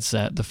Logitech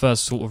headset. The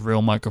first sort of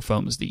real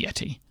microphone was the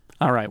Yeti.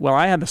 All right. Well,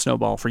 I had the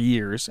Snowball for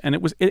years, and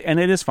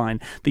it is fine.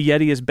 The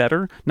Yeti is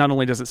better. Not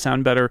only does it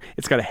sound better,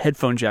 it's got a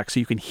headphone jack, so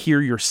you can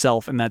hear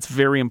yourself, and that's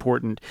very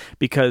important,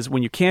 because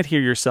when you can't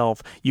hear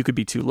yourself, you could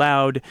be too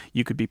loud,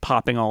 you could be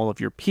popping all of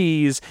your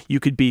P's, you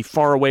could be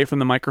far away from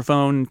the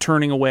microphone,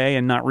 turning away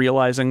and not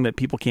realizing that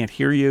people can't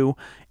hear you.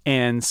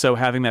 And so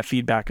having that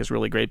feedback is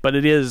really great, but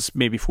it is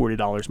maybe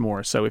 $40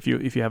 more. So if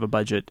you have a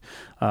budget,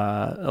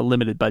 a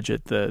limited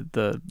budget,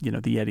 the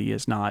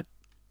Yeti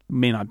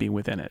may not be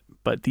within it.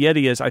 But the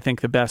Yeti is, I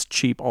think, the best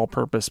cheap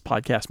all-purpose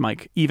podcast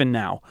mic, even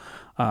now.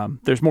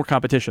 There's more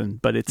competition,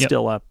 but it's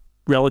still a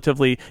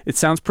relatively... It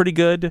sounds pretty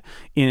good,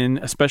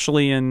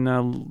 especially in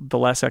the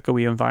less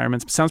echoey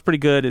environments. It sounds pretty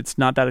good. It's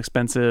not that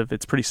expensive.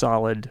 It's pretty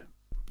solid.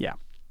 Yeah.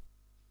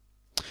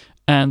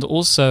 And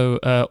also,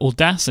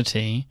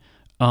 Audacity...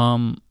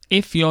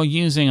 if you're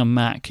using a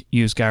Mac,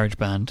 use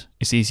GarageBand.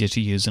 It's easier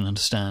to use and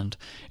understand.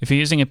 If you're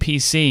using a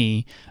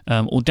PC,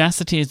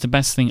 Audacity is the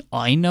best thing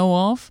I know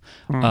of.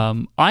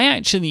 I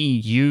actually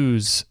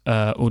use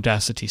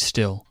Audacity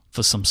still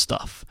for some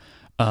stuff.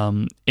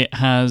 It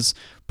has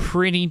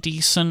pretty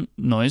decent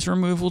noise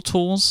removal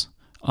tools.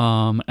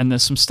 And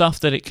there's some stuff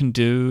that it can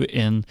do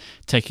in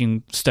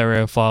taking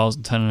stereo files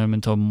and turning them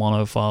into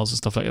mono files and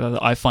stuff like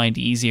that I find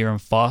easier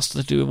and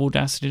faster to do with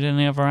Audacity than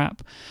any other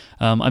app.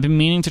 I've been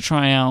meaning to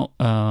try out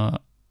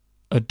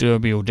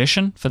Adobe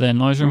Audition for their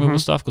noise removal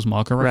stuff, because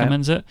Marco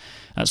recommends it.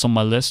 That's on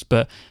my list.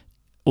 But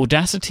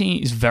Audacity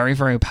is very,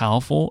 very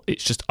powerful.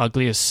 It's just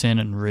ugly as sin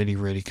and really,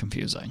 really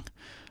confusing.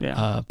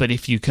 Yeah. But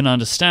if you can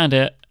understand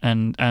it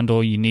and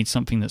or you need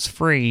something that's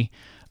free,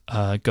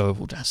 go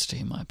with Audacity,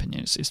 in my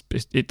opinion.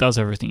 It does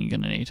everything you're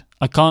going to need.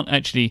 I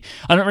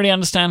don't really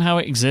understand how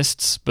it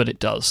exists, but it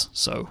does.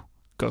 So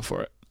go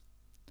for it.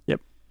 Yep.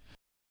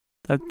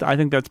 I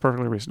think that's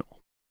perfectly reasonable.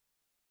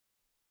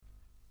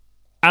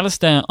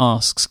 Alistair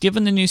asks,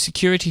 given the new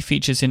security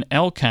features in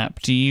El Cap,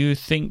 do you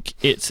think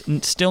it's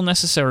still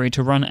necessary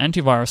to run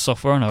antivirus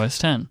software on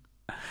OS X?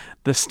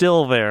 They're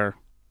still there.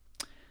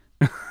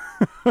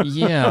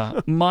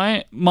 Yeah.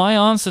 My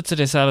answer to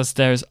this,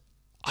 Alistair, is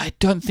I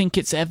don't think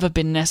it's ever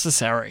been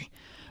necessary.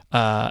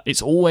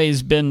 It's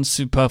always been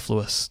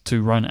superfluous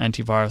to run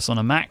antivirus on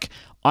a Mac.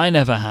 I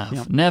never have.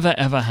 Yep. Never,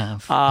 ever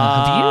have.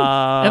 Have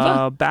you?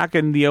 Ever? Back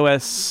in the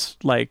OS,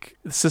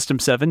 System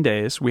 7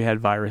 days, we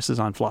had viruses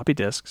on floppy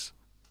disks.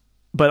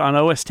 But on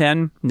OS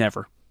X,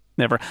 never.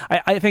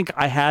 I think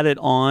I had it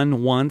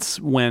on once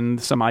when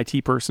some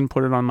IT person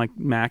put it on my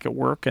Mac at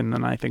work, and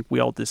then I think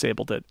we all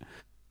disabled it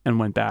and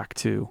went back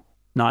to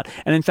not.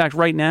 And in fact,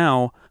 right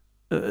now,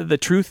 the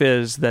truth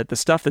is that the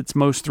stuff that's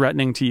most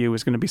threatening to you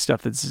is going to be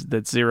stuff that's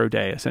 0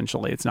 day,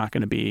 essentially. It's not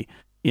going to be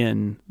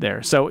in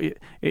there. So,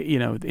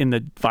 in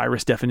the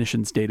virus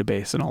definitions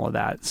database and all of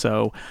that.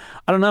 So,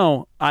 I don't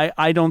know.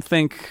 I don't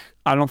think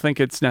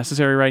it's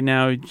necessary right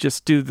now.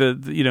 Just do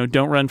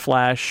don't run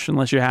Flash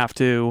unless you have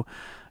to.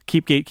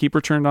 Keep Gatekeeper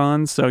turned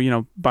on.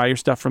 So, buy your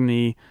stuff from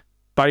the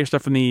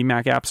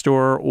Mac App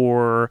Store,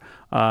 or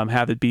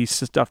have it be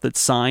stuff that's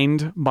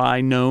signed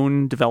by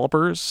known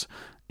developers.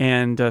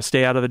 and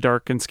stay out of the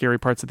dark and scary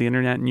parts of the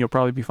internet, and you'll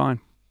probably be fine.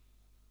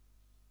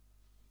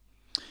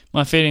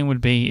 My feeling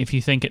would be if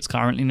you think it's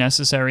currently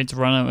necessary to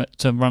run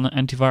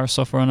antivirus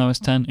software on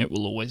OS X, it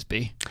will always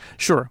be.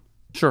 Sure.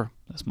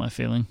 That's my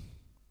feeling.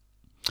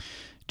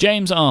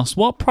 James asks,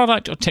 what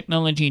product or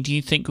technology do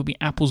you think will be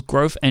Apple's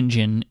growth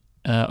engine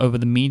over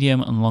the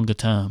medium and longer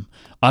term?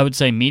 I would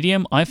say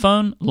medium,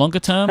 iPhone; longer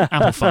term,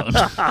 Apple phone.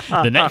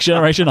 The next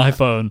generation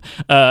iPhone.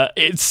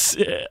 It's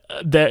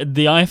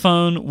the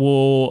iPhone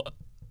will,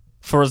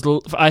 for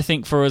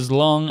as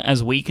long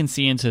as we can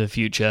see into the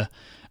future,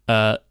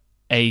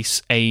 a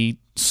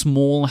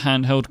small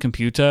handheld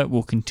computer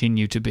will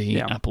continue to be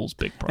Apple's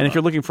big product. And if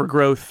you're looking for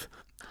growth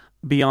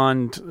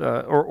beyond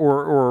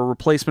or a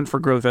replacement for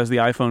growth as the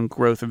iPhone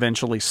growth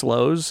eventually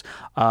slows,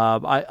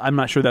 I'm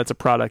not sure that's a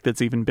product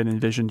that's even been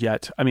envisioned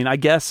yet. I mean, I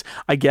guess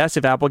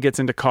if Apple gets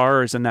into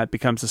cars and that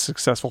becomes a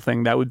successful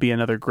thing, that would be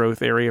another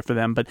growth area for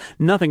them. But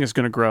nothing is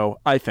going to grow,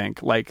 I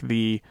think, like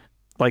the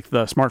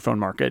smartphone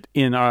market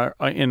in our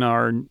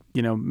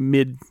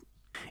mid.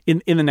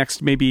 In the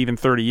next maybe even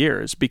 30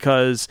 years,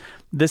 because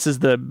this is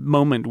the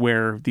moment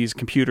where these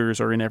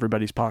computers are in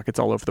everybody's pockets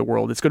all over the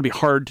world. It's going to be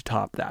hard to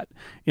top that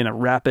in a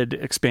rapid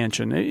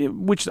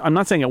expansion, which I'm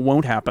not saying it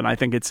won't happen. I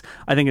think it's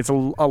a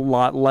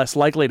lot less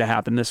likely to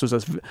happen. This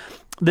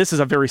is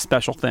a very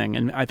special thing,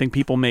 and I think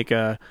people make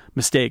a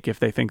mistake if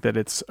they think that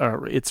it's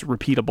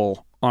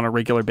repeatable on a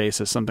regular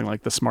basis, something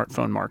like the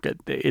smartphone market.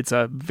 It's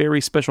a very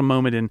special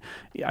moment in,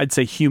 I'd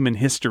say, human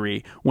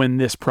history when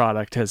this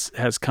product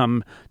has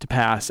come to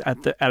pass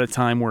at a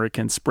time where it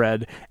can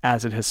spread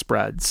as it has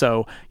spread.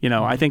 So,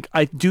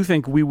 I do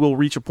think we will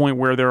reach a point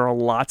where there are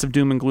lots of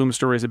doom and gloom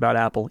stories about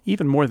Apple,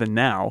 even more than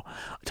now,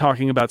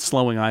 talking about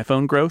slowing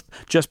iPhone growth,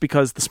 just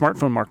because the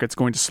smartphone market's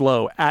going to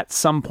slow at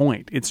some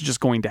point. It's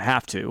just going to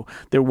have to.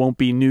 There won't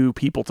be new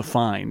people to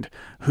find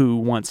who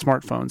want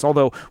smartphones.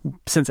 Although,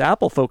 since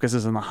Apple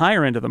focuses on the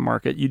higher end of the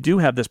market, you do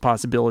have this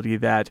possibility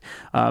that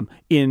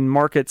in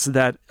markets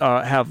that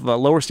have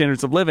lower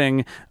standards of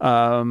living,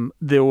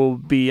 there will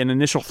be an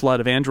initial flood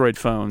of Android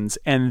phones,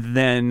 and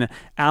then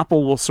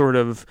Apple will sort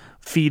of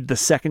feed the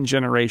second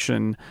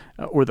generation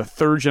or the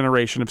third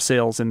generation of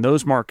sales in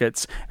those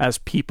markets as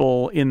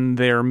people in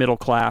their middle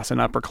class and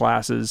upper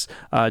classes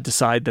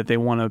decide that they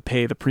want to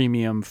pay the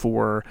premium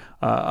for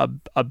a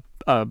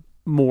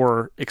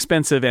more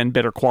expensive and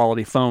better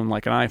quality phone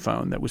like an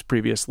iPhone that was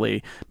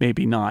previously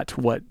maybe not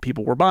what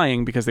people were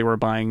buying because they were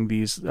buying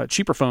these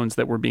cheaper phones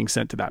that were being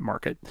sent to that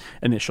market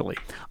initially.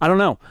 I don't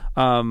know.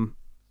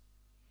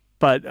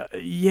 But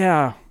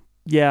that's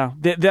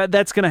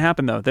going to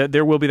happen, though.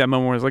 There will be that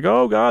moment where it's like,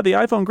 oh, God, the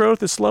iPhone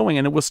growth is slowing,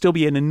 and it will still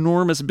be an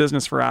enormous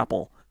business for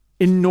Apple.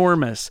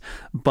 Enormous.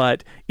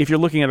 But if you're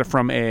looking at it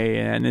from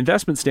an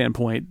investment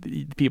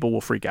standpoint, people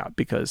will freak out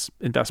because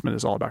investment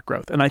is all about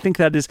growth. And I think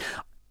that is,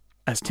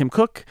 as Tim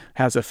Cook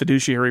has a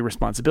fiduciary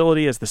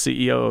responsibility as the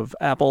CEO of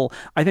Apple,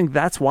 I think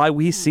that's why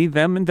we see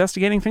them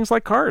investigating things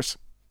like cars.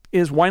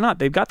 Is why not?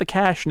 They've got the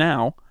cash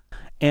now,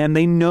 and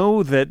they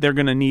know that they're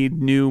going to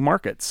need new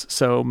markets.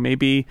 So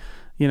maybe,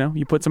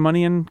 you put some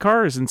money in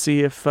cars and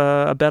see if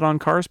a bet on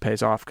cars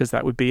pays off, because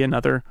that would be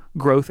another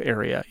growth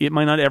area. It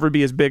might not ever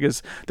be as big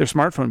as their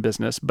smartphone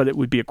business, but it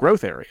would be a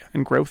growth area,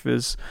 and growth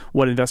is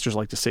what investors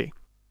like to see.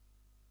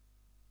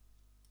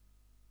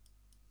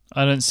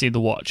 I don't see the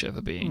watch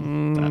ever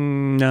being that.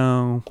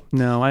 No.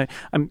 I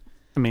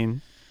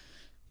mean,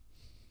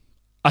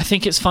 I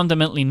think it's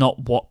fundamentally not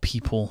what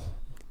people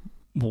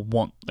will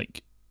want.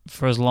 Like,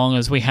 for as long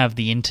as we have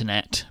the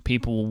internet,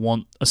 people will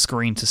want a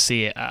screen to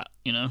see it at,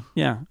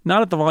 Yeah,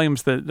 not at the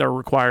volumes that are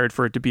required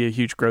for it to be a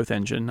huge growth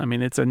engine. I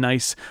mean, it's a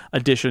nice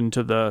addition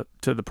to the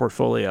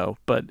portfolio,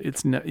 but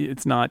it's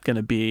not going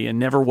to be, and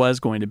never was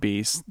going to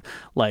be,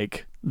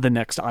 like the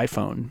next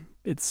iPhone.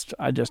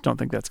 I just don't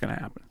think that's going to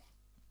happen.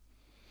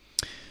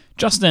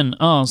 Justin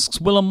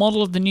asks, will a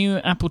model of the new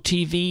Apple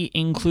TV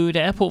include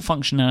airport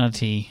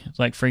functionality?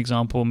 Like, for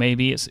example,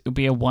 maybe it'll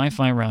be a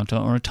Wi-Fi router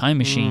or a time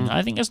machine.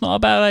 I think it's not a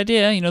bad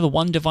idea, the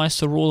one device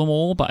to rule them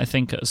all, but I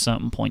think at a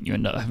certain point you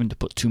end up having to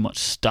put too much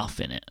stuff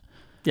in it.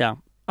 Yeah,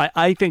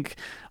 I think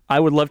I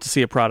would love to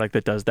see a product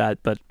that does that,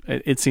 but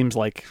it seems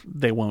like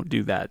they won't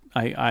do that.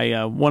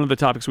 One of the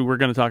topics we were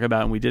going to talk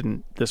about and we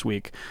didn't this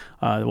week,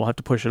 we'll have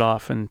to push it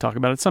off and talk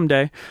about it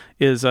someday,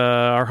 is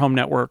our home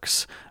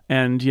networks.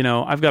 And,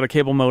 I've got a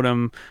cable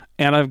modem,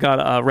 and I've got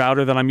a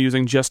router that I'm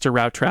using just to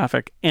route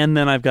traffic, and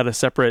then I've got a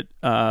separate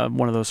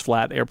one of those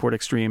flat Airport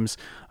Extremes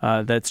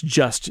that's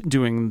just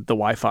doing the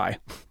Wi-Fi.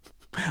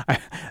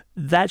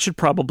 That should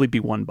probably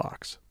be one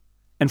box.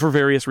 And for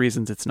various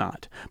reasons, it's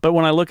not. But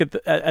when I look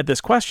at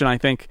this question, I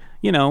think,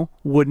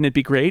 wouldn't it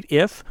be great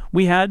if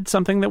we had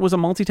something that was a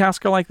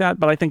multitasker like that?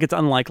 But I think it's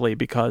unlikely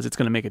because it's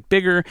going to make it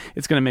bigger,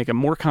 it's going to make it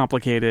more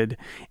complicated,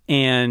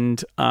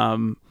 and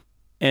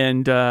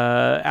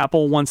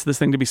Apple wants this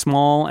thing to be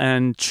small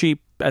and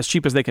cheap as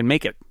they can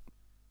make it.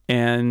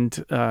 And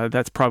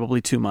that's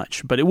probably too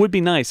much. But it would be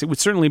nice. It would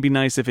certainly be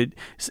nice if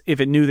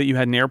it knew that you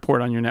had an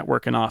airport on your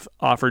network and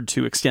offered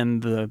to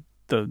extend the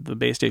the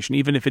base station,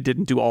 even if it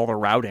didn't do all the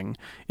routing,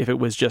 if it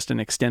was just an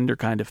extender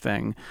kind of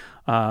thing.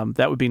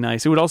 That would be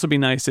nice. It would also be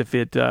nice if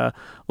it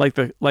like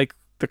the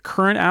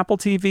current Apple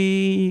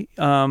TV,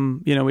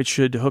 it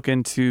should hook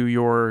into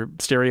your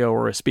stereo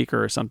or a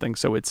speaker or something,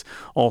 so it's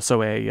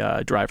also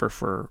a driver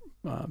for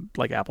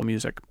like Apple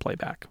Music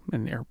playback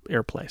and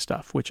AirPlay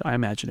stuff, which I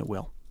imagine it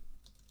will.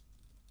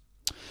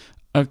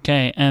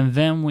 Okay, and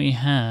then we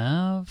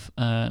have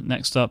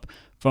next up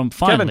from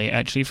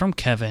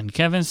Kevin.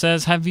 Kevin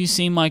says, "Have you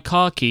seen my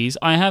car keys?"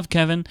 I have,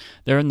 Kevin.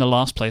 They're in the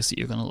last place that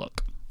you're going to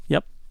look.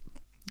 Yep.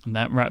 And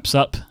that wraps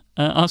up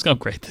Ask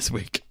Upgrade this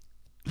week.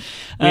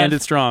 We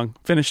ended strong.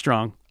 Finished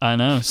strong. I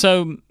know.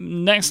 So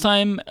next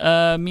time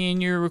me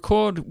and you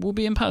record, we'll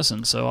be in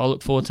person. So I'll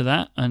look forward to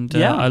that. And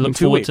I look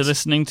forward to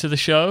listening to the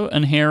show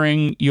and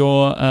hearing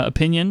your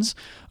opinions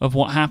of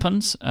what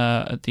happens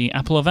at the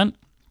Apple event.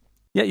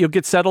 Yeah, you'll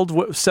get settled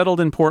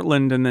in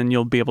Portland, and then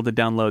you'll be able to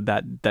download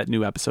that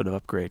new episode of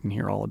Upgrade and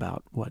hear all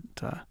about what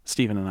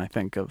Stephen and I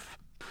think of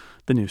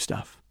the new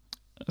stuff.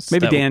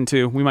 Maybe Dan,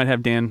 too. We might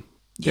have Dan.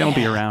 Dan will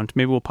be around.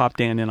 Maybe we'll pop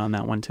Dan in on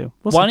that one, too.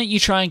 Why don't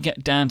you try and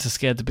get Dan to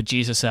scare the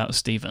bejesus out of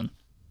Stephen?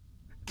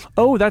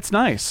 Oh, that's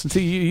nice. So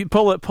you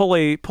pull a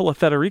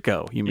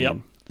Federico, you mean? Yep.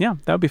 Yeah,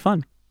 that would be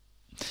fun.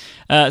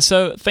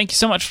 So thank you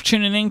so much for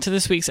tuning in to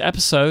this week's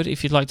episode.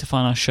 If you'd like to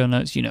find our show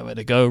notes, you know where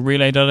to go.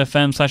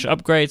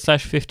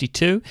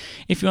 relay.fm/upgrade/52.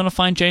 If you want to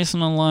find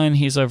Jason online,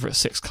 he's over at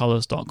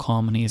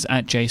sixcolors.com and he's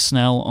at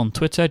jsnell on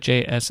Twitter,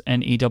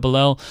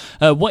 JSNELL.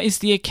 What is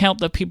the account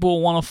that people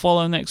will want to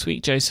follow next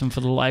week, Jason, for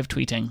the live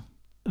tweeting?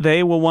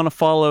 They will want to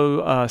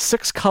follow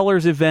Six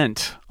Colors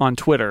Event on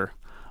Twitter.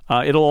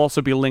 It'll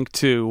also be linked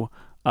to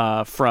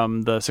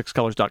from the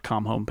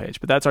sixcolors.com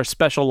homepage. But that's our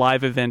special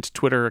live event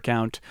Twitter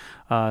account.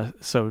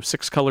 So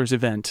Six Colors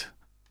Event,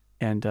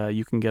 and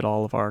you can get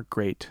all of our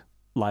great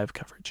live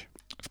coverage.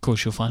 Of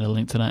course, you'll find a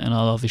link to that in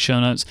our lovely show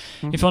notes.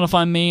 Mm-hmm. If you want to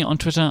find me on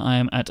Twitter, I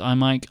am at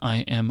imyke,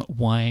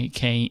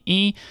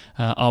 IMYKE.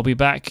 I'll be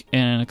back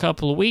in a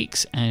couple of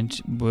weeks, and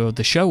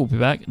the show will be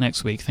back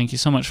next week. Thank you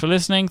so much for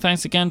listening.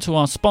 Thanks again to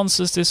our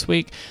sponsors this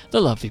week,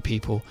 the lovely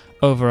people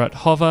over at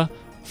Hover,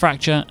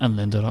 Fracture, and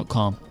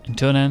Lynda.com.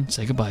 Until then,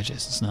 say goodbye,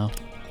 Jason Snell.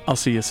 I'll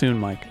see you soon,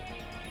 Mike.